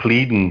 almost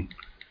pleading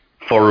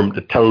for him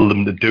to tell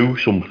them to do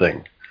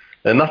something.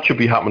 And that should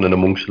be happening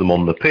amongst them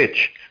on the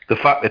pitch. The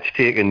fact it's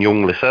taken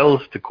young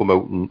Lascelles to come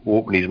out and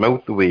open his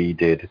mouth the way he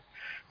did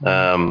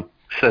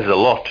says a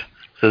lot.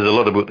 Says a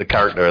lot about the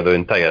character of the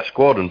entire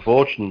squad,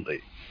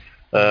 unfortunately.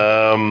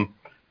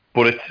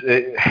 But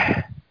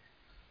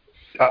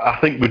I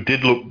think we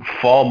did look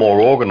far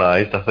more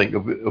organised. I think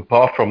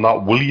apart from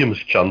that Williams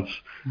chance,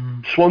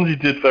 Swansea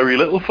did very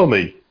little for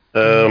me.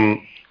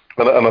 And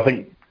I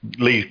think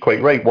Lee's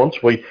quite right.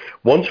 Once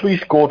we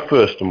scored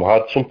first and we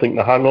had something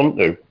to hang on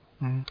to,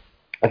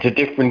 it's a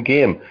different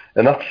game.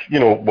 And that's, you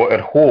know, what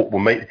I'd hope we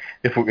might.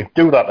 If we can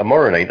do that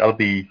tomorrow night, I'll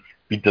be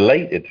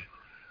delighted.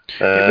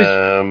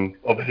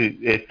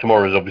 Obviously,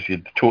 tomorrow is obviously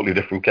a totally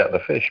different kettle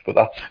of fish, but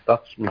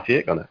that's my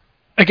take on it.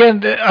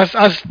 Again,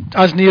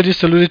 as Neil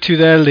just alluded to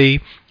there, Lee,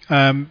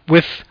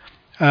 with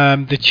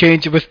the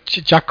change with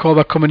Jack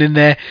Corber coming in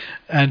there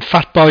and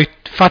Fat Boy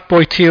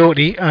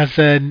Teote, as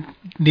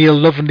Neil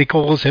lovingly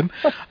calls him,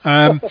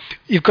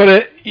 you've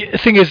got the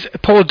thing is,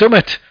 Paul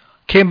Dummett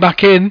came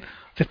back in.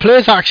 The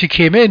players actually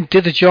came in,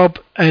 did the job,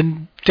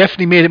 and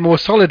definitely made it more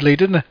solidly,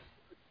 didn't they?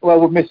 Well,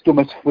 we've missed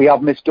Dummett. We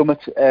have missed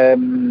Dummett.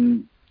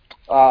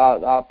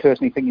 I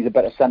personally think he's a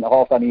better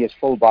centre-half than he is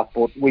full-back,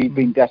 but we've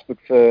been desperate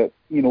for,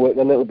 you know,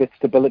 a little bit of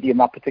stability in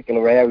that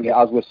particular area,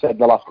 as was said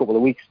the last couple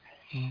of weeks.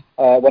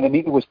 When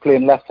Anita was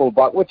playing left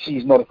full-back, which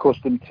he's not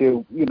accustomed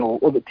to, you know,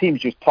 other teams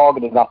just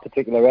targeted that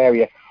particular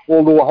area.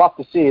 Although I have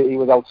to say he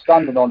was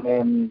outstanding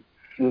on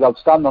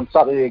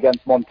Saturday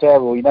against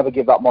Montero. He never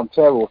gave that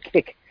Montero a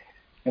kick,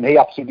 and he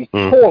absolutely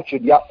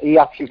tortured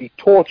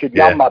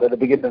Janmaat at the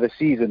beginning of the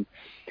season.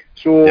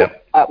 So,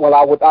 I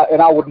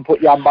wouldn't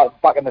put Jan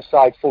back in the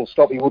side full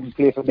stop. He wouldn't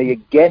play for me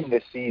again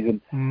this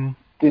season.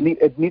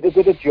 Anita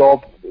did a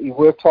job. He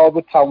worked hard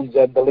with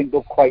Townsend. They linked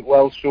up quite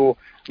well. So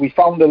we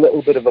found a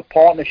little bit of a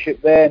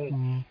partnership there.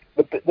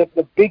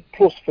 The big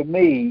plus for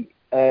me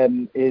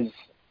is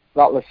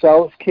that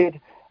Lascelles kid.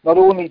 Not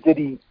only did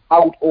he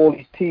out all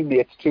his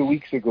teammates 2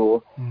 weeks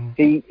ago,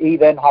 he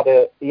then had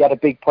a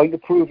big point to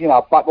prove. You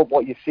know, back up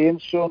what you're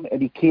saying, son.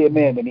 And he came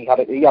in and he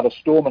had a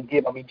storming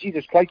game. I mean,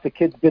 Jesus Christ, the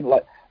kid's built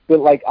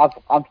like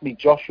Anthony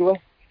Joshua.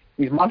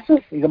 He's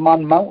massive. He's a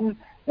man mountain,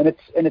 and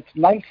it's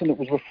nice and it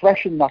was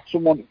refreshing that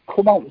someone could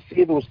come out and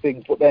say those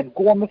things, but then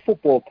go on the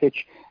football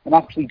pitch and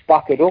actually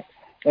back it up.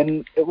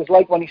 And it was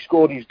like when he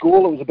scored his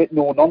goal, it was a bit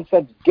no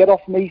nonsense. Get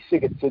off me,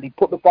 Sigurdsson. He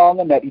put the ball in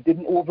the net. He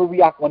didn't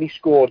overreact when he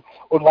scored,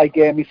 unlike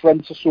my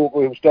friend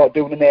Sissoko, who started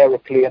doing an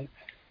aeroplane.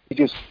 He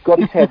just got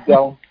his head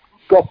down,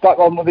 got back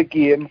on with the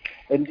game,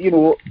 and you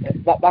know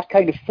that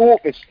kind of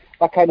focus,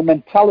 that kind of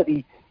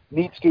mentality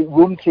needs to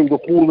run through the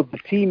whole of the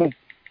team. And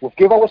we've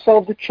given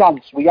ourselves a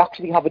chance. We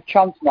actually have a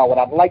chance now, and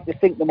I'd like to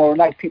think tomorrow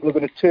night people are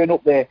going to turn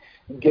up there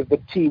and give the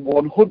team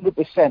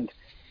 100%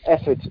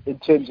 effort in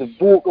terms of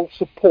vocal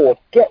support.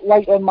 Get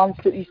right on Man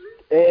City's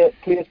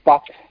players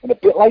back, and a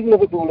bit like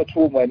Liverpool at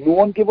home, where no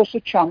one give us a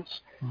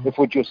chance. If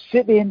we just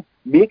sit in,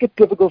 make it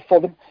difficult for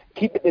them,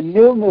 keep it to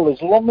 0-0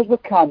 as long as we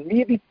can,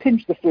 maybe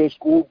pinch the first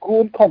goal,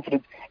 go in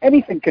confidence.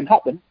 Anything can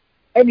happen.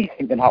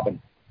 Anything can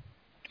happen.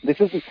 This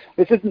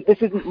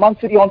isn't Man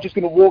City aren't just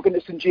going to walk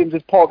into St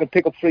James's Park and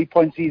pick up 3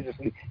 points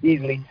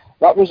easily.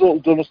 That result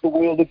has done us the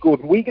world of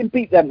good. We can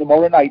beat them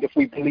tomorrow night if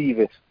we believe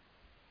it.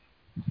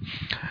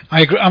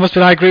 I agree.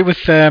 I agree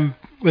with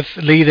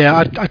Lee there.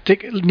 I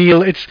think,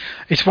 Neil,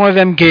 it's one of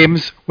them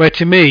games where,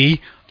 to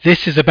me,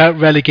 this is about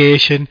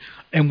relegation,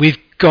 and we've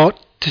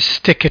got to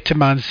stick it to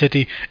Man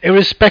City,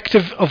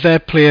 irrespective of their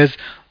players.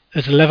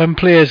 There's 11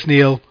 players,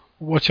 Neil.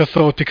 What's your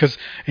thought? Because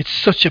it's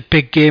such a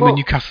big game in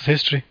Newcastle's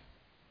history.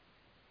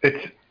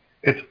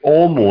 It's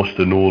almost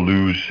a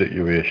no-lose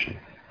situation,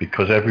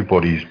 because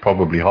everybody's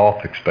probably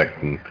half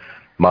expecting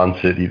Man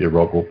City to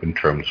rock up in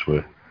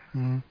Chelmsford,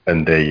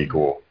 and there you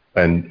go.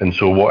 And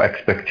so what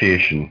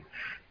expectation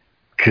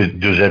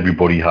does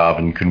everybody have,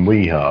 and can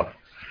we have?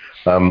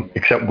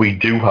 Except we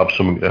do have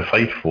something to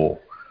fight for.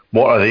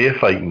 What are they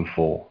fighting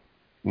for?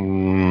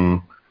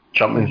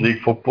 Champions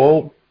League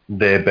football?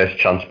 Their best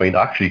chance might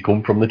actually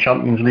come from the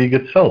Champions League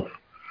itself.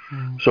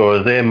 So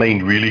is their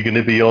mind really going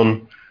to be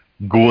on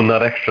going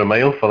that extra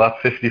mile for that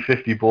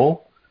 50-50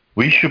 ball?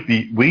 We should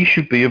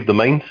be of the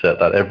mindset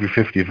that every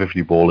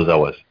 50-50 ball is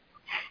ours.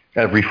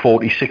 Every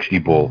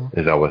 40-60 ball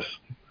is ours.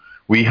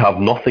 We have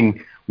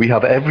nothing. We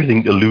have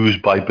everything to lose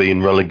by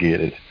being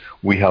relegated.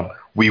 We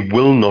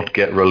will not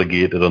get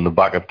relegated on the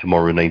back of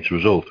tomorrow night's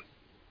result.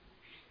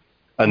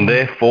 And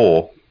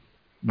therefore,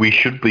 we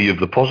should be of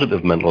the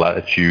positive mental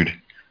attitude.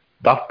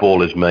 That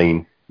ball is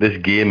mine. This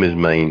game is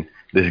mine.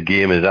 This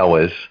game is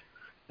ours.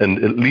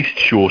 And at least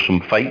show some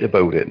fight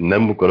about it. And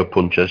then we've got a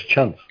puncher's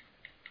chance.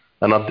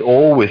 and I'd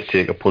always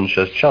take a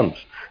puncher's chance.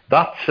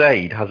 That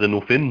side has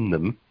enough in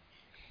them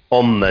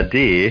on their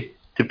day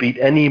to beat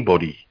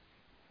anybody.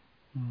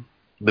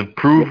 They've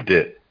proved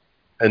it,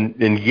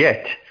 and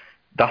yet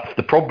that's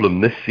the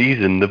problem this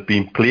season. They've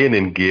been playing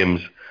in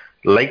games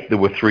like they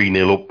were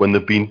 3-0 up when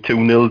they've been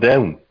 2-0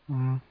 down.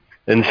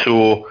 And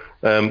so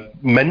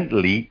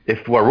mentally,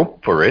 if we're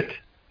up for it,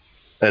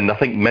 and I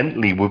think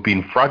mentally we've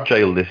been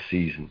fragile this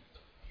season,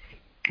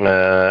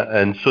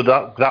 and so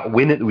that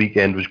win at the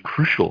weekend was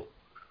crucial.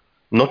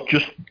 Not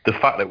just the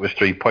fact that it was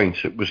 3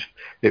 points; it was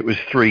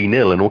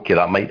 3-0, and okay,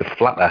 that might have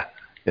flatter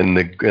in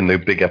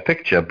the bigger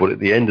picture, but at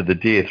the end of the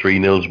day,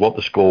 3-0 is what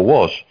the score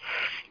was,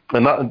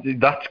 and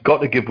that's got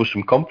to give us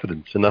some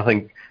confidence. And I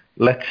think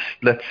let's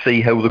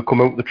see how they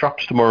come out the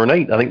traps tomorrow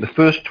night. I think the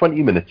first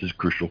 20 minutes is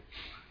crucial.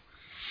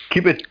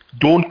 Keep it,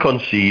 don't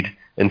concede,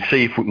 and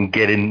see if we can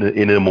get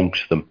in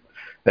amongst them.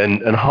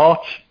 And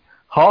Hearts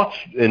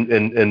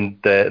and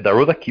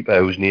their other keeper,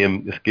 whose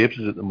name escapes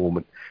us at the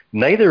moment,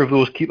 neither of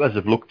those keepers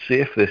have looked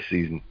safe this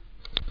season.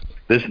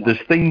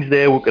 There's things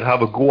there we could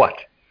have a go at.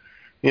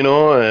 You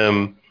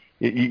know,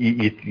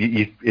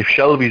 if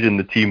Shelby's in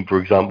the team, for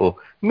example,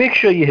 make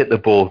sure you hit the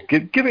ball.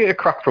 Give it a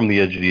crack from the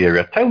edge of the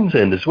area.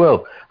 Townsend as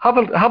well. Have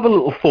a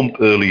little thump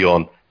early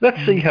on.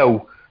 Let's see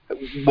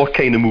what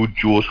kind of mood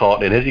Joe's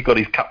heart in. Has he got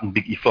his Captain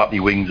Bicky flappy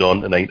wings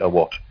on tonight or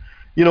what?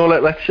 You know,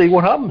 let's see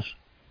what happens.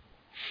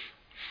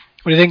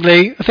 What do you think,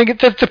 Lee? I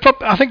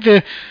think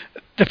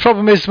the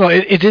problem is, well,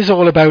 it is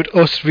all about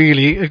us,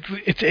 really.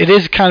 It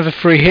is kind of a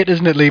free hit,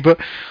 isn't it, Lee? But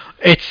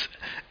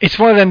it's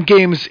one of them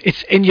games.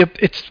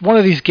 It's one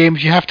of these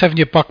games you have to have in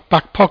your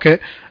back pocket.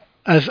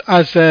 As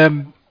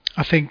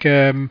I think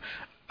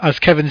as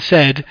Kevin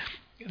said,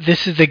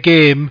 this is the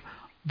game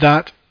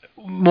that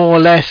more or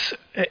less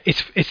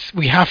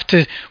we have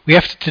to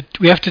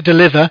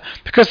deliver,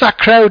 because that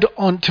crowd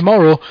on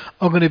tomorrow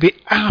are going to be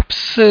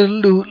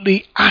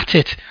absolutely at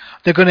it.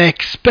 They're going to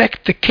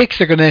expect the kicks.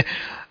 They're going to.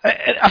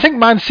 I think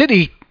Man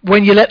City,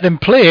 when you let them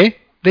play,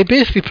 they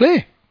basically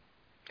play.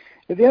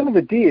 At the end of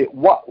the day,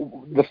 what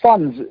the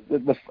fans,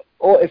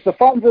 or if the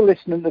fans are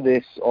listening to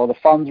this, or the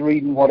fans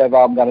reading whatever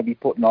I'm going to be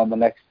putting on the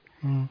next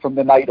from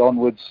the night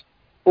onwards,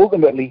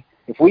 ultimately,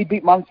 if we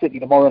beat Man City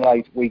tomorrow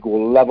night, we go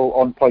level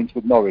on points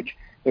with Norwich.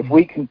 If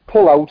we can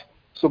pull out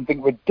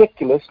something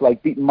ridiculous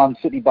like beating Man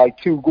City by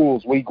 2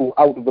 goals, we go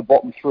out of the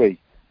bottom 3.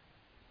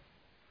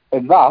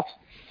 And that,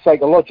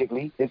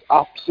 psychologically, is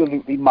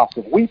absolutely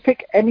massive. We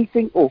pick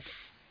anything up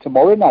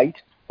tomorrow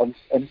night and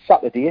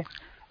Saturday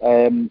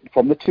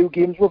from the 2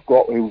 games we've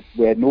got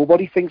where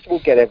nobody thinks we'll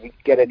get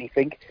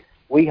anything.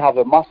 We have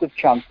a massive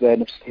chance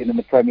then of staying in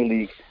the Premier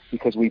League,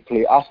 because we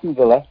play Aston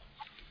Villa,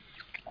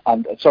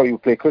 we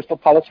play Crystal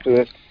Palace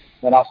first,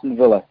 then Aston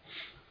Villa.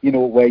 You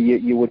know, where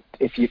you would,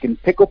 if you can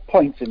pick up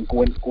points and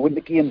go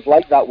into games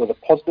like that with a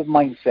positive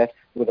mindset,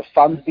 with the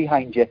fans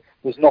behind you,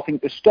 there's nothing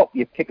to stop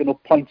you picking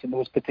up points in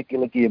those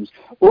particular games.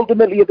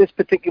 Ultimately, at this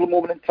particular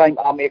moment in time,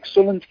 I make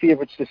Sunderland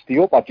favourites to stay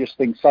up. I just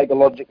think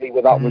psychologically,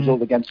 with that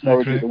result against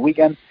Norwich at the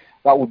weekend,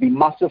 that would be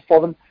massive for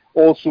them.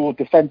 Also,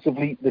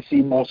 defensively, they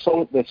seem more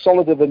solid. They're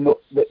solider than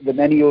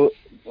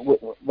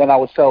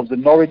ourselves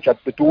in Norwich.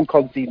 They don't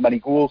concede many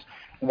goals,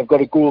 and they've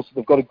got a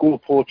goal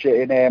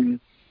poacher in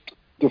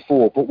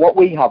Defoe. But what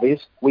we have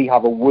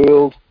a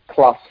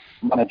world-class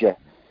manager.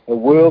 A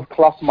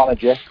world-class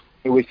manager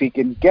who, if he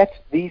can get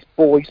these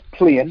boys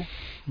playing,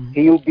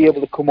 he'll be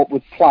able to come up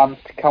with plans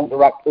to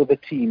counteract other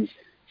teams.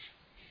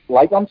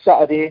 Like on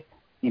Saturday,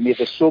 he made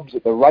the subs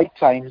at the right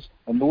times,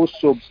 and those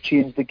subs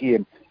changed the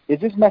game.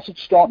 Is his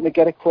message starting to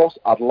get across?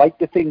 I'd like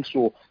to think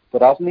so.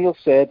 But as Neil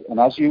said, and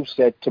as you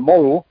said,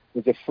 tomorrow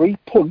is a free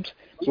punt.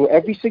 So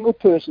every single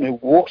person who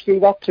walks through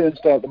that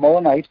turnstile tomorrow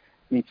night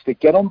needs to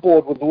get on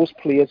board with those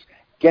players,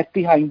 get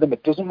behind them.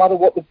 It doesn't matter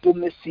what they've done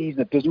this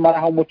season. It doesn't matter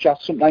how much I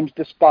sometimes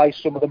despise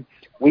some of them.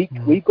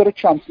 We've got a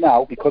chance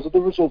now, because of the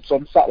results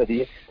on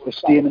Saturday, of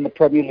staying in the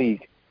Premier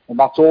League. And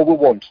that's all we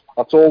want.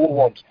 That's all we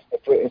want.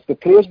 If the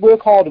players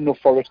work hard enough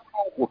for it,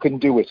 we can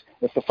do it.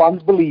 If the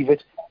fans believe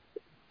it,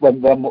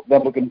 then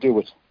we can do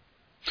it.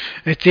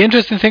 It's the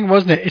interesting thing,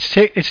 wasn't it?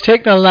 It's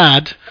taken a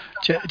lad,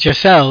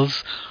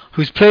 Giselles,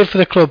 who's played for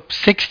the club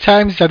 6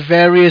 times at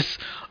various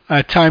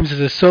times as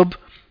a sub,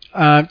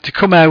 to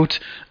come out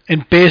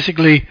and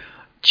basically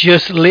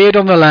just lay it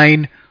on the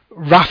line.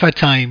 Rafa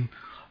time.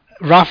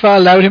 Rafa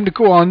allowed him to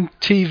go on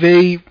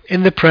TV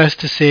in the press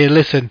to say,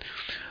 listen,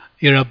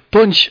 you're a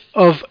bunch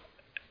of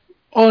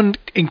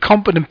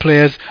incompetent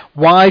players.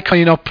 Why can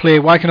you not play?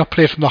 Why can you not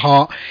play from the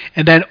heart?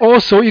 And then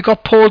also you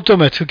got Paul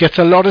Dummett, who gets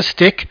a lot of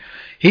stick.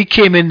 He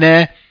came in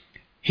there.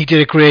 He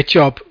did a great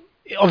job.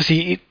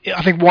 Obviously,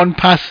 I think one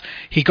pass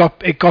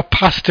it got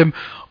past him,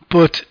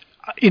 but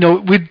you know,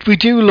 we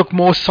do look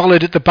more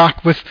solid at the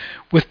back with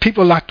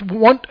people that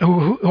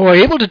who are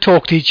able to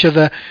talk to each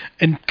other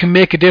and can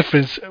make a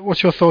difference.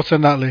 What's your thoughts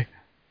on that, Lee?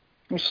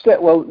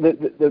 Well,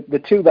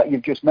 the 2 that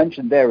you've just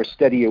mentioned there are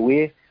steady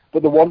away,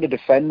 but the one to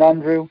defend,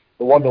 Andrew,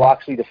 the one to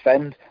actually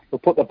defend, they'll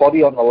put their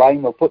body on the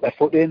line, they'll put their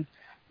foot in.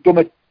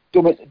 Dummett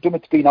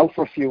Dummett's been out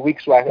for a few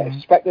weeks, so I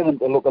expected him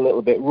to look a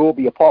little bit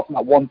ropey. Apart from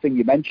that one thing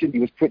you mentioned, he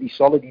was pretty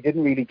solid. He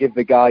didn't really give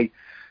the guy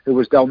who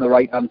was down the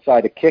right-hand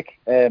side a kick,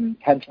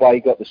 hence why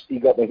he got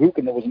the hook,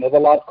 and there was another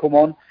lad come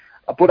on.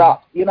 But,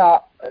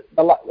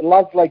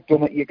 lads like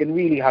Dummett, you can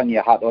really hang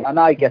your hat on, and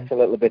I get a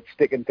little bit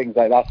stick and things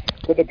like that.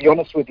 But to be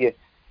honest with you,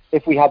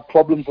 if we had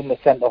problems in the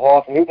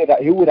centre-half,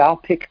 who would I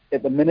pick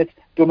at the minute,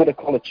 Dummett or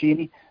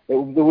Colaccini? There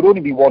would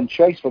only be one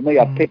choice for me.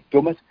 I'd pick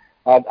Dummett.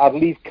 I'd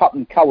leave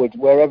Captain Coward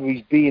wherever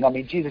he's been. I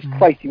mean, Jesus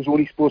Christ, he was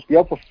only supposed to be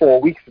out for 4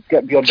 weeks. It's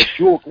getting beyond the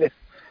joke.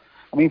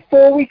 I mean,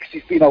 4 weeks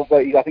he's been out.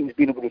 I think he's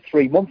been over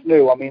 3 months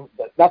now. I mean,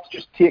 that's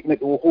just taking it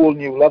to a whole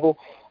new level.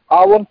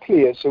 I want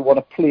players who want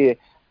to play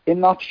in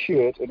that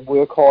shirt and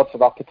work hard for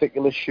that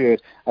particular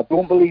shirt. I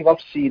don't believe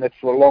I've seen it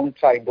for a long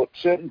time, but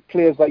certain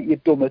players like your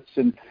Dummets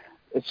and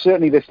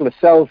certainly this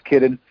Lascelles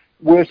kid, and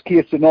worst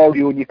case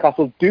scenario,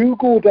 Newcastle do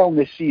go down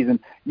this season,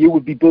 you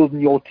would be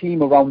building your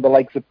team around the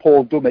likes of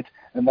Paul Dummett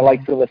and the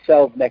likes of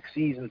Lascelles next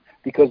season,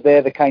 because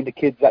they're the kind of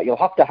kids that you'll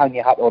have to hang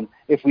your hat on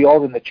if we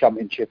are in the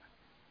Championship.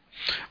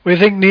 Well, I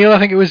think, Neil, I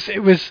think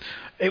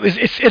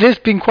it has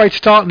been quite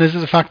startling, is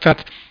the fact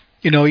that,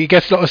 he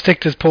gets a lot of stick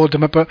to Paul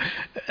Dummett,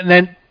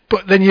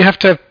 but then you have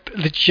to have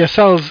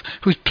yourselves,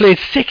 who's played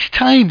 6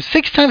 times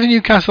in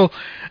Newcastle,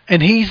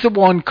 and he's the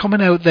one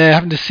coming out there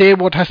having to say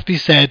what has to be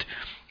said,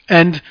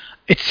 and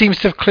it seems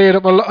to have cleared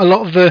up a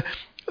lot of the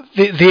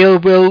ill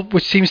will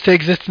which seems to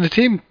exist in the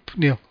team,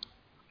 Neil.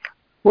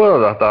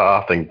 Well,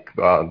 I think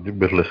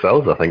with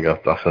Lascelles, I think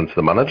I sense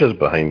the manager's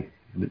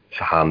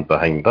hand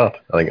behind that.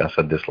 I think I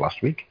said this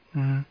last week.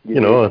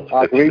 Mm-hmm.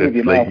 I agree with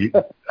you, like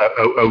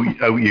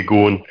how you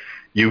going?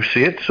 You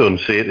say it, son.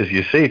 Say it as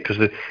you say it,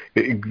 because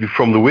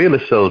from the way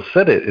Lascelles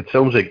said it, it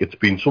sounds like it's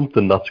been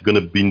something that's going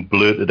to be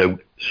blurted out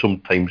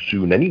sometime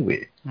soon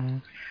anyway. Mm-hmm.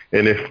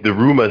 And if the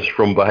rumours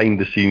from behind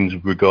the scenes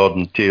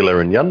regarding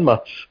Taylor and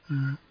Janmaat's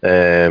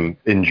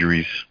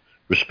injuries,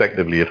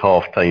 respectively, at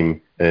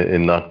half-time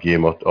in that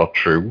game are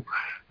true,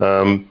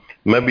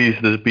 maybe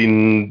there's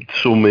been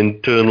some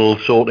internal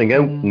sorting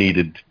out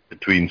needed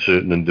between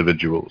certain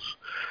individuals.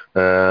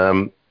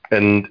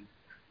 And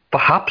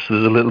perhaps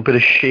there's a little bit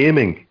of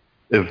shaming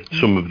of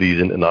some of these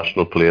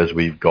international players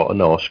we've got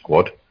in our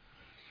squad,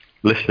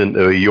 listening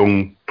to a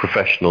young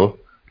professional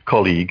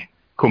colleague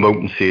come out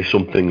and say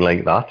something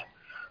like that.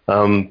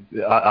 I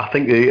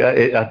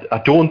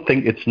don't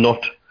think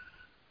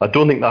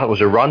that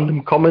was a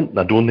random comment, and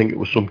I don't think it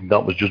was something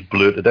that was just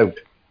blurted out.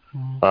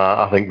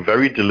 I think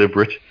very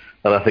deliberate,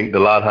 and I think the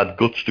lad had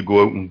guts to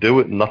go out and do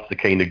it, and that's the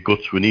kind of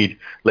guts we need.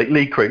 Like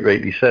Lee quite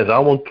rightly says, I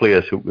want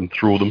players who can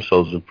throw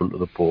themselves in front of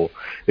the ball.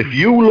 If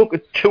you look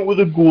at 2 of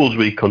the goals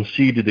we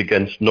conceded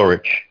against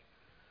Norwich,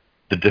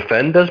 the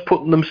defenders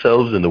putting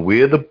themselves in the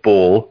way of the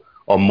ball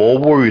are more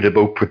worried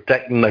about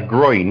protecting their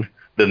groin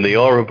than they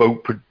are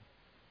about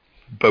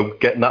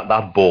getting at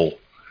that ball.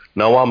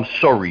 Now, I'm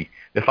sorry.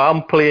 If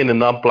I'm playing in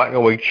that black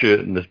and white shirt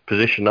in the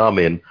position I'm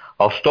in,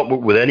 I'll stop it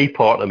with any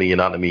part of me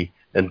anatomy,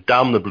 and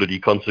damn the bloody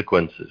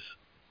consequences.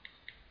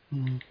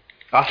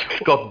 Ask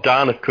Scott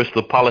Dan at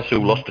Crystal Palace,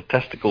 who lost a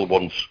testicle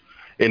once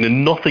in a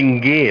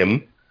nothing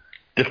game,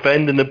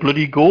 defending a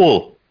bloody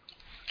goal.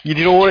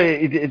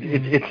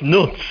 It's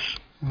nuts.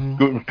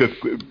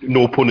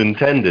 No pun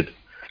intended.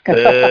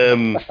 But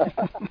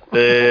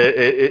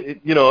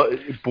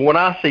when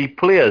I see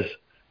players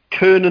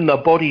turning their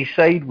body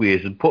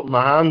sideways and putting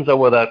their hands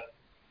over their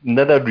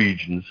nether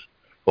regions,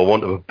 for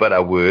want of a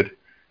better word,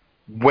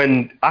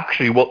 when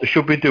actually what they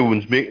should be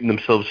doing is making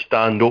themselves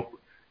stand up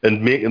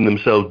and making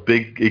themselves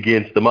big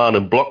against the man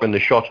and blocking the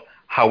shot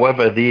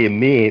however they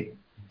may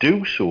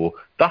do so.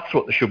 That's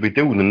what they should be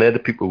doing, and they're the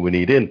people we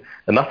need in.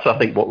 And that's, I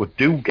think, what we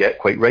do get,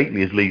 quite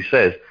rightly, as Lee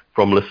says,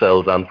 from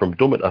Lascelles and from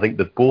Dummett. I think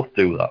they both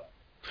do that.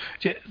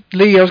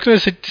 Lee, I was going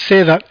to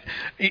say that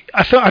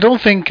I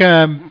don't think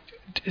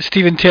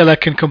Stephen Taylor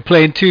can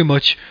complain too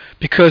much,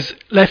 because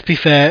let's be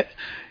fair,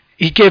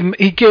 he gave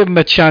him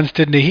a chance,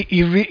 didn't he?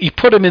 He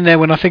put him in there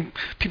when I think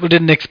people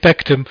didn't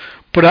expect him.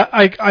 But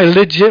I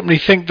legitimately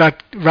think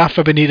that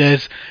Rafa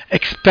Benitez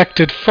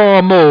expected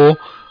far more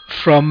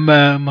from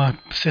my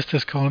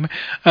sister's calling me.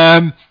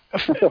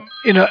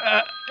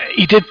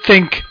 He did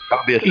think.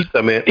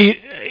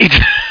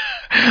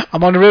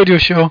 I'm on a radio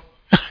show.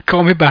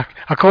 Call me back.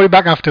 I'll call you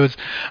back afterwards.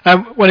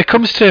 When it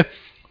comes to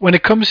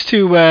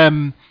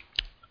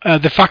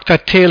the fact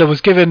that Taylor was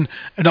given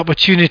an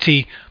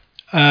opportunity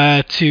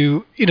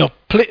to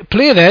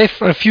play there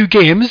for a few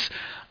games,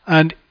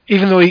 and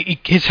even though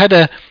his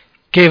header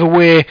gave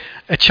away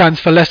a chance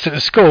for Leicester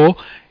to score,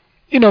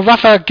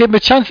 Rafa gave him a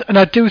chance, and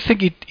I do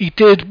think he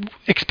did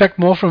expect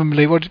more from him.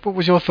 Lee, what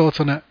was your thoughts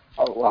on it?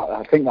 Well,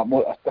 I think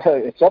that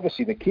it's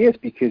obviously the case,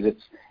 because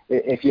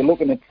if you're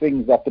looking at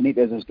things that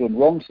Benitez has done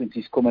wrong since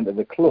he's come into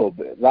the club,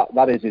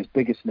 that is his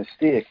biggest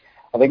mistake.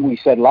 I think we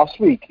said last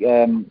week,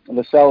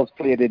 Lascelles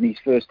played in his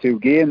first 2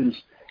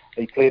 games.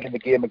 He played in the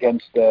game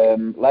against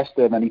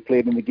Leicester, and then he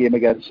played in the game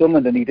against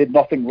Sunderland, and he did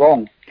nothing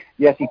wrong.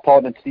 Yes, he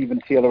pardoned Stephen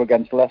Taylor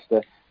against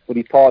Leicester, but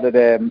he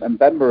pardoned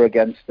Mbemba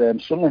against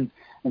Sunderland.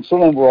 and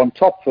Sunderland were on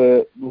top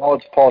for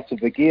large parts of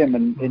the game,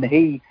 and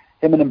him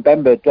and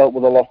Mbemba dealt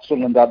with a lot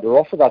Sunderland had to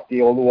offer that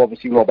day, although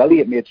obviously Rob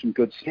Elliott made some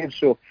good saves.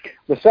 So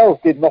Lascelles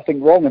did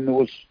nothing wrong in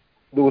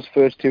those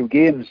first two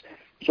games.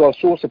 So I was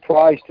so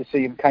surprised to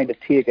see him kind of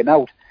taken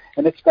out,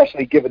 and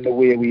especially given the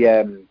way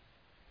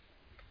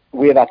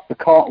that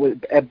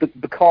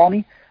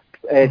Bacani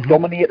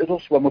dominated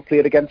us when we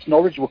played against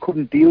Norwich. We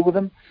couldn't deal with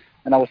him,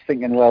 and I was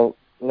thinking, well,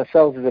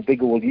 Lascelles is a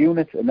big old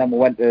unit, and then we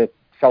went to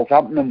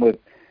Southampton and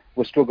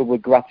we struggled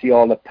with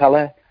Graziola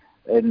Pella,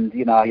 and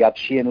you know, he had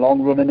Shane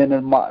Long running in,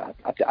 and I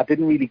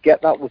didn't really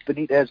get that with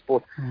Benitez,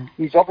 but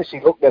he's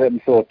obviously looked at it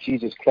and thought,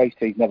 Jesus Christ,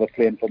 he's never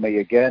playing for me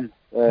again,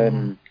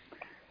 and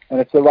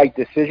it's the right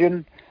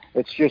decision.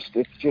 It's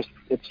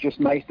just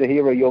nice to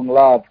hear a young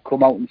lad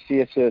come out and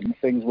say certain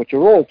things which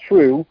are all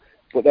true,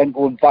 but then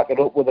go and back it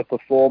up with a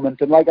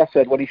performance. And like I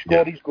said, when he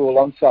scored his goal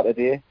on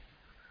Saturday,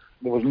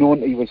 there was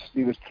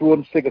he was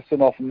throwing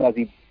Sigurdsson off him as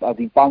he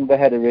banged the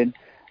header in,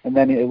 and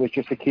then it was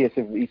just a case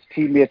of his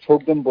teammates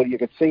hugged him, but you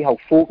could see how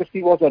focused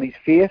he was on his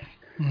face.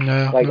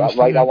 I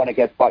want to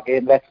get back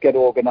in. Let's get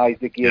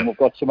organised again. Yeah. We've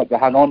got something to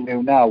hang on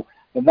to now.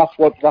 And that's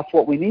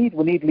what we need.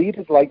 We need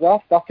leaders like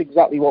that. That's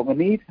exactly what we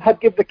need.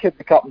 I'd give the kid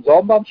the captain's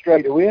armband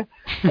straight away.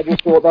 I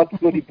just thought that's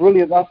bloody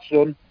brilliant, that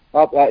son.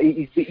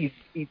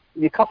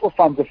 Newcastle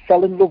fans have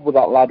fell in love with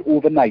that lad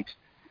overnight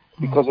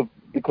because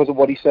of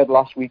what he said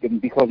last week, and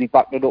because he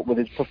backed it up with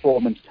his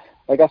performance.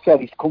 Like I said,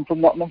 he's come from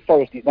Nottingham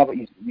Forest. As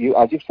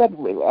you've said,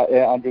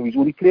 Andrew, he's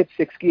only played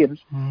 6 games,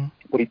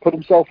 but he put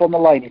himself on the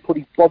line. He put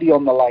his body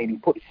on the line.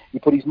 He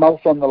put his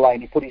mouth on the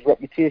line. He put his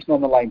reputation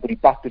on the line, but he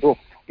backed it up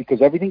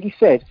because everything he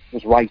said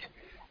was right.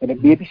 And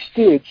it maybe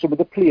stirred some of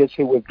the players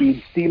who have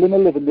been stealing a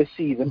living this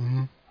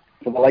season,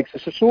 for the likes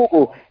of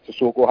Sissoko.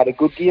 Sissoko had a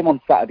good game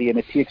on Saturday, and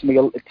it takes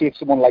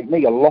someone like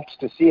me a lot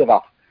to say that.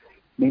 I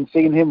mean,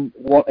 seeing him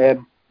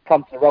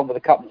prancing around with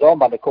the captain's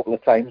armband a couple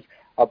of times,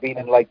 I've been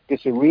in like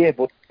disarray,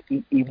 but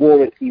he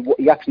wore it.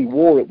 He actually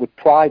wore it with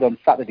pride on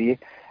Saturday.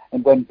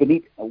 And when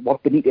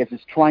what Benitez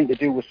is trying to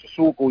do with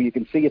Sissoko, you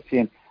can see it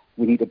saying,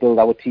 we need to build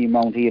our team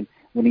around him.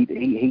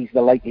 He's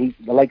the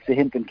likes of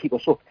him can keep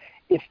us up.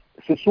 If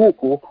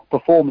Sissoko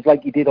performs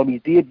like he did on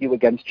his debut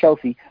against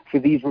Chelsea for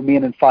these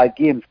remaining 5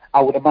 games,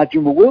 I would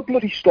imagine we will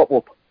bloody stop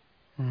up.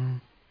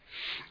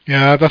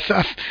 Yeah,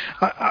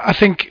 I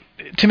think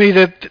to me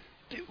that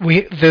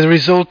the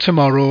result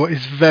tomorrow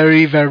is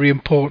very, very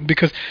important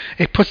because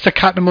it puts the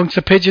cat amongst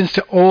the pigeons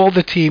to all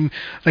the team,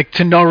 like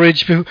to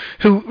Norwich, who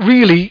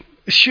really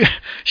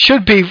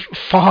should be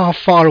far,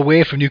 far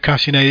away from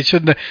Newcastle United,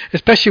 shouldn't they?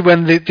 Especially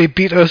when they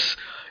beat us.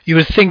 You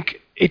would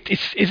think,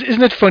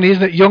 isn't it funny,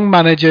 isn't it? Young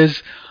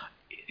managers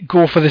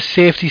go for the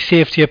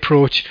safety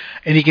approach,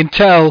 and you can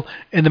tell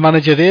in the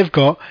manager they've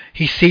got,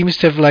 he seems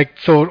to have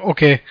thought,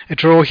 okay, a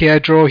draw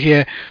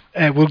here,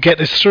 will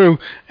get us through.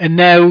 And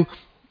now,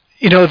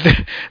 they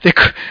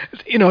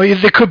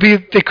could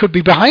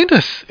be behind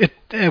us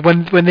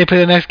when they play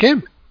the next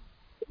game.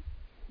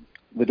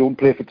 They don't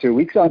play for 2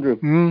 weeks, Andrew.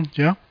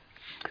 Yeah,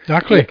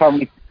 exactly.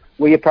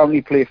 We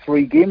apparently play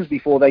 3 games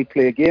before they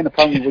play again.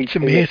 Apparently, it's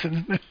amazing,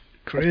 isn't it?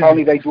 Crazy.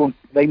 Apparently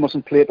they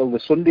mustn't play till the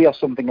Sunday or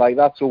something like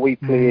that. So we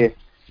play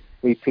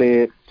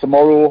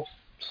tomorrow,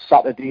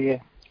 Saturday,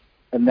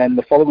 and then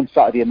the following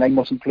Saturday, and they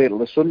mustn't play till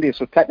the Sunday.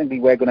 So technically,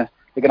 they're gonna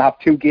have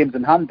 2 games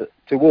in hand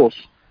to us.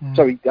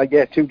 2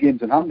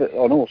 games in hand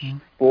on us.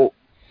 But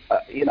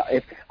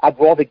if I'd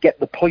rather get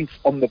the points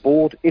on the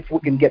board, if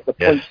we can get the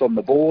points on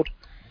the board.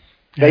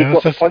 They've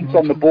got the points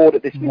on the board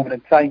at this moment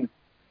in time.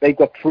 They've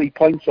got 3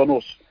 points on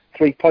us.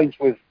 3 points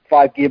with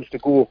 5 games to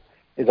go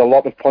is a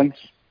lot of points.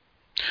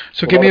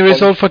 So give me a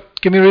result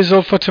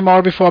for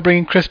tomorrow before I bring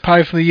in Chris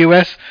Parry from the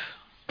US.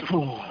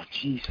 Oh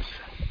Jesus!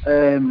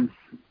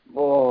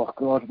 Oh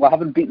God! We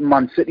haven't beaten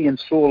Man City in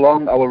so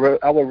long.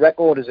 Our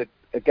record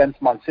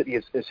against Man City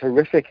is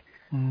horrific.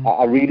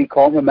 I really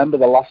can't remember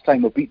the last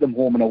time we beat them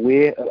home and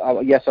away.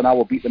 Yes, I know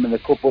we beat them in the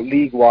cup, but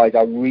league-wise,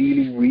 I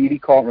really, really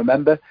can't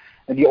remember.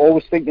 And you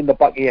always think in the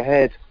back of your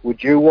head, we're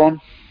due one.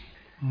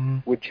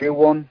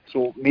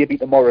 So maybe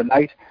tomorrow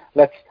night.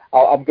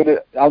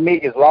 I'll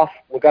make you laugh.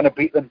 We're gonna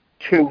beat them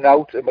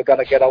 2-0, and we're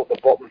gonna get out the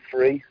bottom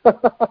 3.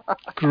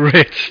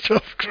 Great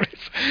stuff, Chris.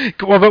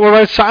 What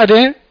about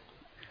Saturday?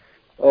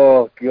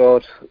 Oh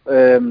God.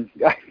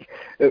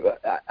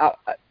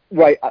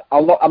 Right,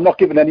 I'm not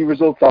giving any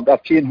results.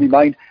 I've changed my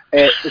mind.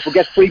 If we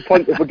get 3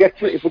 points, if we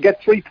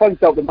get 3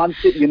 points out of Man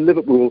City and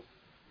Liverpool,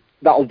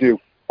 that'll do.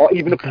 Or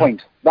even a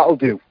point, that'll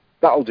do.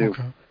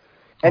 Okay.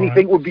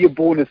 Anything would be a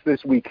bonus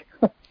this week.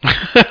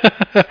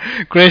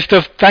 Great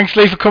stuff. Thanks,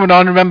 Lee, for coming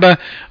on. Remember,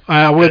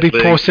 I will be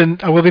posting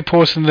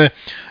the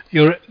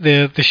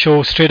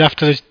show straight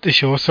after the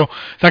show. So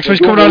thanks for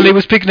coming on, Lee.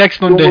 We'll speak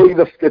next Monday. Don't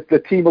worry, the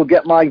team will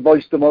get my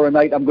voice tomorrow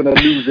night. I'm going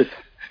to lose it.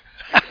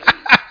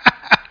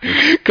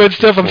 Good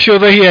stuff. I'm sure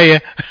they'll hear you.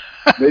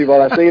 See you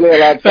later,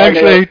 lads.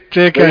 Thanks, Lee.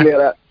 Take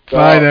care.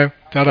 Bye now.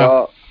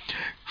 Ta-da.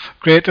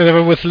 Great to have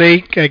her with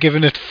Lee,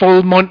 giving it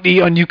full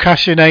Monty on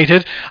Newcastle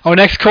United. Our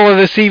next caller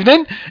this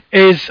evening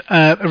is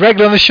a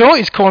regular on the show.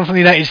 He's calling from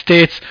the United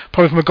States,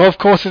 probably from a golf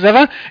course as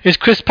ever. Is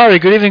Chris Parry.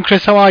 Good evening,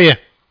 Chris. How are you?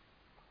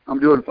 I'm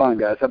doing fine,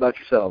 guys. How about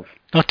yourselves?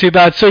 Not too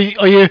bad. So,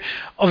 are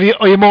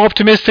you more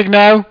optimistic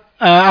now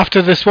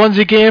after the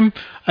Swansea game?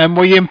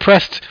 Were you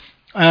impressed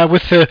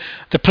with the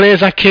players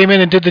that came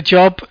in and did the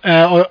job,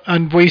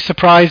 and were you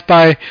surprised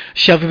by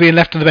Shelby being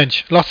left on the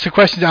bench? Lots of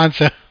questions to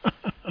answer.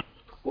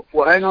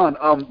 Well, hang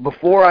on.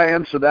 Before I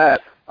answer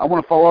that, I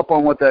want to follow up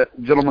on what that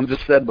gentleman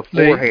just said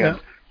beforehand.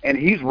 Yeah. And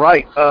he's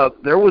right.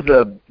 There was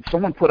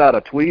someone put out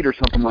a tweet or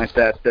something like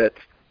that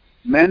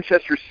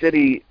Manchester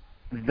City,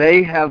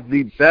 they have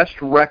the best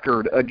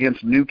record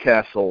against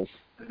Newcastle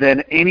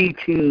than any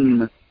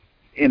team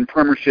in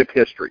Premiership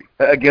history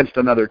against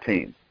another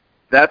team.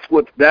 That's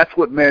what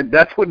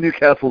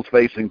Newcastle's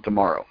facing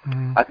tomorrow.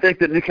 I think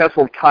that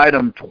Newcastle tied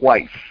them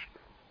twice.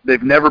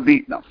 They've never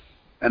beaten them,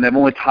 and they've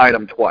only tied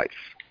them twice.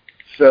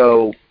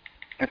 So,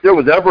 if there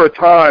was ever a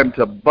time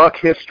to buck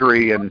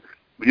history, and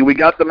we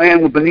got the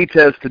man with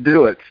Benitez to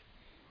do it,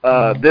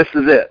 this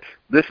is it.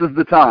 This is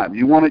the time.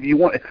 You want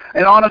it.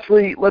 And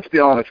honestly, let's be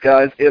honest,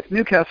 guys. If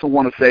Newcastle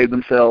want to save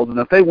themselves, and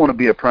if they want to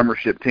be a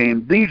Premiership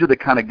team, these are the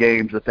kind of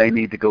games that they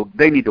need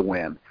to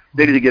win.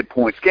 They need to get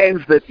points.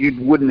 Games that you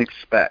wouldn't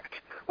expect.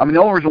 I mean,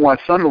 the only reason why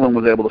Sunderland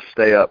was able to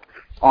stay up,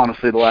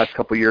 honestly, the last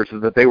couple of years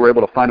is that they were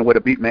able to find a way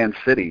to beat Man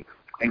City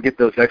and get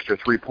those extra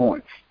 3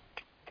 points.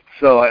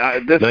 So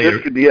this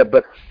could be it.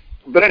 But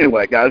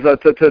anyway, guys,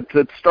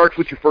 to start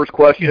with your first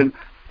question,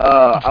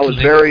 I was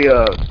very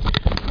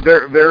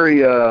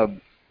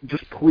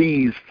just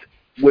pleased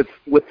with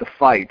the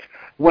fight.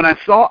 When I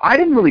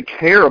didn't really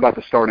care about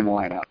the starting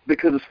lineup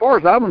because as far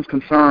as I was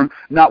concerned,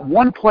 not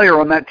one player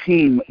on that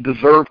team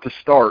deserved to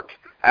start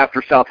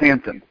after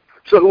Southampton.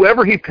 So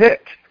whoever he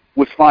picked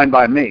was fine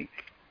by me.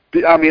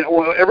 I mean,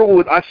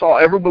 I saw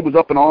everyone was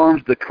up in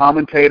arms. The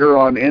commentator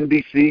on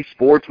NBC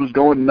Sports was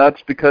going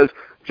nuts because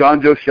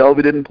John Joe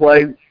Shelby didn't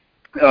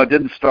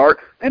start,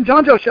 and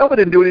John Joe Shelby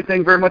didn't do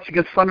anything very much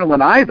against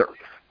Sunderland either.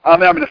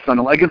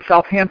 Against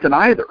Southampton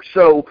either.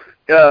 So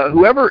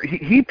whoever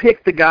he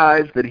picked the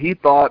guys that he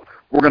thought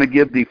were going to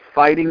give the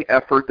fighting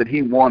effort that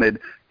he wanted,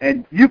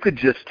 and you could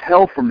just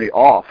tell from the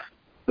off.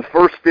 The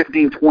first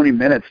 15, 20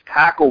 minutes,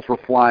 tackles were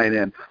flying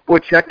in. Boy,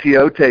 Cheick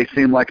Tiote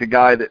seemed like a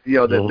guy that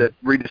that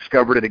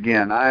rediscovered it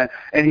again.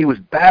 And he was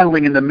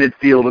battling in the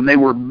midfield, and they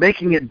were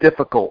making it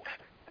difficult.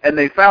 And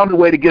they found a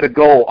way to get a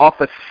goal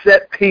off a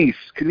set piece.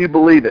 Can you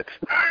believe it?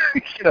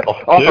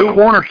 Off a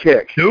corner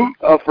kick.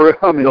 Off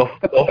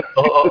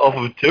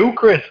of two,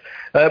 Chris.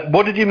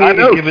 What did you mean? I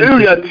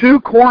know,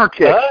 two corner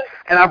kicks.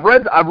 And I've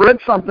read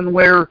something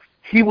where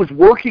he was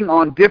working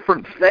on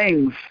different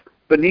things,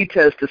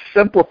 Benitez, to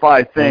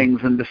simplify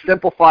things and to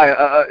simplify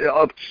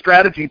a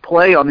strategy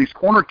play on these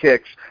corner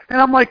kicks.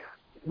 And I'm like,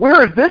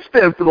 where has this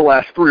been for the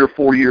last 3 or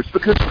 4 years?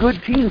 Because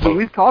good teams, and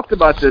we've talked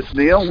about this,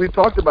 Neil, and we've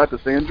talked about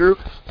this, Andrew,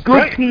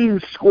 good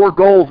teams score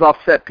goals off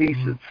set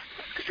pieces.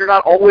 Because you're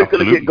not always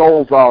going to get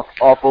goals off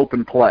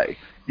open play.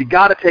 You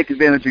got to take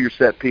advantage of your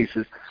set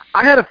pieces.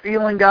 I had a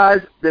feeling,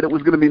 guys, that it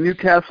was going to be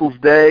Newcastle's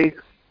day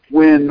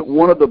when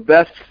one of the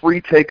best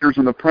free takers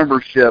in the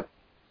Premiership,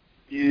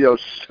 and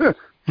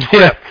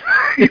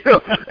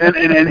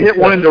hit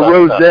one into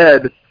Rosed.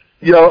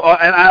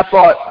 And I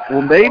thought,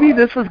 well, maybe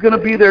this is going to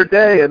be their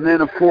day. And then,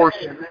 of course,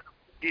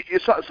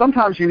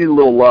 sometimes you need a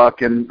little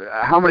luck. And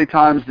how many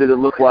times did it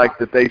look like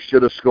that they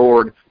should have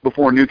scored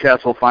before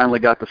Newcastle finally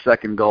got the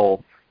second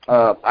goal?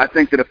 I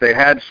think that if they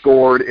had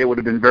scored, it would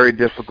have been very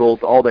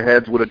difficult. All the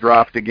heads would have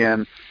dropped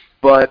again.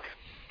 But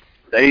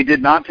they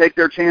did not take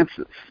their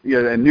chances.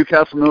 And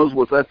Newcastle knows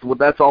what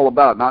that's all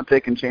about, not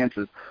taking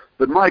chances.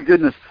 But my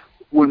goodness,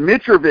 when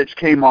Mitrovic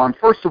came on,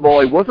 first of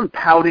all, he wasn't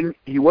pouting.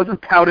 He wasn't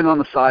pouting on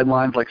the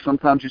sidelines like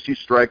sometimes you see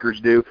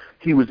strikers do.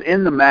 He was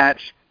in the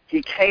match.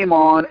 He came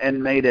on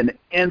and made an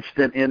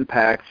instant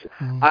impact.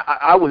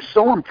 I was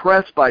so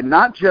impressed by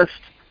not just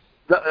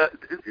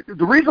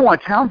the reason why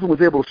Townsend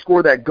was able to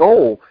score that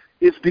goal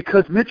is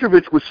because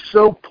Mitrovic was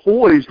so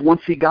poised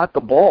once he got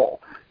the ball.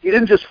 He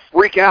didn't just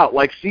freak out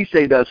like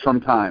Cisse does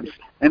sometimes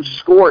and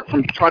score it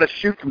try to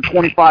shoot from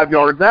 25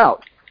 yards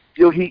out.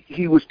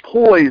 He was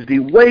poised, he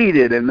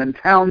waited, and then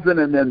Townsend,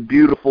 and then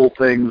beautiful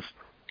things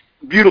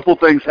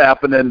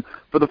happened. And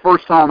for the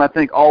first time, I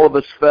think all of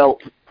us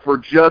felt for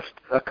just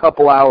a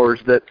couple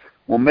hours that,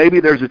 well, maybe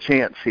there's a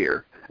chance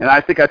here. And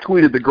I think I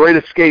tweeted, the great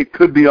escape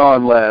could be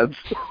on, lads.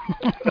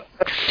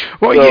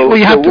 Well, we'll see.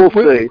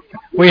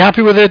 Were you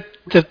happy with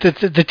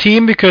the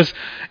team? Because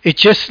it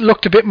just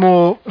looked a bit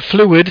more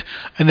fluid,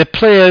 and the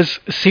players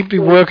seemed to be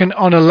working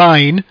on a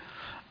line,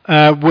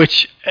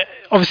 which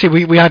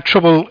obviously we had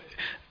trouble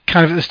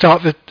kind of at the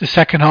start of the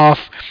second half,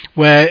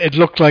 where it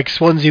looked like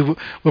Swansea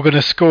were going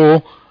to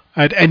score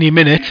at any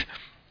minute.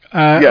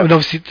 And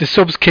obviously the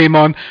subs came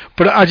on,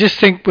 but I just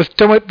think with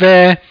Dummett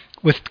there,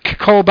 with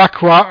Colback,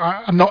 who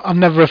I've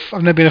never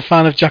been a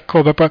fan of Jack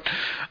Colback, but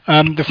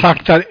the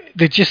fact that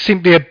there just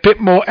seemed to be a bit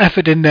more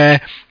effort in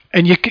there,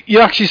 and you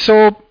actually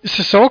saw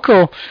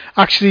Sissoko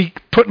actually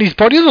putting his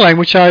body on the line,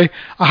 which I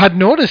hadn't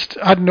noticed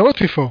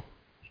before.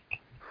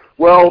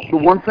 Well, the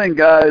one thing,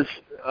 guys,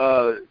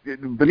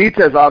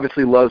 Benitez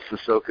obviously loves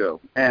Sissoko,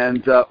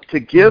 and to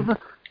give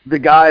the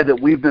guy that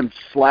we've been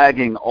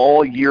slagging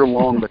all year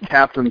long the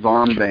captain's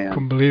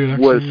armband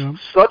was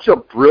such a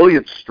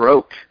brilliant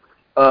stroke.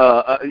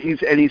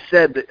 He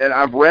said that, and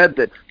I've read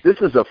that this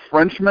is a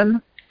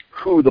Frenchman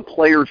who the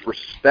players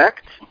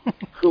respect,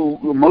 who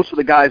most of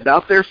the guys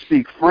out there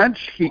speak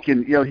French. He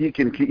can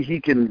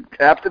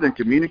captain and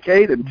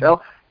communicate and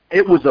tell.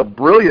 It was a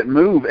brilliant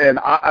move, and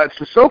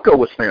Sissoko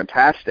was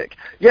fantastic.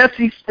 Yes,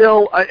 he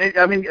still.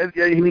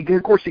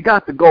 Of course, he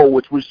got the goal,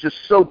 which was just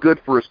so good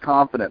for his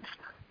confidence.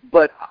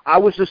 But I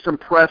was just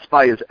impressed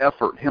by his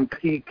effort.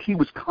 He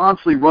was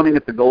constantly running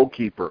at the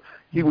goalkeeper.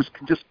 He was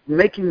just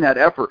making that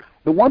effort.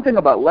 The one thing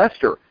about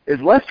Leicester is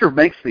Leicester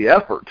makes the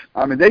effort.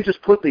 I mean, they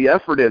just put the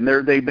effort in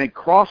there. They make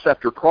cross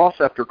after cross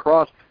after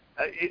cross.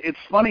 It's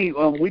funny,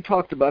 we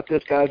talked about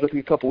this, guys, I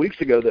think a couple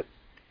weeks ago, that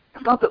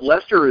it's not that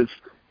Leicester is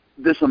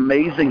this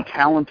amazing,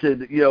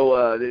 talented,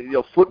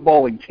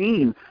 footballing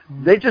team.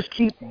 They just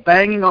keep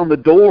banging on the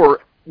door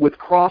with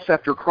cross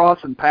after cross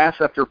and pass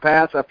after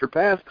pass after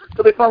pass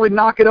until they finally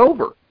knock it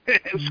over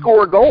and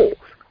score a goal.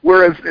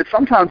 Whereas it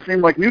sometimes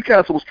seemed like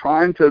Newcastle was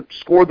trying to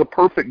score the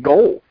perfect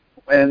goal,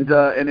 and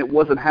it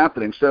wasn't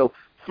happening. So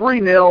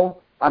 3-0.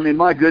 I mean,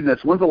 my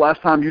goodness, when's the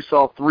last time you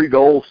saw 3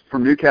 goals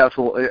from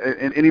Newcastle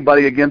and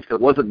anybody against it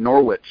wasn't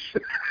Norwich?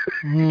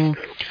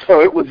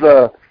 So it was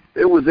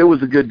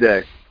a good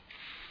day.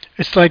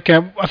 It's like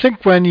I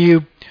think when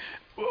you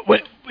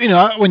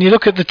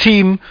look at the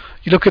team,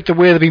 you look at the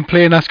way they've been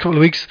playing the last couple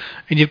of weeks,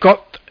 and you've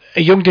got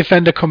a young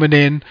defender coming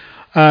in.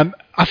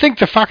 I think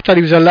the fact that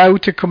he was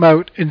allowed to come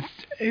out and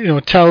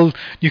tell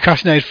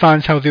Newcastle United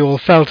fans how they all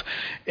felt,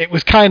 it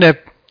was kind of.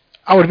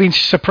 I would have been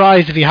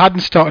surprised if he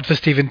hadn't started for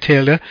Steven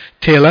Taylor.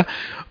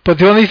 But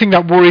the only thing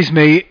that worries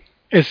me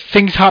is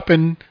things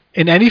happen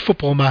in any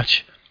football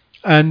match,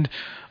 and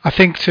I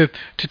think to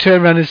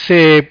turn around and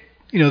say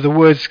the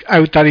words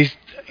out that he's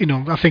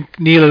I think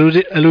Neil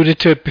alluded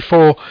to it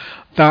before,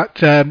 that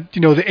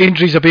the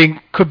injuries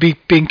could be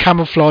being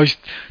camouflaged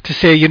to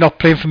say you're not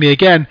playing for me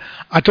again.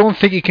 I don't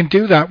think he can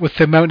do that with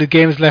the amount of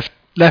games left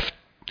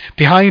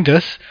behind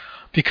us,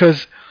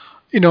 because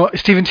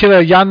Steven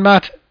Taylor,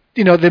 Janmaat,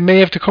 they may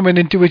have to come in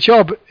and do a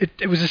job.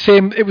 It was the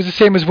same. It was the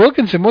same as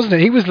Wilkinson, wasn't it?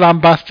 He was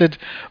lambasted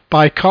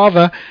by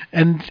Carver,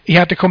 and he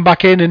had to come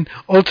back in and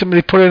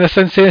ultimately put in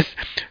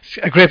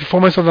a great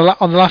performance on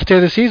the last day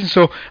of the season.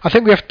 So I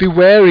think we have to be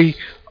wary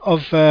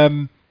of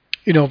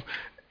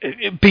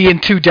being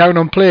too down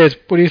on players.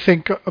 What do you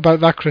think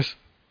about that, Chris?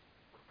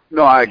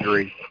 No, I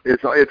agree.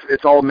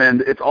 It's all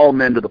men. It's all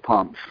men to the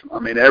pumps. I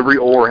mean, every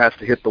oar has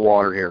to hit the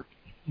water here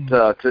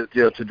to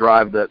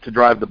drive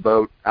the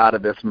boat out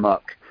of this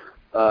muck.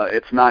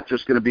 It's not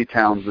just going to be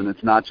Townsend.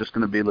 It's not just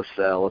going to be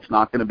Lascelles. It's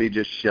not going to be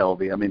just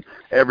Shelby. I mean,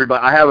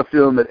 everybody. I have a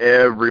feeling that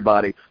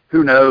everybody.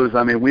 Who knows?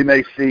 I mean, we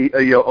may see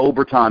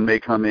Oberton may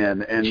come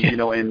in and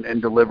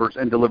and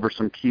deliver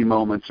some key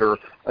moments or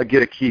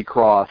get a key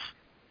cross.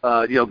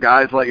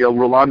 Guys like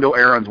Rolando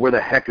Aarons, where the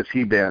heck has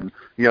he been?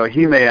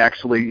 He may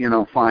actually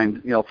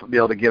find be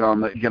able to get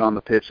on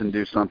the pitch and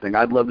do something.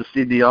 I'd love to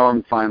see De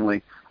Jong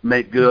finally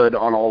make good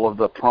on all of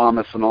the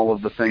promise and all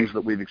of the things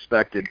that we've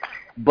expected.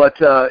 But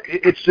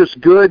it's just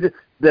good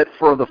that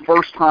for the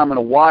first time in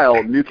a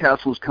while,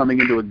 Newcastle's coming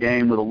into a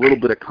game with a little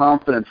bit of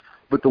confidence.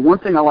 But the one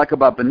thing I like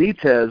about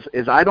Benitez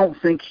is I don't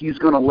think he's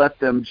going to let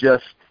them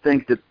just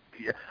think that.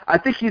 I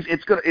think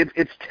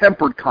it's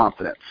tempered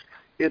confidence.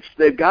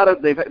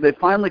 They've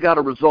finally got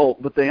a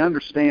result, but they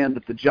understand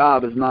that the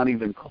job is not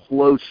even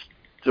close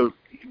to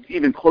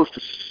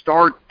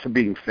start to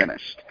being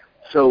finished.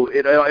 So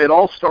it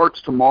all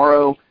starts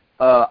tomorrow.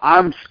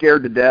 I'm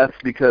scared to death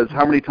because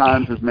how many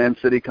times has Man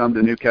City come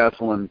to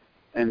Newcastle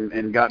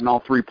and gotten all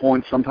 3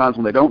 points, sometimes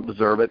when they don't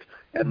deserve it,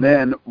 and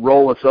then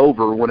roll us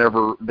over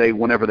whenever they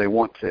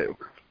want to.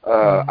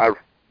 I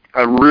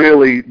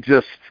really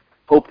just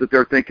hope that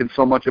they're thinking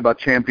so much about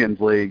Champions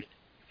League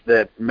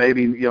that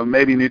maybe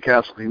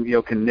Newcastle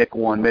can nick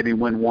one, maybe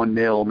win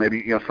 1-0,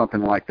 maybe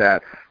something like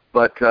that.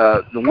 But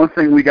the one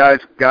thing we guys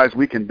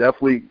we can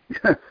definitely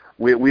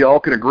we all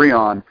can agree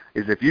on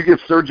is if you give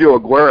Sergio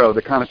Aguero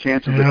the kind of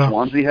chances that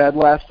Swansea had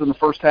in the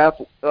first half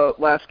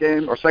last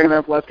game or second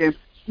half last game,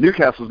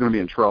 Newcastle's going to be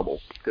in trouble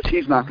because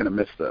he's not going to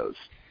miss those.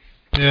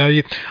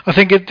 Yeah, I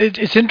think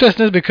it's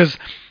interesting because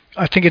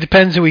I think it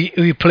depends who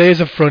he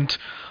plays up front,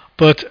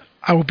 but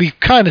I would be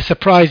kind of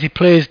surprised he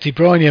plays De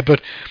Bruyne,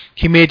 but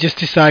he may just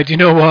decide, you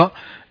know what,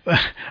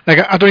 like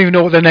I don't even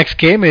know what the next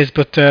game is,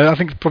 but I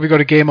think he's probably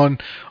got a game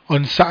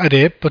on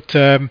Saturday, but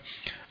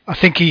I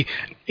think he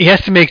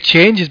has to make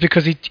changes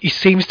because he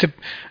seems to,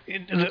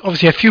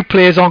 obviously a few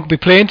players aren't going to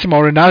be playing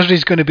tomorrow,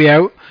 Nasri's going to be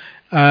out,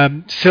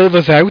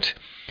 Silva's out,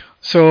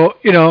 so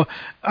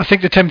I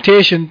think the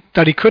temptation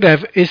that he could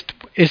have is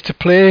to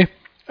play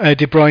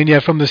De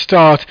Bruyne from the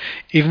start,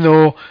 even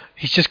though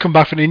he's just come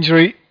back from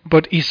injury.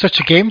 But he's such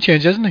a game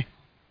changer, isn't he?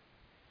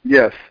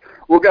 Yes.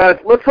 Well, guys,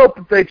 let's hope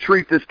that they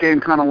treat this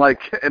game kind of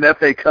like an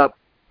FA Cup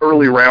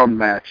early round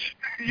match,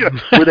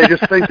 where they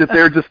just think that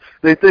they're just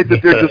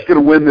going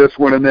to win this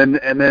one and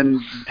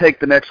then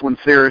take the next one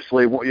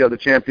seriously. The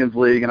Champions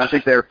League, and I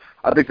think they're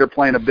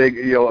playing a big,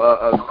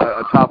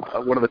 a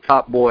top one of the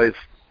top boys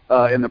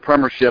in the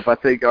Premiership. I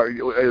think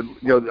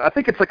I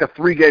think it's like a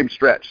 3-game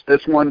stretch.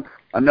 This one,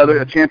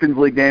 a Champions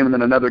League game, and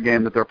then another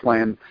game that they're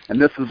playing,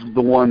 and this is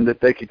the one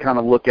that they could kind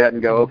of look at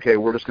and go, okay,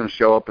 we're just going to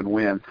show up and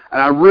win.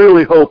 And I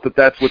really hope that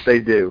that's what they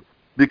do,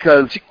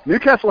 because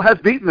Newcastle has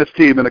beaten this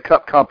team in a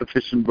cup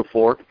competition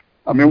before.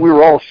 I mean, we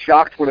were all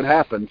shocked when it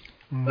happened.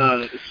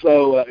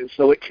 So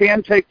it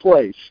can take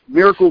place.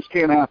 Miracles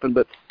can happen,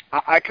 but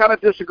I kind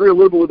of disagree a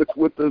little bit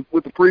with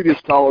the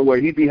previous caller where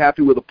he'd be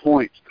happy with a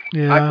point.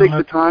 Yeah, I think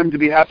the time to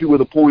be happy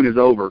with a point is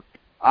over.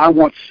 I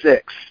want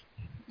 6.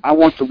 I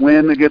want to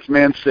win against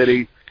Man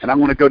City, and I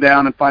want to go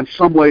down and find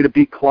some way to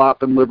beat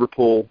Klopp and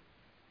Liverpool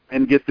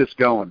and get this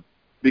going,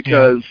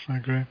 because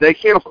they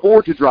can't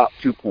afford to drop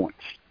 2 points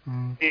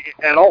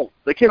at all.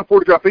 They can't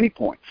afford to drop any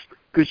points,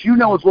 because you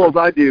know as well as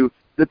I do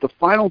that the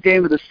final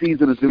game of the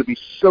season is going to be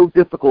so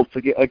difficult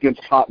to get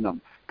against Tottenham,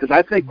 because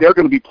I think they're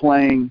going to be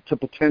playing to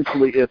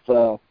potentially,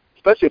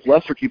 especially if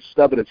Leicester keeps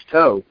stubbing its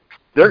toe,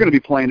 they're going to be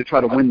playing to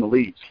try to win the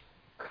league.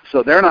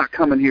 So they're not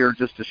coming here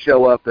just to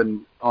show up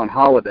on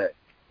holiday.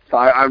 So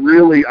I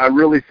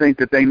really think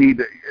that they need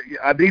to.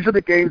 These are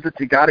the games that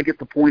you got to get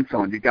the points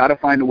on. You got to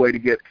find a way to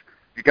get.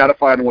 You got to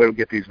find a way to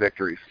get these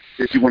victories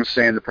if you want to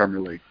stay in the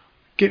Premier League.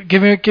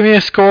 Give me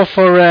a score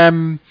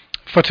for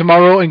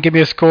tomorrow, and give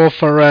me a score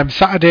for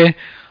Saturday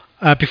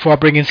before I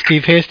bring in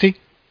Steve Hasty.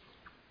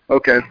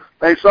 Okay.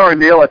 Hey, sorry,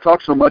 Neil. I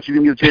talked so much you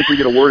didn't get a chance to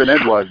get a word in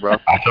edgewise, bro.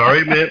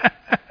 Sorry, man.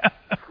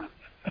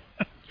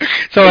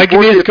 So I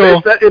give you a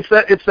score. It's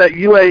that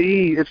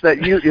UAE. It's that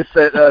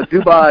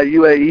Dubai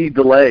UAE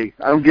delay.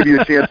 I don't give you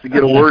a chance to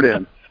get a word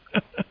in.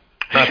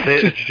 That's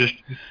it. It's just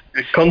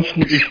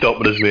constantly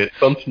stopping us, mate.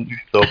 Constantly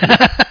stopping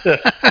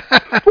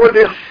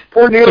us.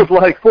 Poor Neil's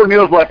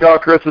like, oh,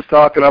 Chris is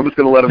talking. I'm just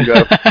going to let him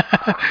go.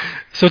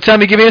 So tell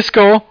me, give me a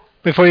score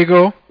before you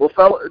go. Well,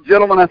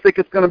 gentlemen, I think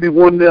it's going to be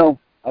 1-0.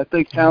 I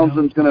think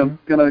Townsend's going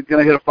to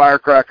hit a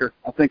firecracker.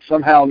 I think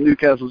somehow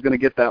Newcastle's going to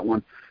get that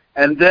one.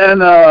 And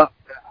then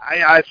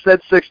I said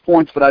 6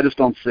 points, but I just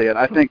don't see it.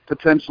 I think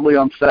potentially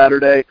on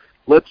Saturday,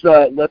 let's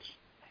try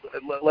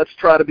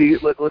to be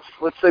let's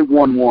say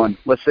 1-1.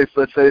 Let's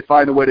say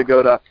find a way to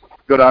go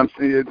down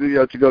field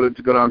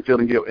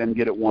and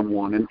get it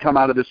 1-1 and come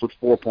out of this with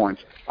 4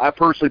 points. I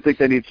personally think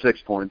they need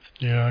 6 points.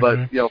 Yeah,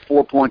 but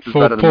 4 points is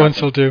better than 4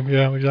 points will do.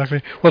 Yeah,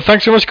 exactly. Well,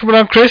 thanks so much for coming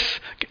on, Chris.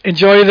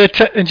 Enjoy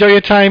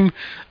your time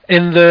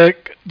in the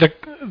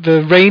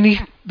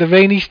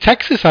rainy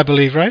Texas, I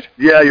believe, right?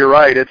 Yeah, you're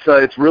right.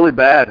 It's really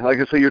bad. Like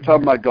I say, you're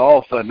talking about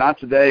golf. Not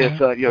today.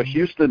 It's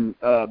Houston.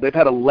 They've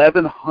had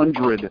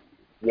 1,100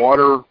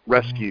 water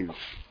rescues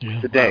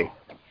today.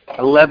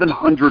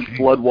 1,100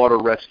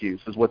 floodwater rescues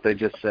is what they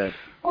just said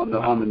on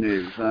the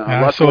news.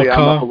 Luckily,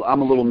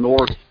 I'm a little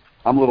north.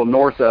 I'm a little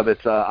north of it.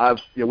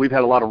 We've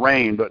had a lot of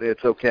rain, but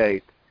it's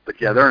okay. But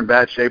yeah, they're in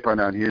bad shape right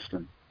now in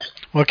Houston.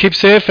 Well, keep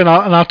safe, and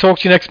I'll talk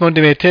to you next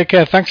Monday, mate. Take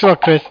care. Thanks a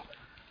lot, Chris.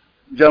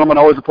 Gentlemen,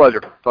 always a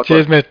pleasure.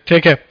 Cheers, mate.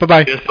 Take care.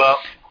 Bye-bye. Cheers, pal.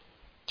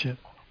 Cheers.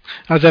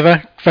 As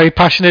ever, very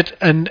passionate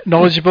and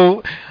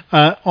knowledgeable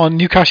on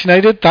Newcastle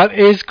United. That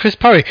is Chris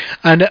Parry.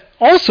 And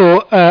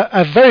also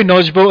a very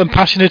knowledgeable and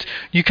passionate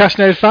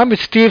Newcastle United fan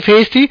with Steve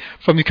Hasty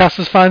from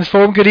Newcastle's Fans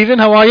Forum. Good evening.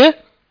 How are you?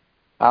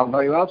 I'm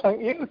very well,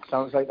 thank you.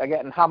 Sounds like they're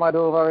getting hammered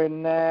over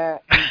in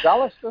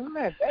Dallas, doesn't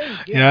it?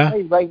 Yeah.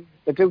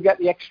 They do get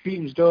the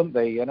extremes, don't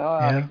they? You know,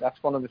 I think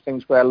that's one of the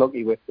things we're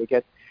lucky with.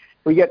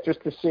 We get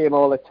just the same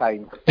all the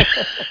time.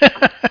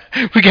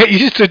 We get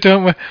used to it,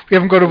 don't we? We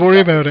haven't got to worry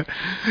about it.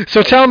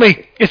 So tell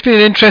me, it's been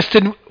an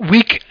interesting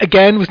week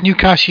again with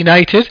Newcastle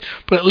United,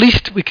 but at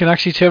least we can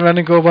actually turn around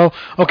and go, well,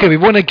 okay, we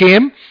won a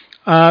game,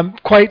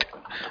 quite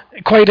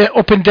an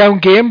up and down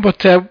game,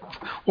 but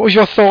what was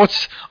your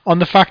thoughts on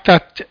the fact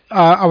that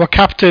our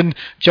captain,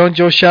 John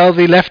Joe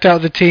Shelby, left out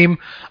of the team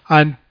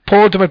and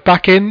poured him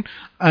back in,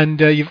 and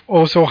you've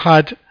also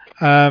had,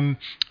 I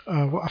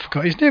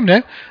forgot his name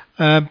now,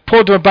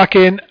 poured him back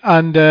in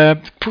and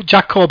put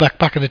Jack Colbeck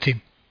back in the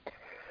team?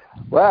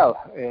 Well,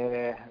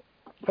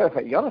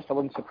 perfectly honest, I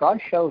wasn't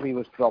surprised Shelby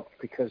was dropped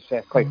because,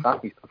 quite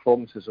frankly, his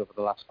performances over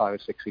the last 5 or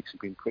 6 weeks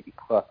have been pretty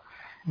poor.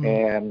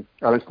 I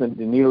listened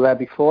to Neil there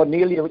before.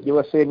 Neil, you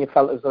were saying you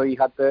felt as though he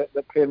had the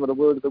pain with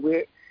the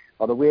weight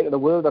of the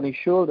world on his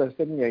shoulders,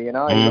 didn't you? You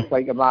know, he looked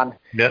like a man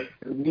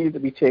who needed to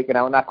be taken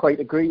out, and I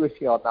quite agree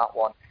with you on that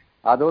one.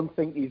 I don't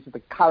think he's the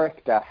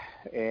character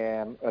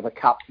of a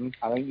captain.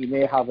 I think he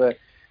may have a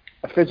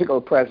physical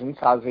presence,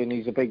 as in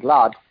he's a big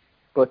lad,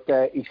 but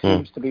he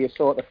seems to be a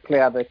sort of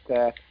player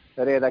that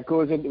either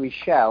goes into his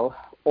shell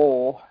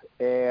or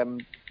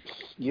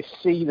you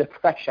see the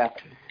pressure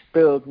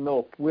building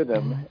up with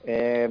him,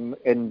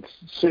 and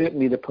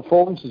certainly the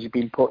performances he's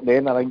been putting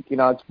in. I think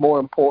it's more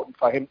important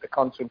for him to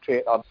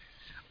concentrate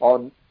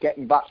on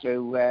getting back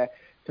to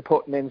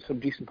putting in some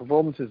decent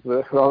performances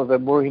rather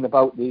than worrying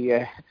about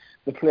the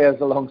players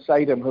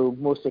alongside him, who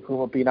most of whom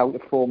have been out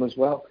of form as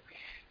well.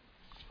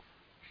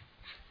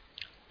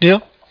 Yeah.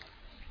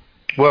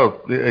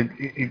 Well,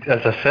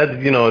 as I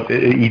said,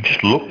 he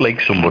just looked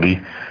like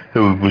somebody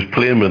who was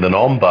playing with an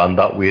armband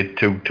that weighed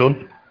 2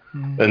 ton.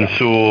 And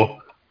so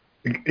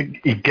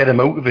you get him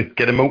out of it,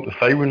 get him out the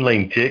firing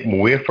line, take him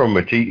away from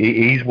it.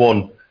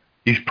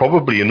 He's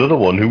probably another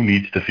one who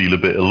needs to feel a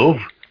bit of love.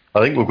 I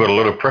think we've got a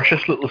lot of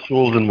precious little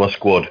souls in my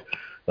squad,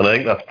 and I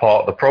think that's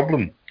part of the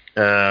problem.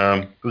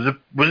 Was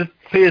it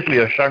Paisley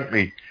or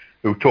Shankly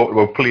who talked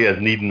about players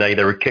needing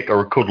either a kick or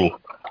a cuddle?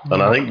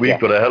 And I think we've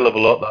got a hell of a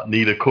lot that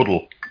need a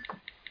cuddle.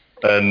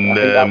 And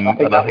I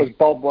think that was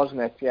Bob,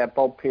 wasn't it? Yeah,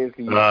 Bob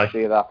Paisley used to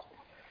say that.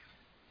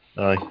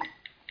 Aye.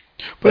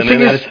 But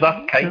and it's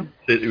that kind of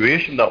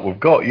situation that we've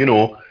got, and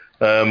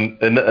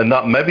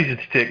that maybe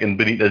it's taken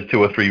Benitez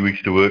 2 or 3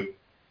 weeks to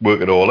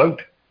work it all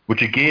out,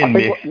 which again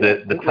makes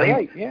the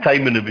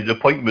timing of his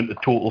appointment a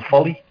total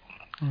folly.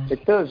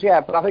 It does,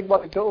 yeah, but I think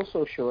what it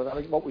also showed, I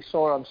think what we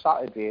saw on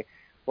Saturday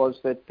was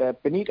that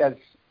Benitez,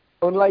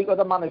 unlike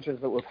other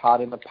managers that we've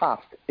had in the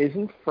past,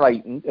 isn't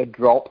frightened to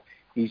drop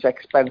these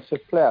expensive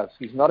players.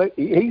 He's not.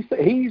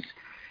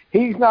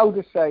 He's now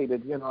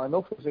decided,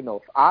 enough is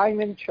enough. I'm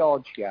in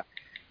charge here.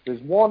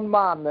 There's one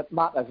man that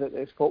matters at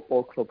this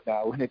football club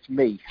now, and it's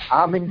me.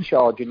 I'm in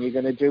charge, and you're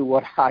going to do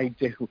what I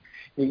do.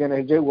 You're going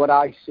to do what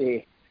I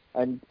say.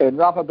 And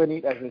Rafa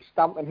Benitez is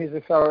stamping his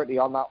authority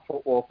on that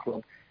football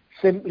club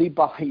simply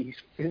by his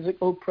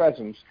physical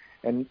presence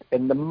and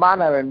the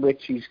manner in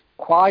which he's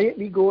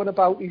quietly going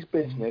about his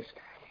business.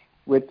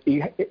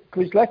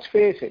 Because let's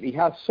face it, he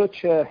has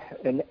such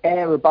an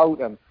air about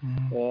him.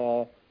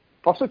 For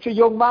such a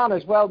young man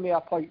as well, may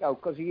I point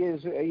out, because he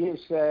is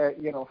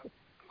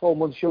 4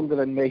 months younger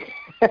than me.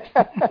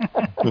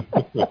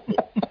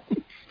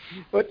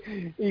 But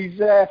he's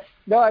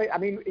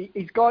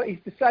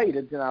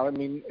decided,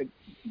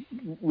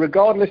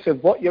 regardless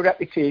of what your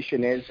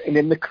reputation is, and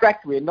in the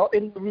correct way, not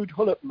in the Ruud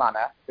Gullit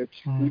manner,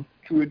 which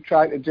we were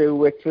trying to do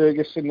with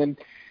Ferguson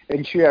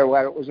and Shearer,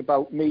 where it was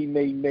about me,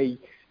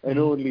 and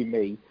only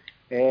me.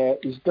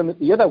 He's done it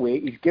the other way.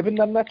 He's given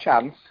them their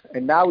chance,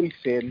 and now he's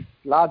saying,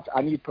 lads,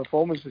 I need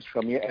performances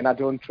from you, and I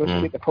don't trust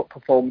you to put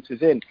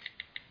performances in.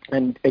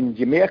 And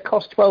you may have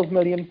cost £12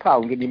 million,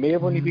 and you may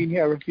have only been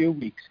here a few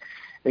weeks,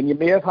 and you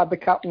may have had the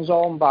captain's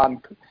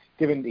armband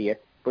given to you,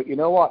 but you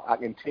know what? I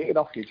can take it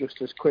off you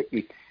just as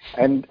quickly.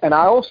 And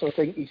I also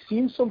think he's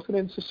seen something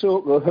in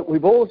Sissoko that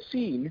we've all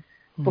seen,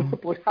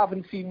 but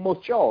haven't seen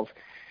much of.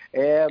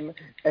 And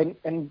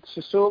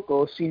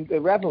Sissoko seemed to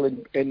revel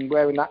in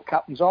wearing that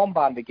captain's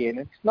armband again.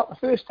 It's not the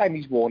first time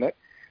he's worn it,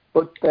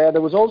 but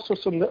there was also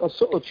some little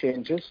subtle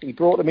changes. He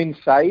brought him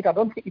inside. I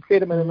don't think he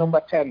played him in a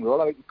number 10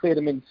 role. I think he played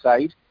him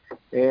inside.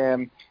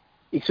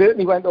 He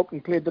certainly went up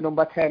and played the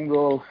number 10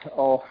 role,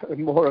 or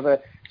more of a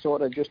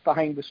sort of just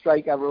behind the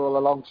striker role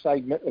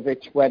alongside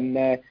Mitrovic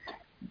when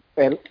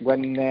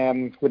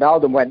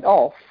Wijnaldum went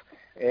off,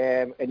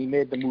 and he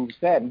made the moves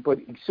then. But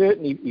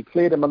he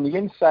played him on the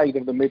inside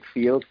of the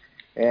midfield,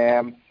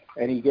 and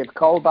he gave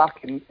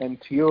Colback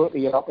and Tiote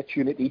an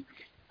opportunity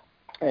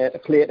to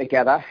play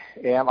together.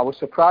 I was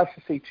surprised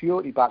to see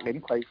Tiote back in,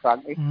 quite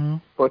frankly,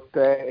 but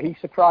he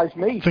surprised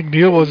me. I think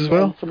Neil was as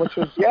well. So much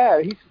as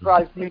he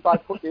surprised me by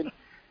putting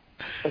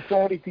a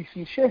fairly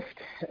decent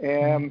shift,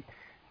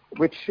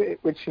 which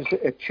is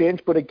a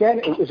change. But again,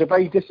 it was a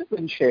very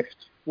disciplined shift.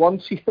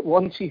 Once he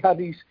had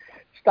his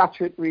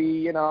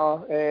statutory,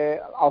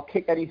 I'll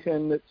kick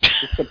anything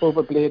that's above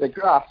a blade of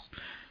grass.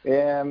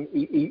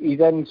 He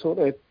then sort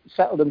of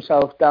settled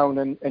himself down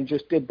and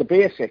just did the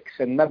basics,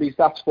 and maybe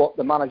that's what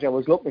the manager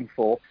was looking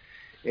for.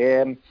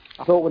 I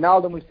thought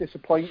Wijnaldum was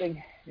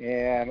disappointing.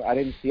 I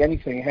didn't see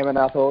anything in him, and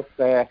I thought,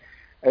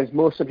 as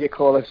most of your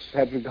callers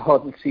said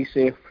regarding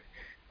Cisse,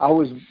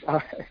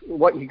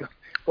 what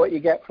you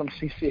get from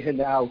Cisse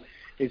now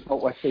is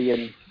what we're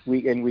seeing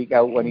week in, week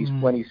out when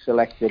he's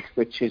selected,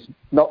 which is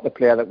not the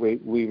player that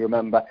we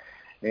remember.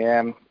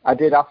 I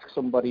did ask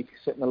somebody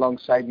sitting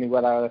alongside me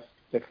whether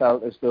they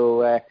felt as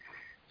though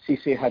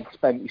Cisse had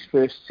spent his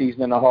first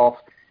season and a half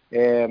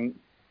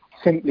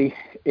simply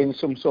in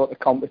some sort of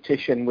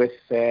competition with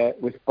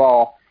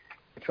Barr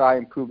to try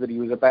and prove that he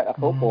was a better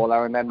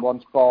footballer, and then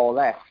once Barr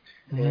left,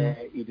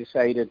 he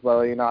decided, well,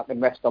 I can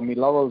rest on my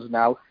laurels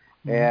now.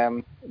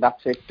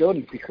 That's it,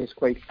 done, because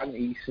quite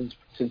frankly,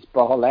 since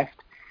Barr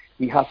left,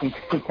 he hasn't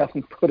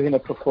put in a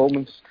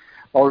performance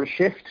or a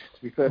shift,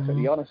 to be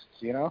perfectly honest,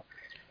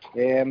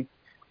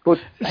 But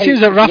it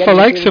seems that Rafa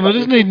likes him,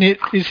 doesn't he?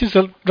 He seems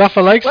that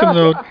Rafa likes him,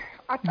 though.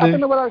 I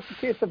don't know whether it's a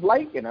case of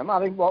liking him. I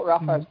think what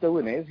Rafa's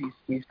doing is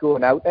he's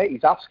going out there,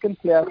 he's asking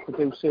players to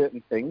do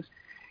certain things.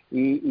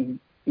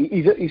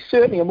 He's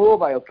certainly a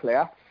mobile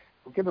player.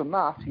 I'll give him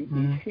that.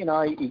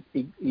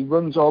 He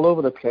runs all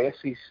over the place.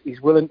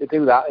 He's willing to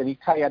do that, and he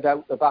tired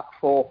out the back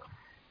four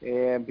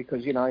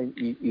because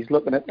he's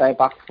looking at their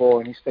back four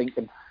and he's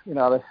thinking,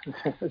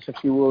 there's a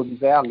few wordings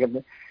there. I'll give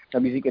him.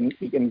 That means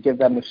he can give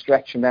them the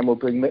stretch, and then we'll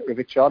bring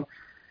Mitrovic on.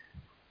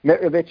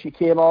 Mitrovic, he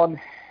came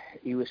on.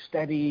 He was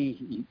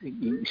steady.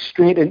 He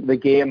straight into the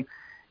game.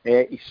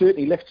 He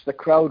certainly lifts the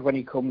crowd when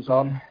he comes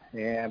on,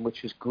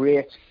 which is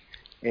great.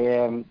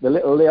 The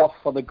little layoff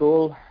for the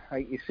goal,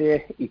 like you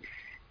say,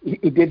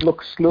 he did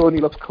look slow and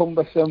he looked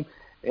cumbersome,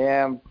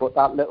 but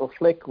that little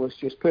flick was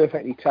just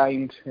perfectly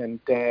timed, and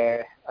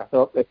I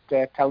thought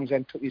that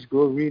Townsend took his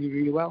goal really,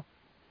 really well.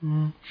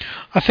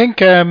 I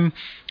think,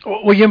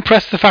 were you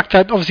impressed the fact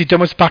that obviously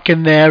Dummett's back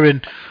in there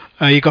and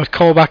you got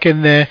Cole back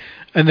in there,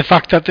 and the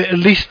fact that at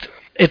least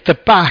at the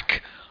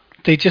back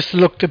they just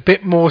looked a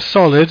bit more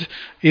solid,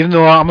 even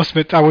though I must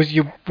admit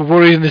you were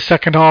worried in the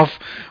second half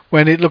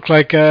when it looked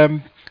like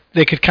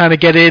they could kind of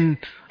get in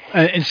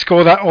and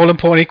score that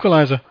all-important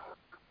equaliser.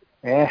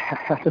 I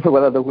don't know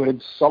whether the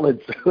word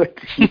solid would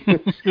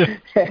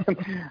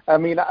I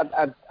mean,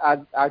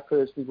 I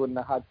personally wouldn't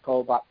have had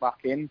Paul back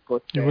in,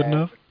 but you wouldn't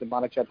have? The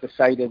manager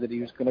decided that he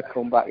was going to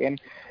come back in.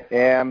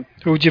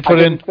 Who would you put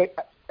in?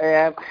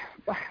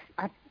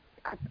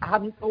 I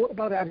hadn't thought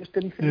about it. I just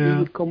didn't think he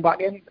would come back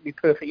in, to be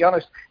perfectly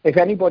honest. If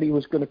anybody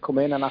was going to come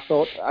in, and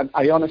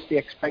I honestly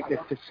expected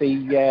to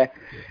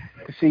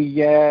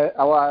see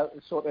our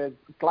sort of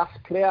glass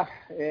player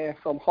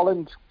from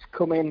Holland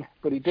come in,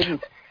 but he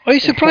didn't. Are you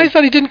surprised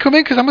that he didn't come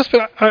in? Because I must be.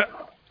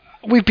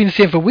 We've been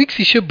saying for weeks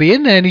he should be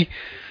in there, and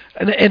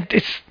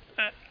it's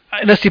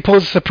unless he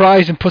pulls a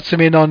surprise and puts him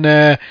in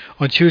on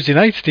Tuesday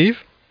night, Steve.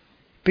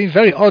 Been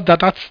very odd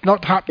that's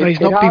not happening. He's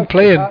not been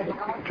playing.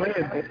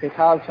 It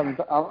has.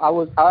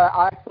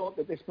 I thought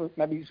that this would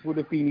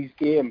have been his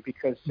game,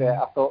 because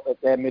I thought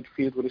that their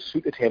midfield would have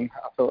suited him.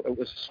 I thought it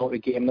was a sort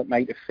of game that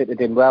might have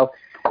fitted in well.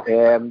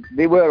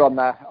 They were on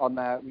their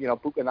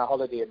booking a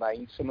holiday in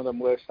mind. Some of them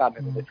were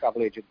standing in the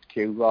travel agent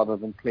queue rather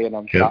than playing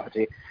on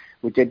Saturday.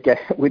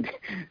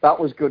 That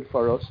was good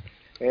for us.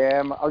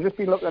 I've just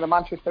been looking at the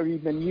Manchester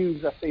Evening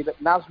News. I see that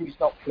Nasri's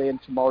not playing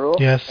tomorrow.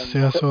 Yes,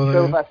 I saw that.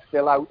 Silva's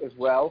still out as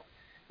well.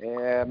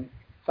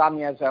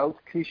 Sanya's out,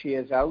 Clichy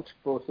is out,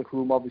 both of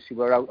whom obviously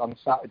were out on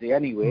Saturday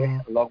anyway,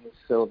 along with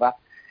Silva.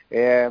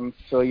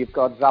 So you've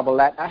got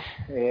Zabaleta,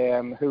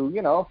 who,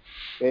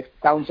 if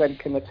Townsend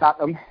can attack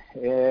him,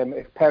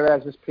 if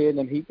Perez is playing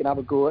him, he can have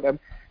a go at him.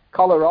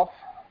 Kolarov,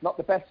 not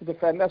the best of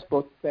defenders,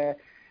 but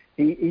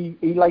he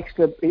likes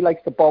to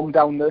bomb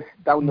down the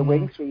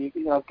wing,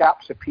 so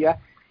gaps appear.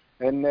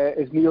 And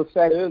as Neil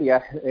said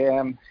earlier,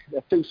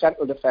 the two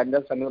central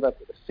defenders, I know that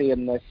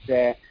saying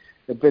that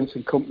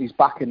Vincent Kompany's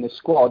back in the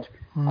squad.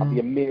 I'd be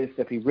amazed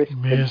if he risked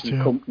Vincent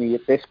Kompany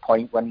at this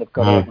point when they've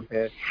got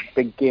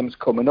big games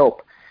coming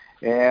up.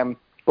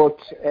 But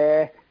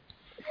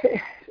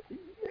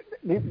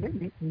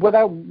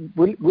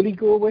will he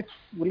go with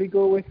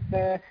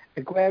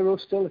Aguero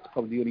still? It's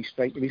probably the only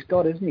striker he's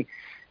got, isn't he?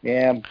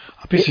 I'd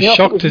be so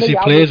shocked as he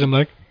plays him.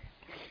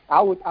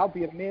 I'll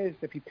be amazed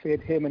if he played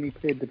him and he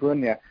played De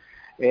Bruyne,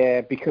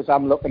 because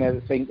I'm looking at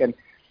it thinking,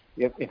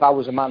 if I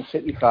was a Man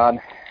City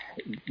fan,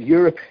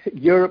 Europe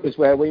is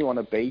where we want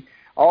to be.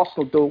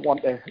 Arsenal don't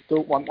want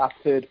that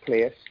third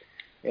place.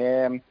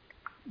 There's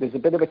a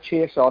bit of a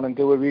chase on, and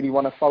do we really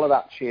want to follow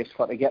that chase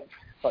for to get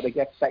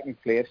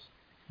second place?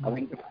 I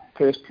think the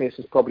first place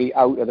is probably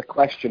out of the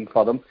question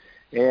for them.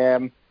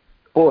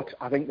 But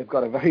I think they've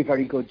got a very,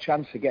 very good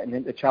chance of getting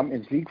into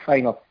Champions League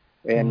final,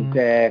 and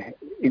I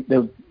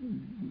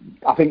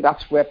think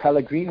that's where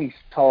Pellegrini's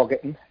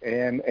targeting.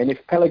 And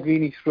if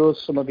Pellegrini throws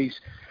some of his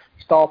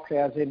star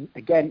players in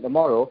again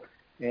tomorrow,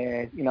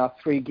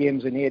 3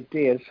 games in 8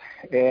 days,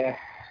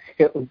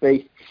 it'll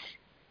be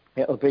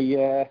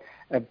a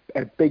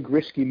big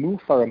risky move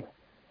for him.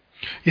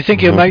 You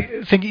think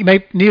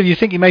Neil? You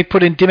think he might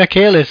put in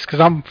Demichelis? Because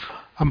I'm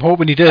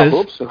hoping he does. I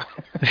hope so. I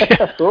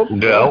hope so.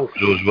 Yeah, I hope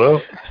so as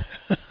well.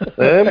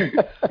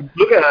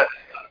 Look at it.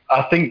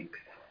 I think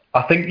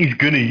he's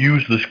going to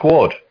use the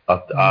squad.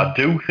 I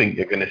do think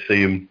you're going to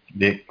see him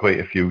make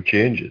quite a few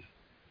changes.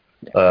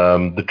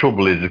 The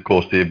trouble is, of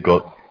course, they've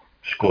got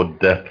squad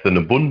depth and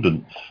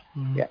abundance.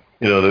 Yeah.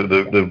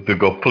 They've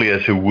got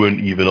players who weren't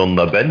even on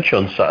their bench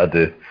on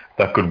Saturday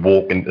that could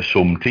walk into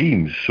some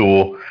teams.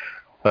 So,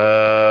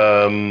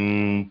 but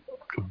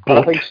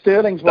I think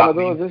Sterling's one of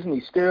those, isn't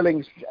he?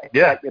 Sterling's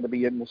expected to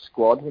be in the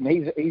squad, and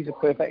he's a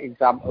perfect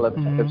example of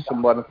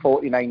someone,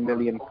 £49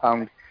 million,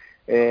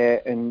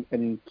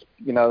 and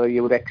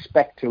you would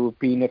expect to have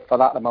been it for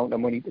that amount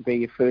of money to be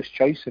your first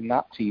choice in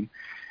that team.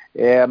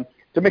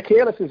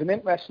 Demichelis is an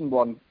interesting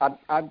one. I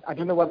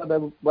don't know whether they're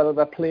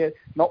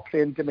not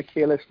playing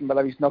Demichelis and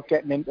whether he's not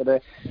getting into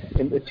the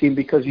team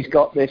because he's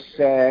got this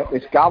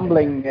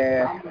gambling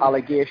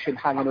allegation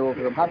hanging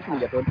over him, hasn't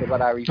he? I don't know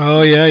whether he's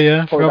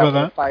forgot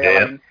about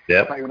that.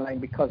 Firing line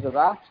because of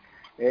that.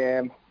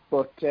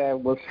 But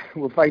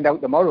we'll find out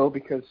tomorrow,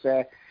 because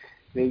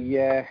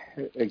the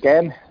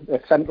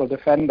central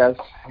defenders,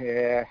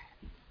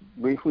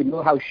 we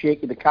know how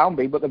shaky they can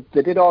be, but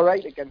they did all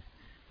right against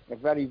a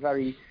very,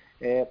 very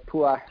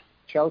poor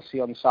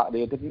Chelsea on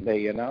Saturday, didn't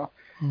they?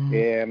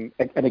 And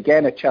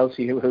again, a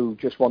Chelsea who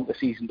just want the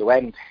season to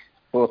end,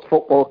 both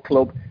football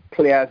club,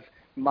 players,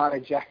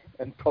 manager,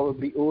 and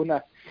probably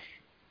owner.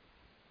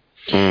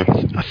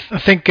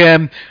 I think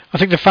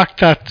the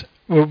fact that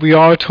we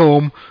are at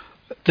home,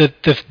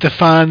 the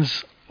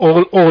fans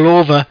all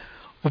over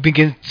will be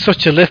getting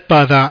such a lift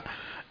by that.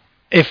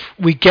 If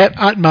we get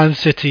at Man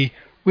City,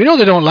 we know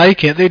they don't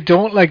like it. They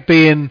don't like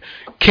being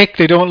kicked.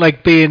 They don't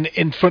like being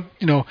in front.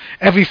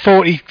 Every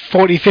 40,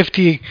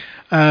 50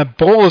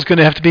 ball is going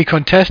to have to be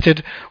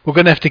contested. We're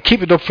going to have to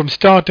keep it up from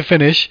start to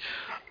finish.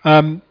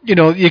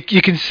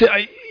 You can see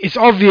it's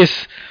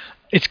obvious.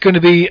 It's going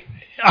to be.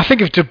 I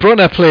think if De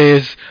Bruyne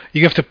plays,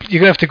 you're going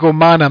to have to go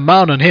man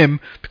on him,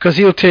 because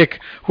he'll take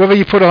whoever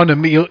you put on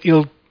him.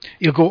 He'll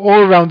go all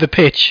around the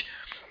pitch,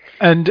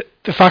 and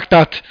the fact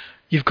that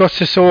you've got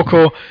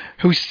Sissoko,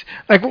 who's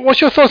like,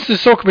 what's your thoughts on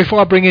Sissoko before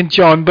I bring in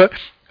John? But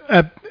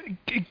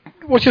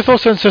what's your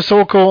thoughts on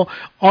Sissoko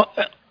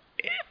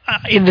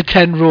in the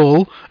 10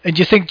 role? And do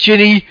you think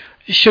Ginny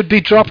should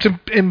be dropped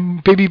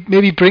and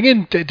maybe bring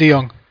in De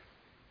Jong?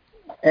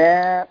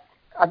 I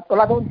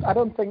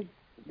don't think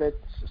that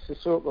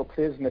Sissoko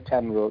plays in the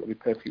 10 role, to be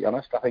perfectly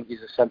honest. I think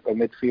he's a central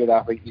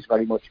midfielder. I think he's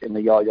very much in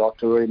the Yaya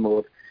Toure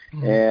mode.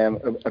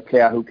 A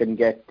player who can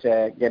get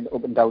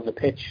up and down the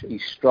pitch.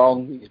 He's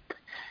strong.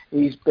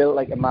 He's built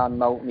like a man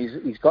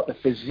mountain. He's got the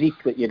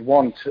physique that you'd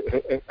want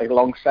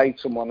alongside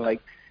someone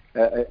like.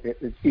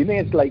 He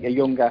is like a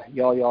younger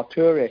Yaya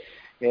Toure.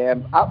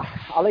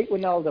 I like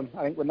Wijnaldum.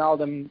 I think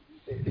Wijnaldum.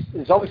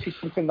 There's obviously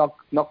something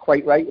not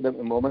quite right with him at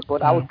the moment,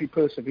 but I would be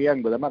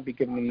persevering with him. I'd be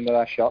giving him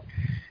another shot.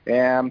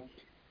 We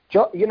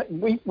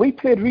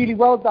played really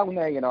well down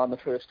there, in the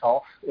first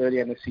half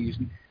earlier in the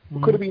season. We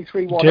could have been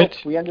 3-1 up.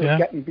 We ended up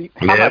getting beat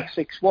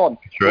 6-1.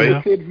 Right.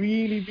 We played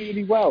really,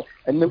 really well.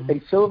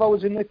 And Silva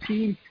was in the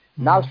team.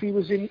 Nasri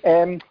was in.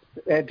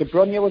 De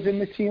Bruyne was in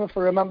the team, if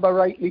I remember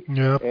rightly.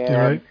 Yeah,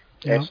 you're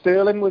right.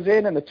 Sterling was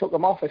in, and they took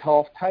him off at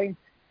half time.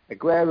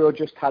 Aguero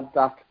just had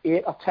that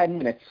 8 or 10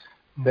 minutes.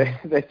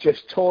 They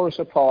just tore us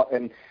apart.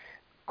 And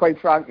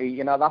quite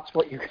frankly, that's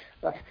what he's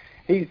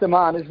the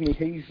man, isn't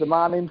he? He's the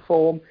man in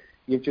form.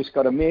 You've just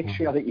got to make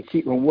sure that you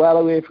keep him well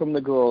away from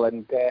the goal,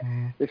 and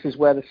this is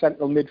where the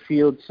central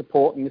midfield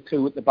supporting the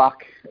two at the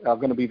back are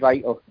going to be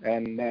vital,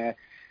 and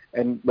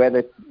where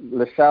the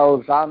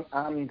Lascelles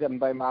and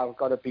Mbeumo have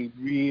got to be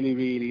really,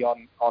 really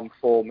on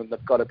form, and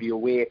they've got to be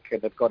awake,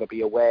 and they've got to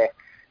be aware,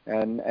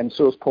 and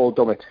so is Paul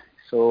Dummett.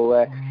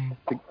 So,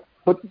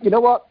 but you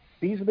know what?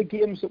 These are the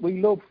games that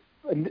we love,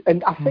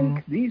 and I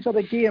think these are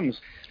the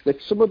games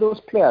that some of those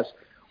players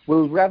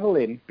will revel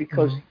in,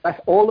 because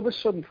all of a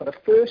sudden, for the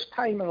first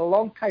time in a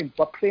long time,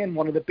 we're playing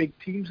one of the big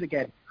teams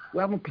again.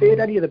 We haven't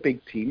played any of the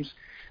big teams.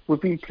 We've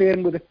been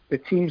playing with the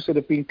teams that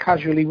have been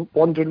casually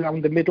wandering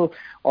around the middle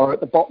or at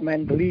the bottom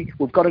end of the league.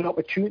 We've got an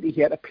opportunity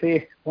here to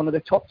play one of the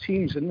top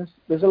teams, and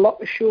there's a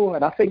lot to show.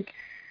 And I think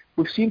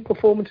we've seen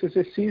performances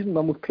this season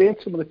when we've played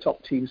some of the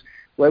top teams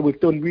where we've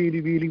done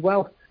really, really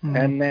well.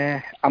 And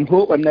I'm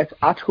hoping that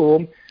at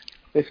home,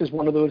 this is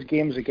one of those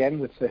games again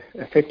with a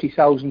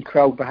 50,000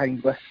 crowd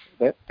behind us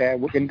that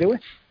we can do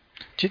it.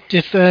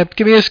 Just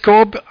give me a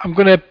score. I'm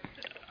gonna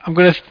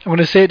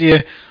say to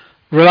you,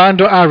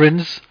 Rolando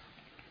Aarons.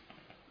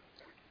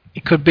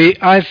 It could be.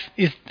 I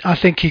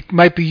think he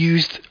might be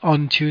used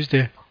on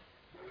Tuesday.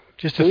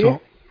 Just a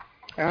thought.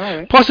 All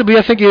right. Possibly.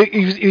 I think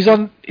he was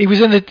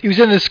in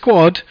the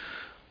squad,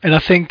 and I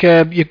think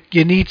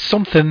you need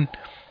something.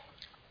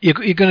 You're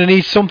going to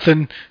need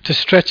something to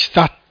stretch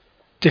that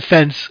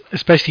defence,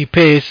 especially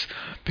pace,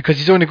 because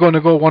he's only going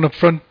to go one up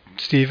front,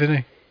 Steve, isn't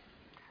he?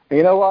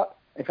 You know what?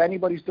 If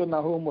anybody's done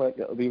their homework,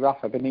 it'll be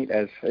Rafa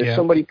Benitez. As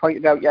somebody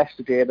pointed out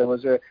yesterday, there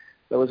was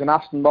an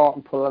Aston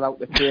Martin pulling out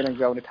the training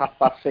ground at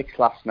 6:30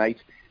 last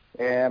night.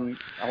 I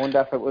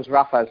wonder if it was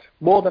Rafa's.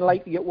 More than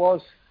likely it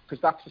was,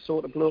 because that's the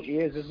sort of bloke he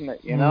is, isn't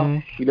it?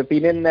 He'd have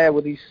been in there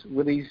with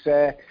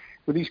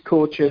his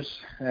coaches,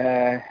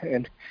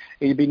 and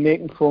he'd been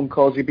making phone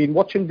calls. He'd been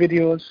watching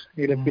videos.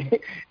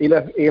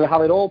 He'll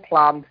have it all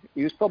planned.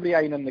 He was probably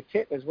ironing the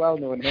kit as well,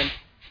 knowing him.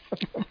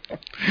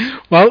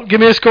 Well, give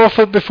me a score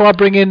before I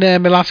bring in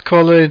my last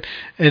caller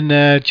in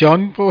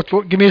John.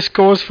 Give me a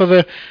scores for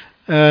the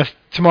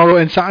tomorrow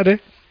and Saturday.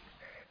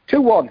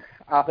 2-1,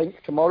 I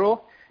think,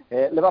 tomorrow.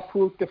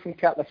 Liverpool, different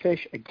kettle of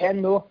fish.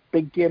 Again, though,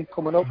 big game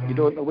coming up. You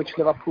don't know which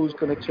Liverpool's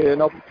going to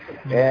turn up.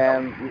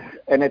 And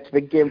it's a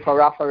big game for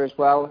Rafa as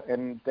well.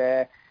 And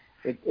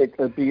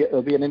it'll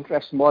be an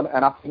interesting one.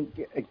 And I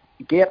think,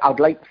 again, I'd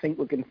like to think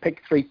we can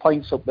pick 3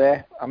 points up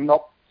there. I'm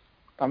not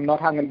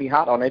hanging my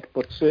hat on it,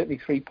 but certainly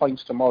 3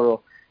 points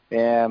tomorrow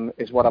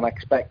is what I'm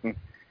expecting.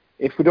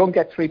 If we don't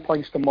get 3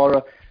 points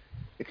tomorrow,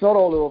 it's not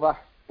all over,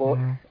 but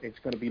it's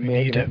going to be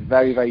making it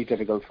very, very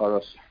difficult for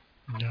us.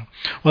 Yeah.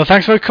 Well,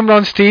 thanks for coming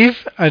on, Steve,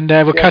 and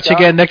we'll catch you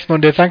again next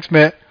Monday. Thanks,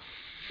 mate.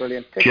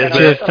 Brilliant.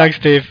 Cheers. Thanks,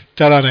 Steve.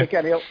 Take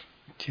care, Neil.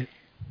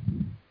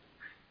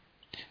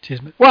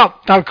 Cheers, mate. Well,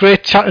 that was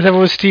great chat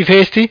with Steve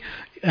Hasty,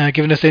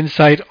 giving us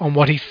insight on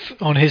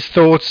on his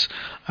thoughts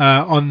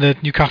on the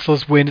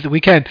Newcastle's win at the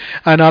weekend.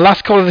 And our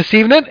last caller this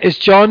evening is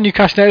John,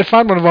 Newcastle United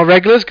fan, one of our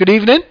regulars. Good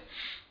evening.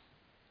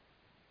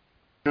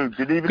 Good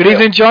evening. Good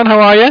evening, John. How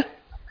are you?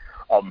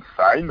 I'm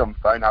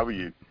fine. How are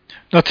you?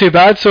 Not too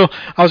bad. So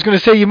I was going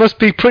to say you must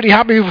be pretty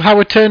happy with how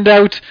it turned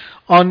out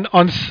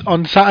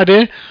on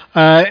Saturday.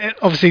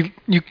 Obviously,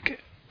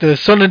 the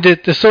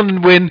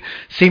Sunderland win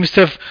seems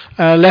to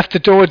have left the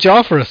door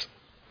ajar for us.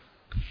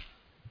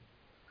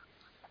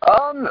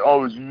 I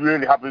was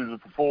really happy with the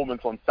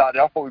performance on Saturday.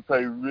 I thought we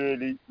played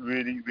really,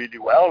 really, really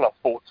well. I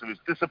thought it was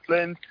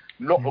disciplined.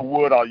 Not a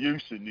word I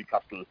used in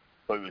Newcastle,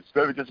 but it was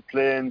very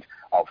disciplined.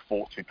 I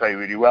thought we played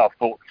really well. I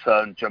thought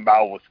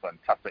Jamal was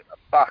fantastic at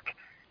the back.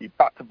 He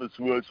backed up his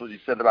words, what he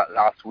said about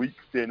last week,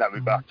 saying that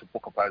we've got to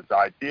book up his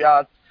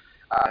ideas.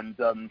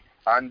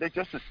 And they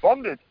just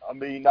responded. I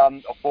mean,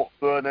 I thought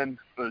Vernon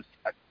was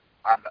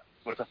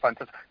a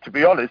fantastic... To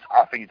be honest,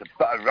 I think he's a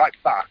better right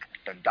back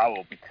than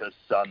Darrell because...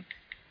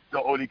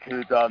 not only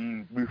could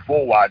move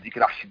forward, he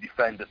could actually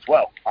defend as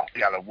well. I think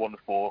he had a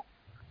wonderful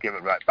game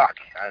at right back.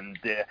 And,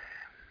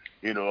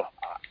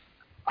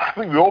 I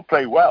think we all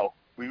played well.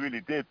 We really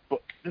did.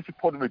 But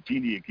disappointed with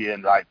Genie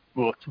again, right?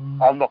 But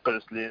I'm not going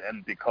to slate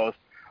him because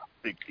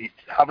he's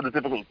having a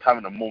difficult time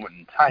at the moment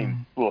in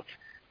time. But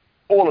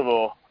all of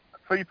all,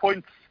 3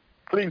 points,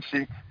 clean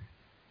sheet,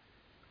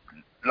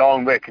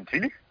 long way to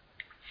continue.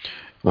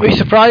 Were you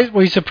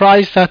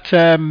surprised that...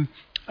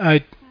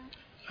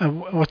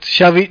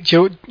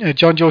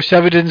 John Joe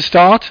Shelby didn't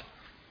start?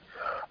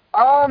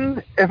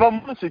 If I'm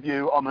honest with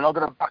you, I'm not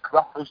going to back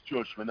Rafa's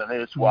judgment, and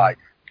here's why.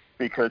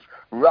 Because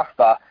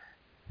Rafa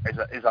is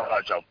a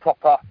manager,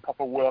 proper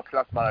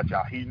world-class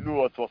manager. He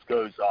knows what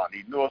goes on.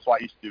 He knows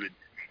what he's doing.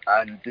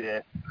 And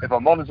if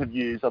I'm honest with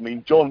you, I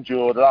mean, John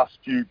Joe, the last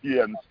few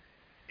games,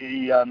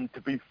 he,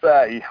 to be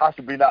fair, he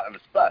hasn't been out of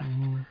his best.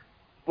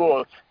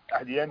 But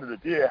at the end of the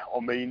day, I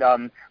mean,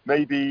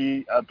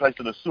 maybe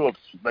placing the subs,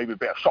 maybe a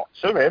bit of shock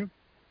to him.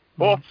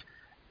 But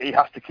he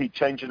has to keep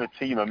changing the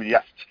team. I mean, he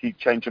has to keep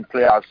changing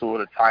players all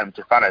the time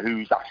to find out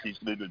who's actually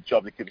going to do the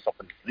job to keep us up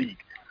in the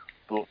league.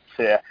 But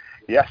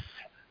yes,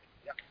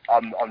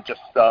 I'm just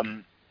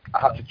I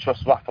have to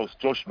trust Rafa's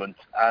judgment.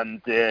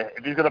 And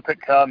if he's going to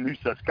pick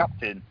Musa as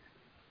captain,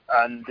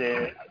 and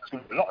it's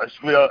going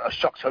to be a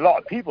shock to a lot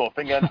of people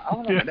thinking,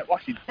 "Oh no,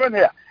 what's he doing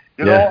here?"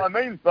 You know what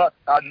I mean? But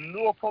I had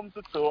no problems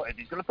at all. If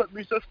he's going to put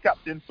Musa as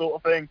captain, sort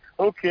of thing,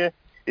 okay,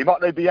 he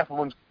might not be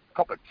everyone's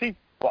cup of tea.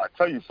 But I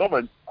tell you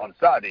something, on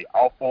Saturday,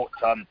 I thought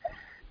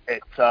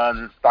it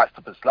spiced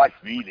up his life,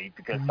 really,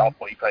 because I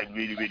thought he played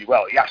really, really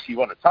well. He actually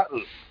won a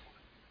title.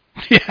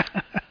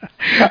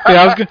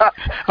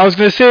 I was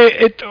going to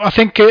say, I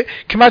think, can you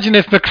imagine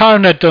if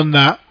McLaren had done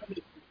that?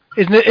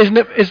 Isn't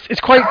it?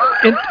 It's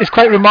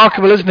quite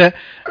remarkable, isn't it?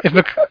 If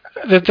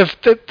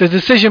the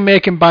decision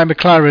making by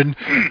McLaren,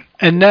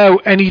 and now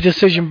any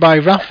decision by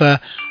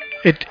Rafa,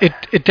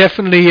 it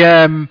definitely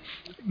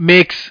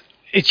makes.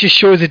 It just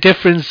shows a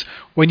difference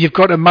when you've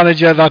got a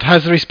manager that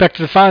has the respect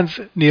of the fans,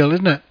 Neil,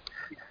 isn't it?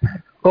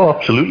 Oh,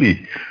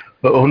 absolutely.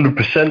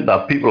 100%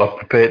 that people are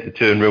prepared to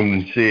turn around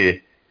and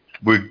say,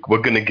 we're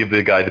going to give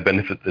the guy the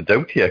benefit of the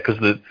doubt here. Because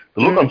the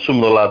look on some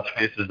of the lads'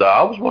 faces that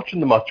I was watching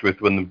the match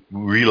with when they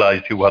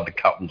realised who had the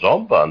captain's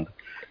armband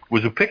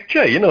was a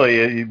picture. You know,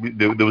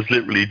 there was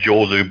literally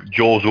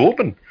jaws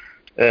open.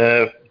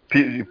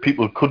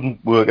 People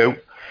couldn't work out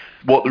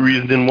what the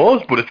reasoning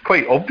was, but it's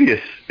quite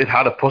obvious it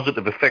had a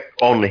positive effect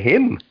on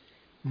him.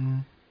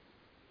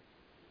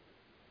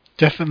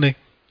 Definitely.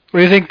 What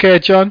do you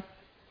think, John?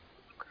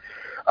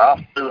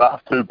 I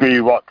have to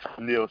agree what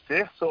Neil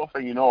says, sort of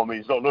thing, you know. I mean,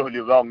 he's not really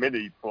wrong, is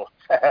he? But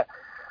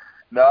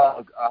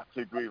no, I have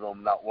to agree with him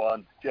on that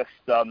one.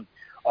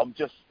 I'm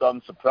just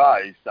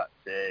surprised that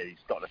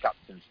he's got the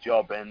captain's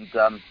job, and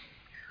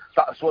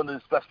that's one of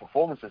his best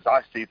performances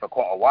I see for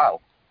quite a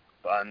while.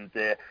 And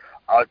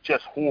I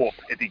just hope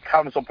if he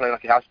comes on playing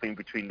like he has been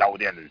between now and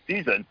the end of the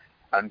season,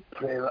 and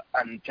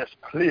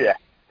just play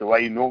the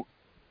way he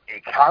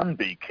can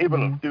be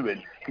capable of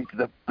doing. He's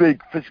a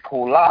big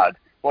physical lad.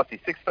 What's he,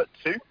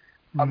 6'2"?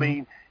 I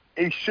mean,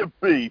 he should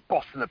be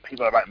bossing the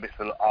people around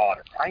midfield all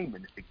the time,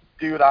 and if he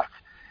can do that,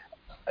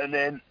 and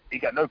then he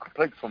get no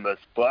complaints from us.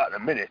 But at the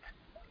minute,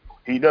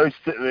 he knows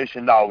the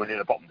situation now when he's at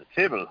the bottom of the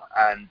table,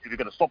 and if you're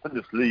going to stop in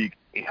this league,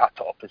 he has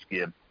to up his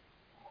game.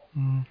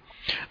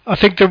 I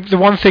think the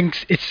one thing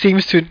it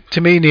seems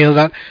to me, Neil,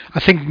 that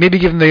I think maybe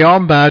given the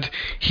armband,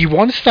 he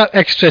wants that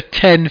extra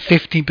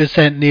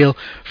 10-15%, Neil,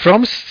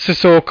 from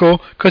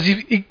Sissoko, because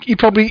he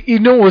probably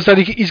knows that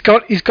he's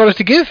got it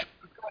to give.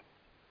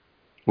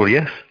 Well,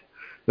 yes,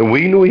 and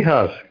we know he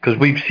has, because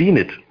we've seen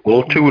it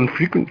all too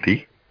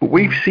infrequently, but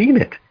we've seen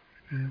it.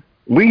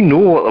 We know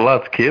what the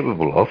lad's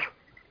capable of,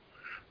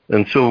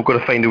 and so we've got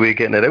to find a way of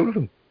getting it out of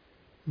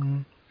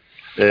him.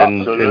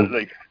 Absolutely.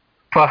 And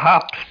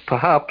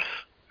perhaps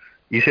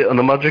he's hit on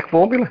the magic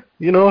formula.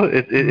 You know,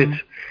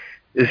 it's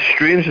as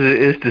strange as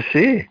it is to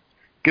say.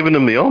 Giving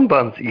him the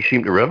armbands, he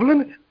seemed to revel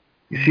in it.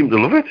 He seemed to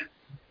love it.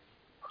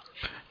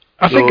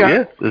 I think,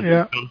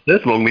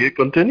 there's long may it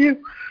continue.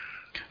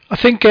 I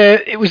think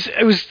it was.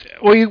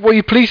 Were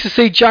you pleased to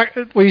see Jack?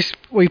 Were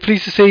you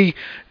pleased to see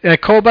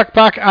Colback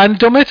back and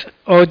Dummett,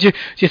 or do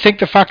you think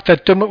the fact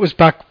that Dummett was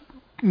back,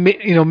 made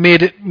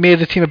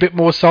the team a bit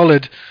more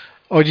solid,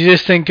 or do you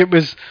just think it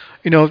was,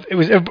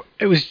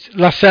 it was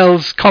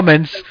Lascelles'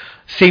 comments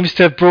seems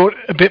to have brought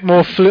a bit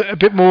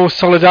more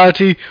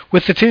solidarity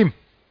with the team.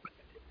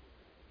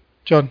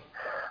 John.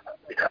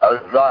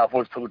 Right, I've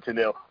always talked to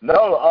Neil.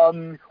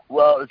 No,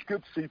 well, it's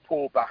good to see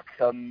Paul back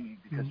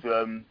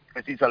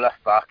because he's a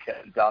left back,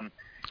 and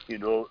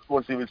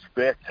once he was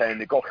fit and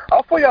he got,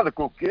 I thought he had a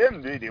good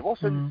game. Really, it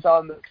wasn't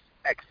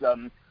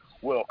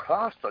world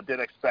class. I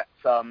didn't expect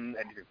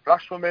anything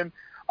flash from him.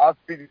 I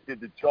think he did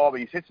the job.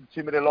 He's hitting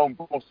too many long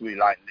balls to be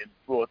lightning,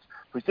 but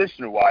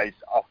position-wise,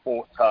 I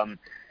thought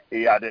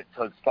he had it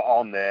spot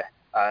on there,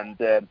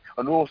 and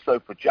also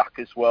for Jack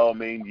as well. I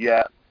mean,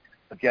 yeah.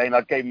 Again,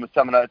 I gave him a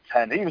 7 out of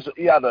 10.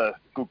 He had a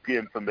good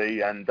game for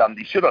me, and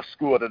he should have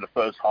scored in the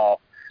first half.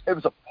 It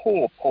was a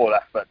poor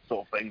effort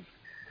sort of thing.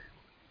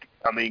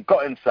 I mean,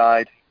 got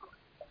inside.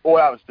 All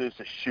I was doing was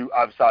to shoot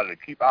outside of the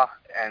keeper,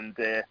 and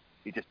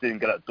he just didn't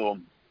get it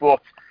done.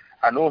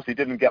 And also he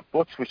didn't get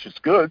butts, which is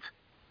good.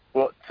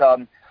 But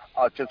I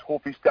just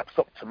hope he steps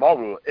up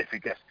tomorrow if he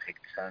gets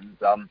picked, and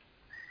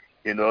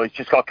he's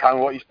just got to count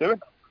what he's doing.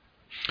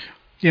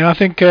 Yeah, I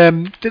think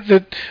with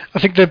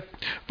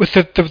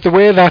the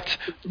way that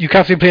Newcastle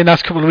have been playing the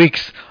last couple of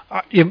weeks,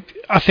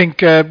 I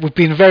think we've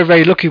been very,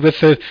 very lucky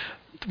with the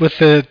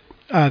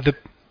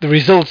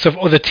results of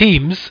other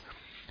teams.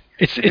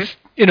 It's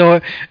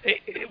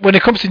when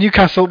it comes to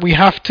Newcastle, we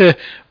have to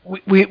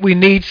we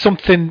need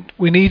something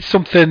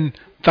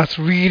that's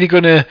really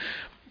going to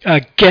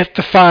get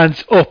the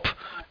fans up,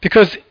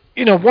 because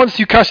once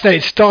Newcastle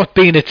United start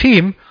being a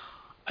team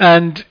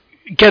and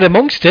get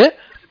amongst it.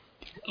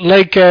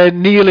 Like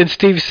Neil and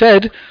Steve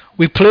said,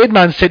 we played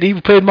Man City. We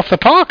played them off the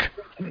park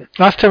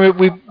last time.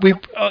 We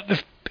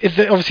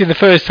obviously in the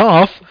first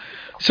half.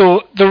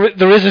 So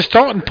there is a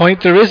starting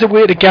point. There is a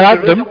way to get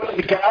at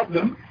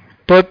them.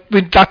 But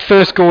that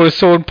first goal is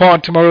so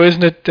important tomorrow,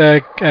 isn't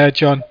it,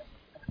 John?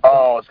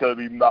 Oh, it's going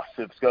to be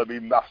massive. It's going to be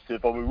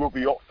massive. And we will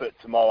be up for it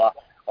tomorrow.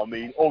 I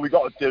mean, all we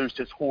got to do is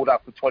just hold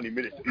out for 20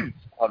 minutes.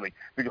 Pardon me.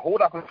 We can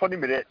hold out for 20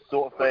 minutes,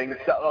 sort of thing.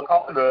 Settle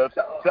our nerves.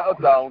 Settle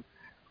down.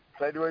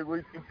 Play the way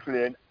we've been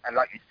playing, and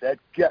like you said,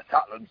 get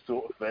at them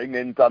sort of thing,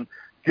 and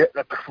get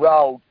the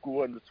crowd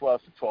going the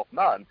 12th to 12th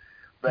man,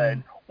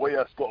 then we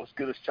have got as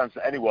good a chance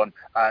as anyone.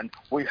 And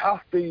we have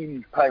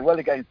been playing well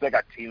against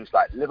bigger teams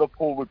like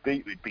Liverpool. We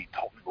beat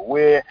Tottenham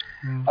away.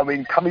 I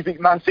mean, can we beat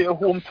Man City at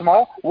home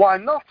tomorrow? Why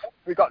not?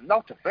 We got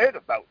nothing to fear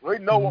about. We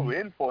know what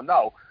we're in for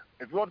now.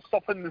 If we want to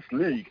stop in this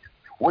league,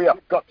 we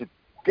have got to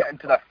get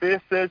into their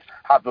faces,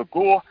 have a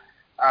go.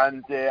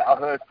 And I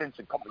heard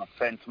Vincent Kompany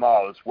playing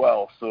tomorrow as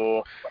well,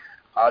 so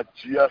I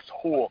just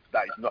hope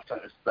that he's not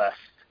at his best.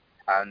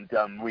 And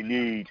we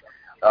need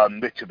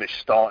Mitrovic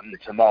starting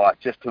tomorrow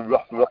just to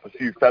ruffle up a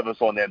few feathers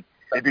on him.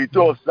 If he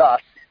does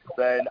that,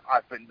 then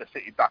I think the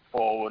City back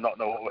four will not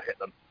know what will hit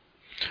them.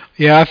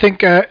 Yeah, I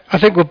think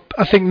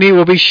Neil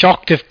will be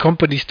shocked if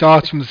Kompany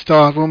starts from the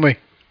start, won't we?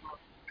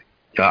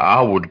 Yeah,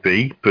 I would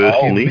be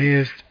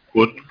personally,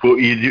 but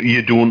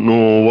you don't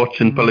know what's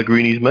in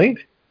Pellegrini's mind.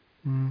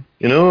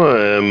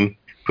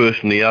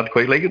 Personally, I'd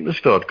quite like him to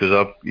start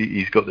because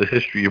he's got the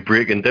history of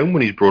breaking down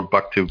when he's brought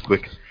back too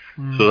quick.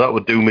 So that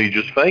would do me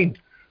just fine.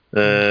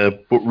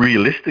 But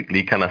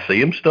realistically, can I see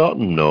him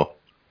starting? No.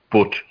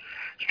 But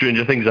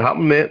stranger things have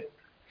happened, mate.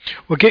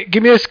 Well,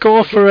 give me a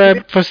score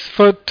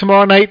for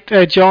tomorrow night,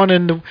 John,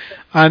 and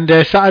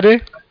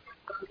Saturday.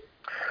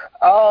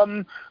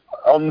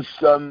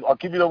 I'll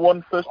give you the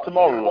one first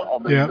tomorrow. I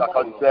mean, like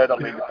I said,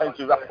 the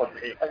Pensions have got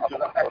pick. I've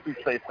got every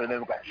faith in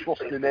him. I've got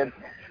trust in him,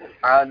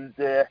 and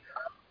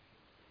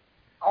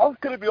I'm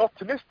going to be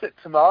optimistic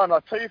tomorrow, and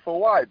I'll tell you for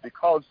why.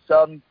 Because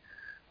I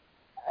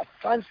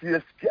fancy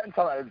us getting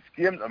something out of this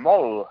game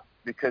tomorrow,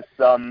 because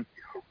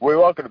we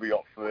are going to be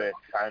up for it,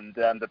 and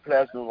the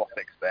players know what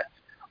to expect.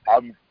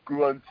 I'm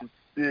going to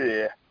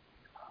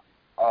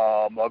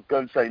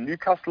say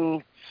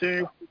Newcastle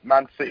 2,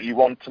 Man City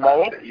 1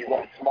 tomorrow.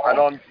 And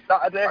on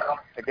Saturday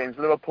against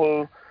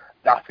Liverpool,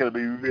 that's going to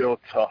be real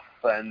tough.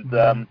 And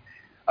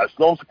as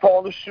long as we put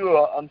on the show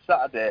on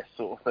Saturday,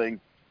 sort of thing,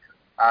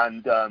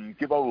 and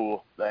give a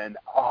roll, then,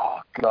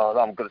 I'm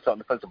going to start on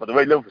the fence. But the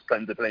way Liverpool's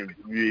playing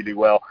really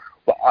well.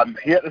 But I'm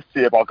here to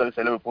say, but I'm going to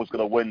say Liverpool's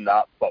going to win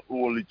that, but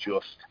only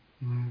just.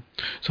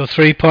 So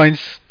 3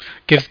 points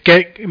means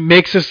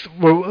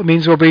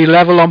we'll be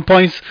level on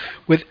points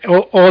with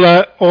all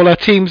our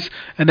teams,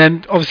 and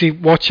then obviously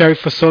watch out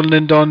for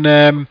Sunderland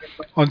on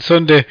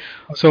Sunday.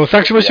 So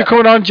thanks so much for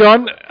coming on,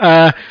 John.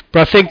 But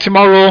I think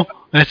tomorrow,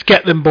 let's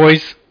get them,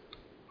 boys.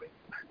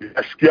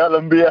 Let's get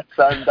them, mates,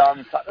 and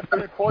take the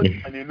 3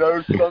 points. And you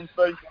know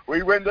something,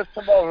 we win this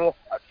tomorrow.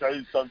 I tell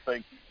you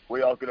something,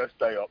 we are going to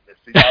stay up this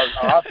season.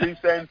 I have been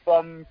saying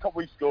from a couple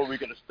weeks ago we're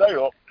going to stay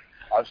up.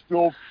 I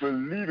still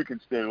believe we can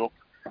stay up,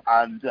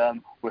 and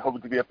we're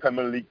hoping to be a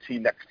Premier League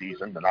team next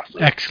season. And that's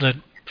it.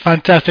 Excellent.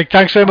 Fantastic.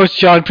 Thanks very much,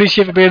 John.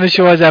 Appreciate you for being on the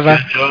show as ever.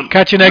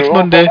 Catch you next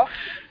Monday.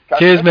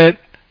 Cheers, mate.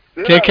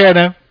 Take care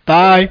now.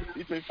 Bye.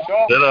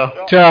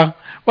 Ciao.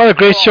 Well, a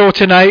great show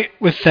tonight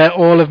with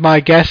all of my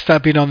guests that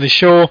have been on the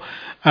show.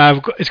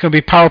 It's going to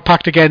be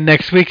power-packed again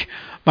next week.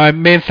 My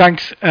main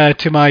thanks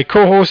to my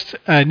co-host,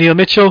 Neil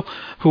Mitchell,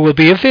 who will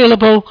be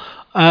available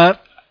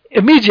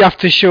immediately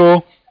after the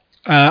show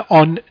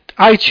on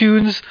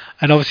iTunes,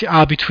 and obviously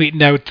I'll be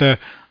tweeting out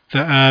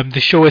the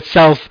show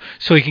itself,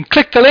 so you can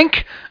click the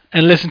link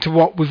and listen to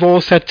what we've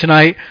all said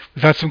tonight.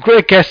 We've had some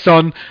great guests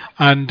on,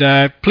 and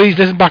please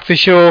listen back to the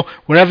show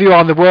wherever you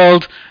are in the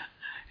world.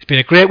 It's been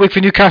a great week for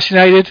Newcastle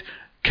United.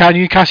 Can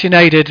Newcastle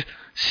United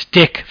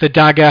stick the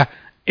dagger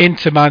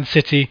into Man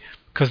City?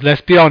 Because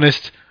let's be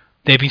honest,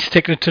 they've been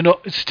sticking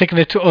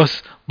it to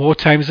us more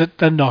times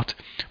than not.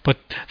 But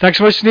thanks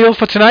so much, Neil,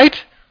 for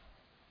tonight.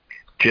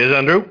 Cheers,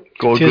 Andrew.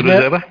 Go Cheers, good mate.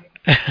 as ever.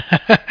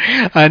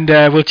 And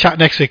we'll chat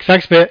next week.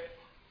 Thanks, mate.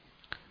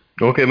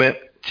 Okay, mate.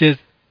 Cheers.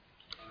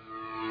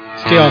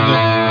 Stay on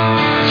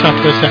there.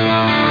 Chat for a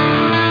second.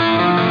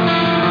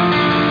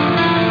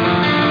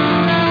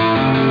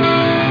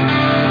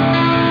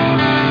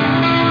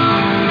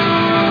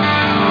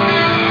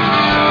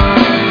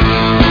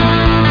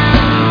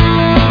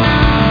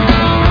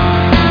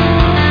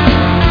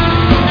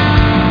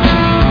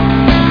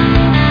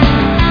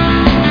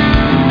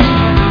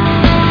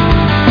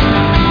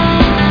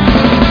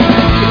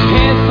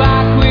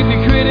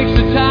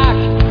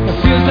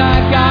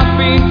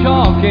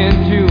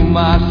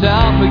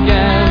 Myself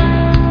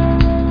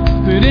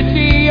again, but it's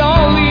the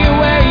only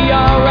way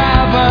you're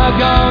ever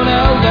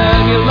gonna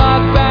learn. You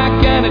look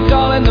back and it's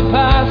all in the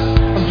past.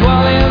 I'm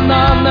dwelling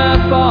on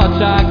the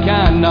thoughts I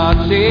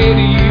cannot say to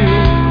you.